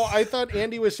right. Oh, I thought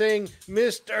Andy was saying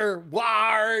Mr.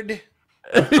 Ward.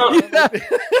 Yeah.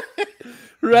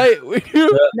 Right.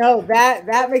 No,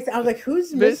 that makes. I was like,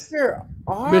 who's Mr.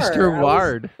 R? Mr.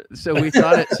 Ward. So we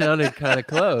thought it sounded kind of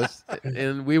close,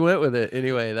 and we went with it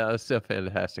anyway. That was so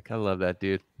fantastic. I love that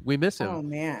dude. We miss him. Oh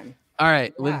man. All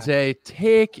right, Yeah. Lindsay,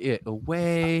 take it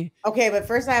away. Okay, but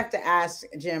first I have to ask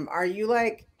Jim, are you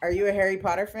a Harry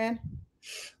Potter fan?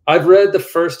 I've read the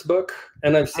first book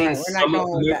and I've seen All right, we're not some of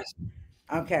going the with movies.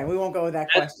 that. Okay, we won't go with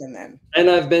that question then. And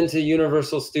I've been to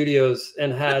Universal Studios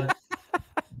and had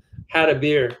a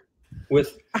beer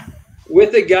with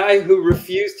a guy who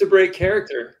refused to break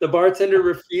character. The bartender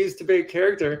refused to break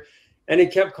character, and he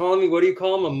kept calling me, what do you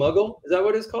call him, a muggle? Is that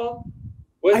what it's called?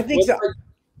 I think so. Like,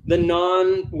 the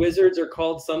non-wizards are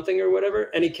called something or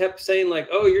whatever, and he kept saying like,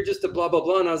 oh, you're just a blah, blah,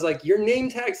 blah. And I was like, your name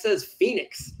tag says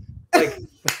Phoenix. Like,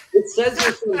 it says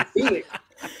you're from Phoenix.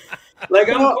 Like,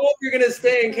 I'm cool if you're going to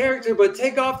stay in character, but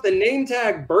take off the name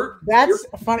tag, Bert. That's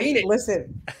funny. Phoenix.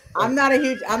 Listen, I'm not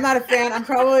a fan. I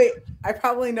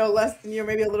probably know less than you,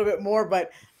 maybe a little bit more,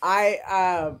 but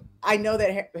I know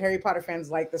that Harry Potter fans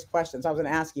like this question, so I was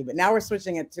going to ask you, but now we're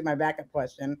switching it to my backup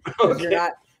question. Okay.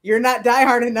 You're not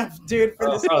diehard enough, dude, for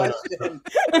this question.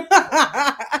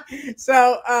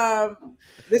 So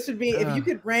this would be if you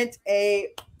could rent,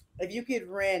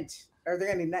 or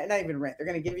they're gonna not even rent, they're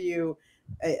gonna give you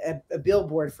a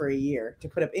billboard for a year to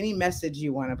put up any message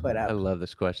you want to put up. I love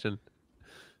this question.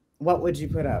 What would you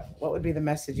put up? What would be the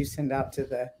message you send out to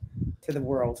the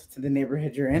world, to the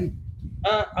neighborhood you're in?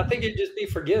 I think it'd just be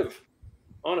forgive,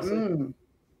 honestly.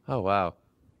 Oh, wow.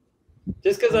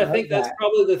 Just because I think that's that.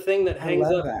 probably the thing that hangs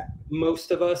up that.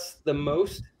 most of us the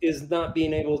most is not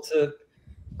being able to,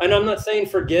 and I'm not saying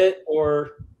forget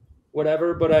or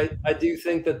whatever, but I do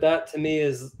think that to me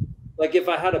is like, if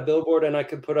I had a billboard and I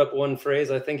could put up one phrase,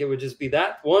 I think it would just be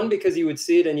that one, because you would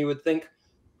see it and you would think,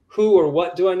 who or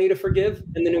what do I need to forgive?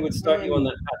 And then it would start you on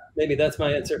that path. Maybe that's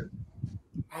my answer.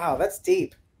 Wow, that's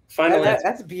deep. Final answer.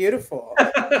 That's beautiful.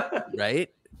 Right?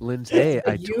 Lindsay,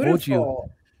 I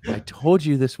told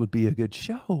you this would be a good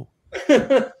show.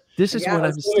 This is what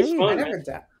I'm saying. Fun, I never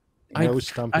doubt. No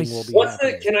stumping will be What's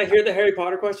happening. Can I hear the Harry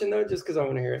Potter question though? Just because I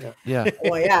want to hear it now. Yeah.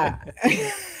 Well, yeah.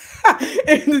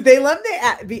 They love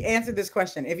to be answered this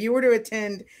question. If you were to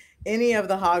attend any of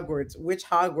the Hogwarts, which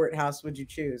Hogwarts house would you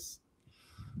choose?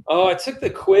 Oh, I took the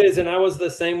quiz and I was the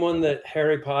same one that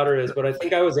Harry Potter is, but I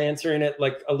think I was answering it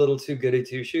like a little too goody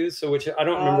two shoes. So I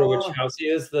don't remember which house he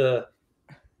is. I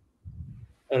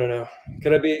don't know.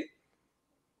 Could I be?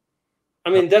 I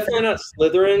mean, definitely not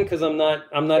Slytherin, because I'm not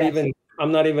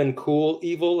even cool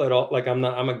evil at all. Like I'm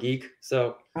a geek.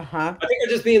 So I think I'd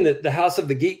just be in the house of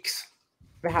the geeks.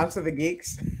 The house of the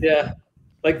geeks. Yeah.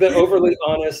 Like the overly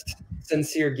honest,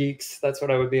 sincere geeks. That's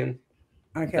what I would be in.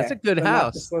 Okay. That's a good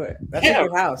house. That's a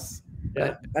good house.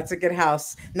 Yeah. That's a good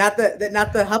house. Not the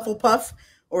Hufflepuff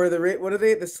or the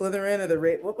Slytherin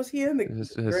or what was he in?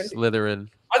 Slytherin.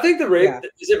 I think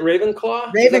is it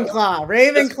Ravenclaw?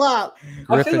 Ravenclaw.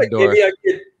 I feel like maybe I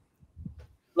could,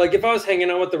 like, if I was hanging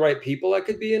out with the right people, I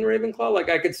could be in Ravenclaw. Like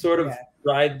I could sort of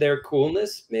ride their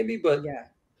coolness, maybe. But no.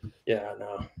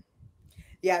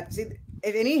 Yeah. See,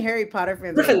 if any Harry Potter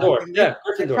fans, Gryffindor.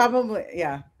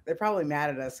 Gryffindor. They're probably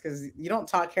mad at us because you don't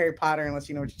talk Harry Potter unless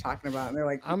you know what you're talking about. And they're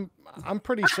like, I'm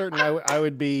pretty certain I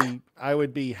would be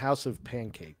House of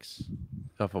Pancakes.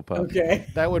 Hufflepuff. Okay.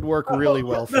 That would work really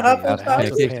well for me. Hufflepuff. House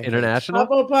of Pancakes International.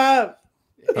 Hufflepuff.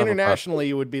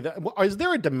 Internationally, it would be that. Is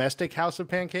there a domestic House of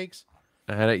Pancakes?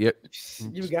 I had it.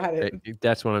 You got it.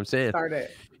 That's what I'm saying. Start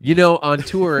it. You know, on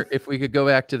tour, if we could go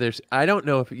back to this, I don't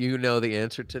know if you know the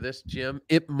answer to this, Jim.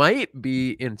 It might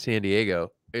be in San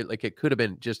Diego. It could have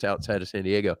been just outside of San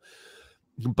Diego.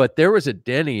 But there was a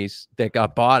Denny's that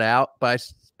got bought out by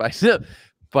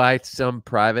some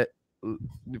private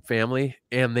family,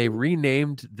 and they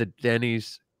renamed the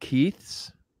Denny's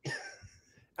Keith's.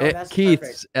 Keith's,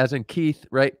 perfect. As in Keith,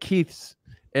 right? Keith's.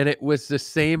 And it was the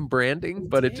same branding,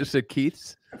 but it just said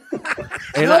Keith's.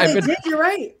 And you're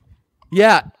right.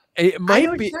 Yeah, it might be.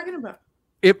 What you're talking about.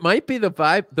 It might be the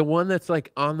vibe, the one that's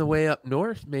like on the way up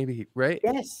north, maybe, right?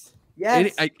 Yes.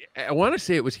 I want to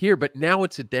say it was here, but now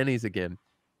it's at Denny's again.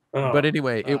 But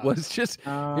anyway, it was just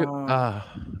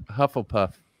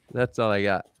Hufflepuff. That's all I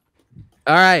got.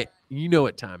 All right, you know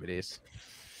what time it is.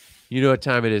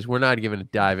 We're not even going to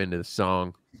dive into the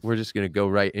song. We're just going to go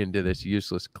right into this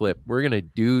useless clip. We're going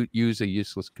to use a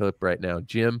useless clip right now.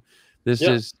 Jim, this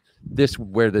is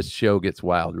where this show gets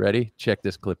wild. Ready? Check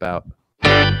this clip out.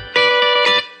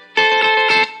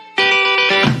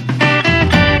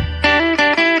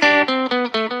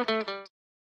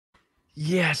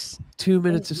 Yes, 2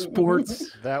 minutes of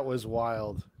sports. That was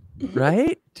wild.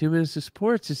 Right? 2 minutes of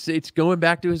sports. It's going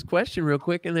back to his question real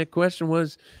quick, and that question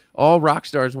was, all rock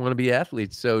stars want to be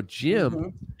athletes. So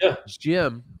Jim,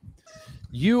 Jim,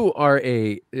 you are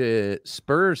a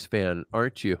Spurs fan,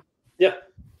 aren't you? Yeah.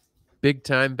 Big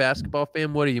time basketball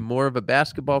fan. What are you, more of a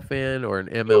basketball fan or an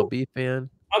MLB fan?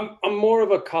 I'm more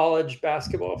of a college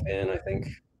basketball fan, I think.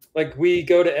 Like, we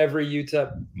go to every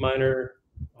UTEP minor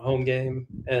home game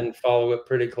and follow it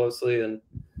pretty closely, and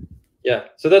yeah,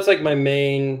 so that's like my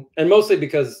main, and mostly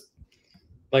because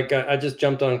like I just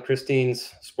jumped on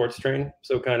Christine's sports train,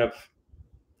 so kind of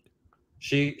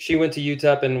she went to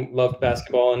UTEP and loved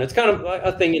basketball, and it's kind of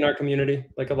a thing in our community.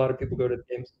 Like, a lot of people go to the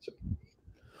games. So.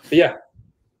 But yeah.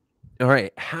 All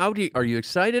right. Are you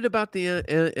excited about the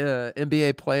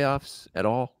NBA playoffs at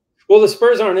all? Well, the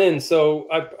Spurs aren't in, so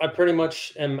I pretty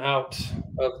much am out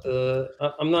of the.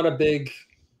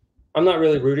 I'm not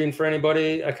really rooting for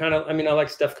anybody. I like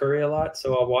Steph Curry a lot,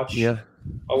 so I'll watch. Yeah.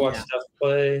 I'll watch Steph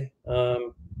play.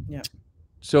 Yeah.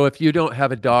 So if you don't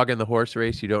have a dog in the horse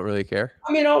race, you don't really care?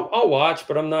 I mean, I'll watch,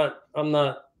 but I'm not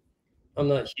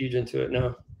huge into it.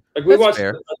 No. Like, we watched.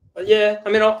 Yeah. I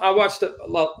mean, I watched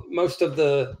most of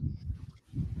the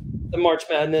March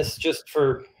Madness just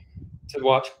to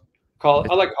watch.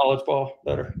 I like college ball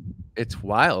better. It's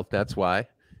wild. That's why.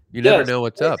 You never know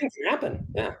what's up. Things can happen.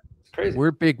 Yeah. Crazy.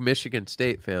 We're big Michigan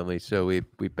State family, so we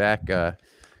back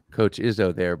Coach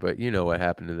Izzo there, but you know what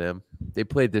happened to them. They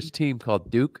played this team called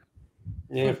Duke.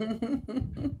 Yeah.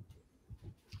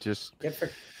 Just good for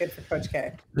Coach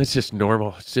K. It's just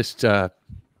normal. It's just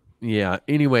yeah.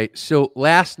 Anyway, so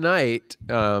last night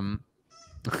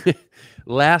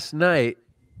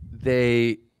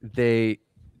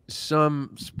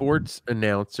some sports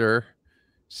announcer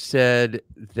said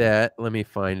that, let me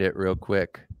find it real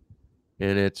quick.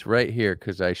 And it's right here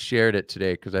because I shared it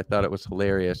today because I thought it was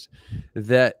hilarious,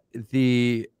 that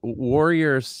the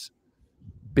Warriors'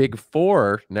 Big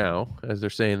Four now, as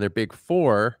they're saying, their Big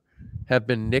Four have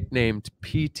been nicknamed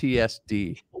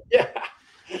PTSD. Yeah.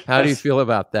 How do you feel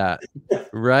about that?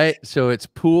 Right? So it's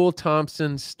Poole,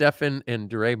 Thompson, Stephen, and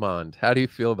Draymond. How do you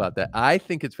feel about that? I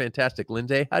think it's fantastic.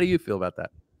 Lindsay, how do you feel about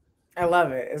that? I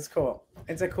love it. It's cool.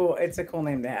 It's a cool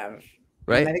name to have.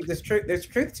 Right? And I think there's truth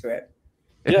to it.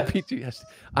 Yeah. PTSD.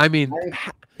 I mean,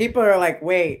 people are like,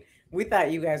 wait, we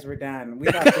thought you guys were done. We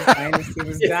thought this dynasty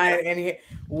was done. And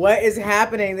what is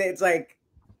happening? It's like,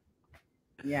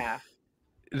 yeah.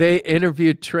 They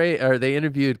interviewed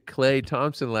Klay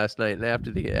Thompson last night, and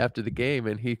after the game,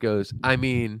 and he goes, I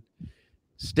mean,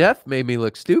 Steph made me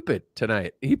look stupid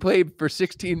tonight. He played for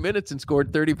 16 minutes and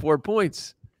scored 34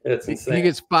 points. It's insane. He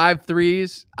gets 5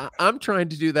 threes. I'm trying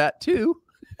to do that too.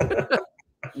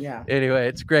 Yeah. Anyway,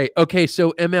 it's great. Okay,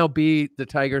 so MLB, the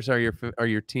Tigers are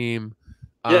your team.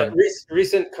 Yeah,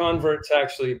 recent converts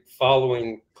actually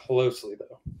following closely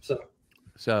though.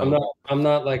 So I'm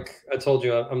not like I told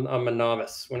you, I'm a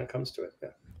novice when it comes to it. Yeah.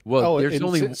 Well, there's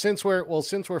only since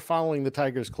we're following the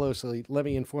Tigers closely, let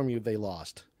me inform you they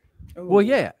lost. Ooh. Well,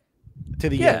 yeah. To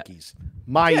the Yankees.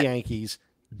 Yankees,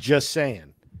 just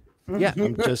saying. Yeah.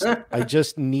 I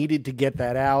just needed to get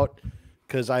that out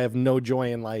because I have no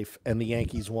joy in life, and the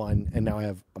Yankees won, and now I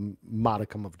have a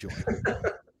modicum of joy.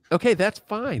 Okay, that's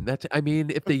fine. I mean,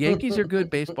 if the Yankees are good,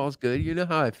 baseball's good. You know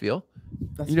how I feel.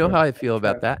 How I feel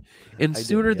about that. And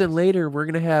sooner than later, we're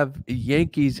going to have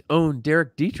Yankees' own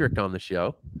Derek Dietrich on the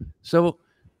show. So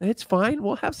it's fine.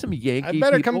 We'll have some Yankees. I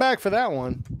better come back for that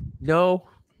one. No,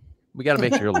 we got to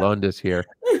make sure Lunda's here.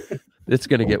 It's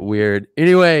going to get weird.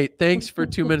 Anyway, thanks for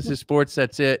 2 minutes of sports.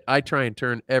 That's it. I try and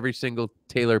turn every single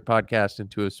Taylor podcast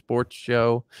into a sports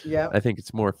show. Yeah. I think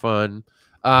it's more fun.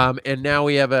 And now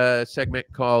we have a segment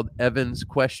called Evan's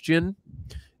Question.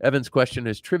 Evan's Question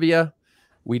is trivia.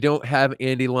 We don't have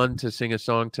Andy Lund to sing a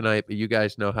song tonight, but you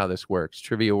guys know how this works.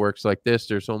 Trivia works like this.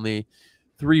 There's only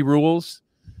 3 rules.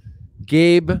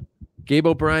 Gabe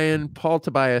O'Brien, Paul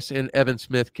Tobias, and Evan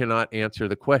Smith cannot answer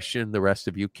the question. The rest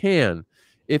of you can.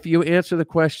 If you answer the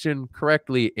question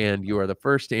correctly and you are the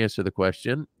first to answer the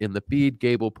question in the feed,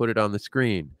 Gabe will put it on the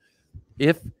screen.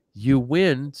 If you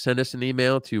win, send us an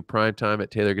email to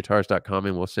primetime@taylorguitars.com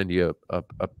and we'll send you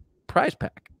a prize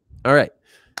pack. All right.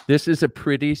 This is a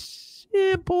pretty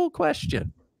simple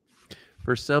question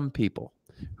for some people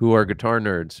who are guitar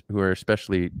nerds, who are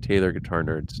especially Taylor guitar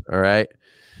nerds. All right.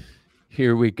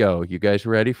 Here we go. You guys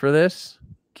ready for this?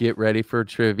 Get ready for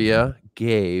trivia.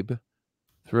 Gabe,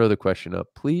 throw the question up,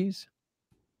 please.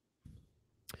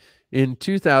 In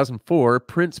 2004,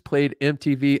 Prince played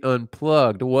MTV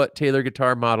Unplugged. What Taylor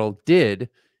guitar model did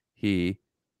he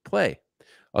play?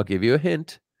 I'll give you a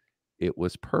hint. It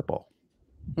was purple.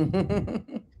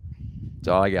 That's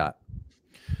all I got.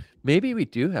 Maybe we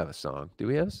do have a song. Do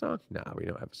we have a song? No, we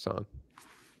don't have a song.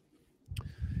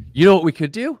 You know what we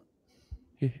could do?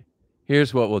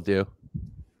 Here's what we'll do.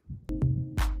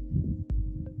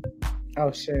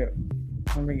 Oh shoot!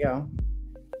 Here we go.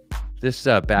 This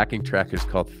backing track is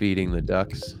called "Feeding the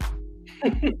Ducks."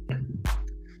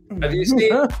 Have you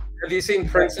seen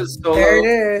Prince's solo? There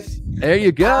it is. There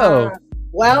you go.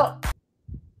 Well,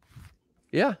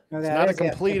 Yeah, no, It's that not a is it.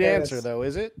 complete There it answer, is. though,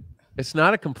 is it? it's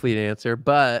not a complete answer,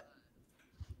 but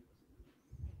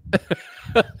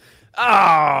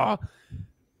ah,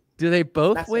 do they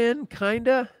both That's it. win?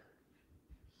 Kinda.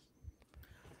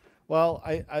 Well,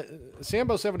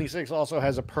 Sambo 76 also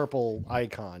has a purple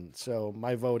icon, so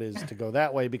my vote is to go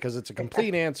that way because it's a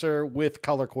complete answer with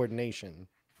color coordination.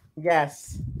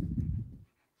 Yes.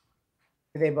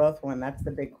 Do they both win? That's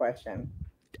the big question.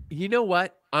 You know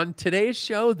what? On today's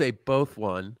show, they both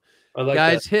won. I like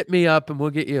Guys, that. hit me up and we'll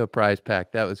get you a prize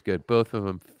pack. That was good. Both of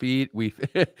them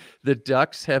the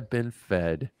ducks have been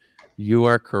fed. You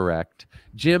are correct.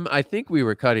 Jim, I think we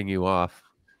were cutting you off.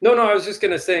 No, I was just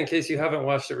gonna say, in case you haven't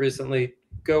watched it recently,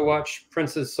 go watch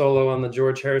Prince's solo on the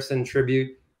George Harrison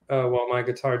tribute. While My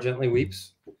Guitar Gently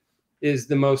Weeps is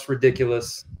the most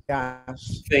ridiculous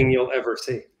Gosh. thing you'll ever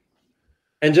see.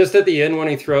 And just at the end when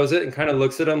he throws it and kind of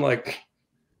looks at him like,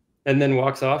 and then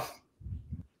walks off.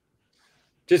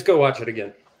 Just go watch it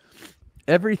again.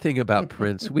 Everything about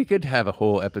Prince. We could have a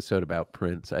whole episode about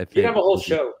Prince. I think You can have a whole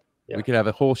show. Yeah. We could have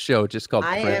a whole show just called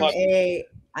I Prince.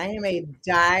 am a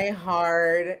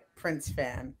die-hard Prince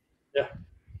fan. Yeah.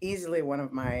 Easily one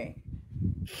of my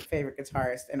favorite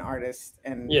guitarists and artists.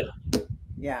 And Yeah.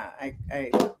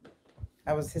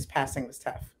 his passing was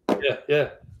tough. Yeah.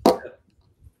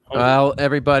 Well,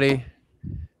 everybody,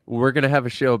 we're gonna have a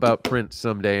show about Prince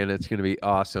someday, and it's gonna be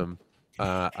awesome.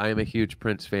 I am a huge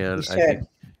Prince fan. You should.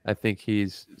 I think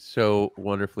he's so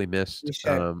wonderfully missed. You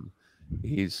should.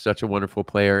 He's such a wonderful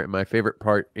player, and my favorite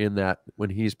part in that when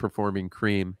he's performing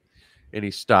Cream, and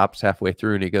he stops halfway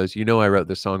through and he goes, "You know, I wrote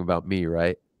this song about me,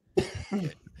 right?"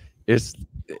 is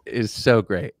so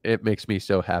great. It makes me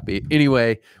so happy.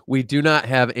 Anyway, we do not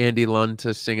have Andy Lund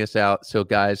to sing us out. So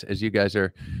guys, as you guys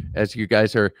are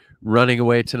running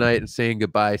away tonight and saying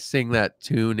goodbye, sing that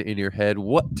tune in your head.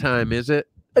 What time is it?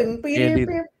 Andy?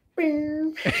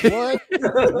 What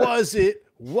was it?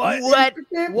 What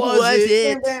was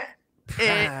it?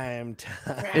 Prime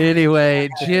time. Anyway,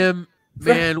 Jim,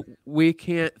 man, we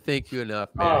can't thank you enough,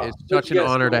 man. It's such an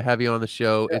honor to have you on the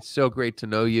show. It's so great to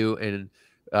know you, and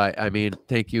I mean,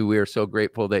 thank you. We are so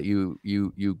grateful that you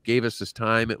gave us this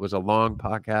time. It was a long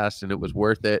podcast, and it was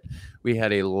worth it. We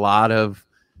had a lot of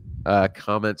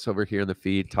comments over here in the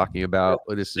feed talking about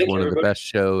this is one of the best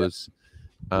shows.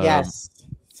 Yes,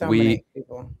 so many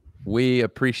people. We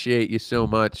appreciate you so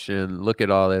much, and look at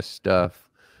all this stuff.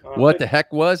 What the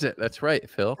heck was it? That's right,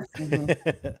 Phil.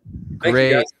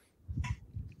 Great.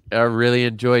 I really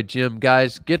enjoyed Jim.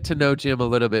 Guys, get to know Jim a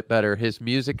little bit better. His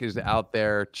music is out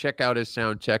there. Check out his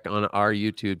sound check on our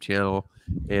YouTube channel.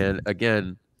 And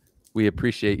again, we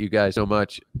appreciate you guys so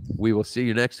much. We will see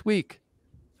you next week.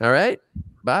 All right.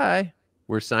 Bye.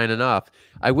 We're signing off.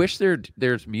 I wish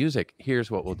there's music.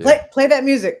 Here's what we'll do. Play that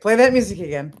music. Play that music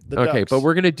again. Okay, but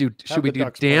we're gonna do. Should we do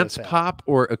Ducks play dance us out. pop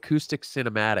or acoustic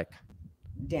cinematic?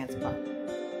 Dance pop.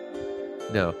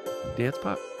 No, dance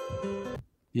pop.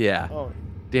 Yeah, Oh,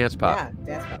 dance pop. Yeah,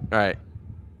 dance pop. All right.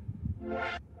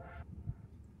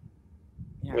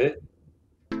 Yeah. Wait.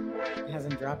 It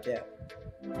hasn't dropped yet.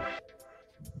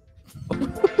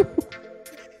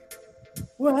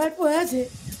 What was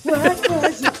it? What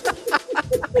was it?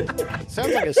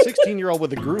 sounds like a 16-year-old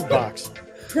with a groove box.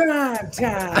 Prime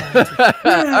time.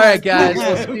 All right, guys.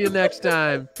 We'll see you next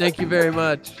time. Thank you very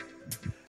much.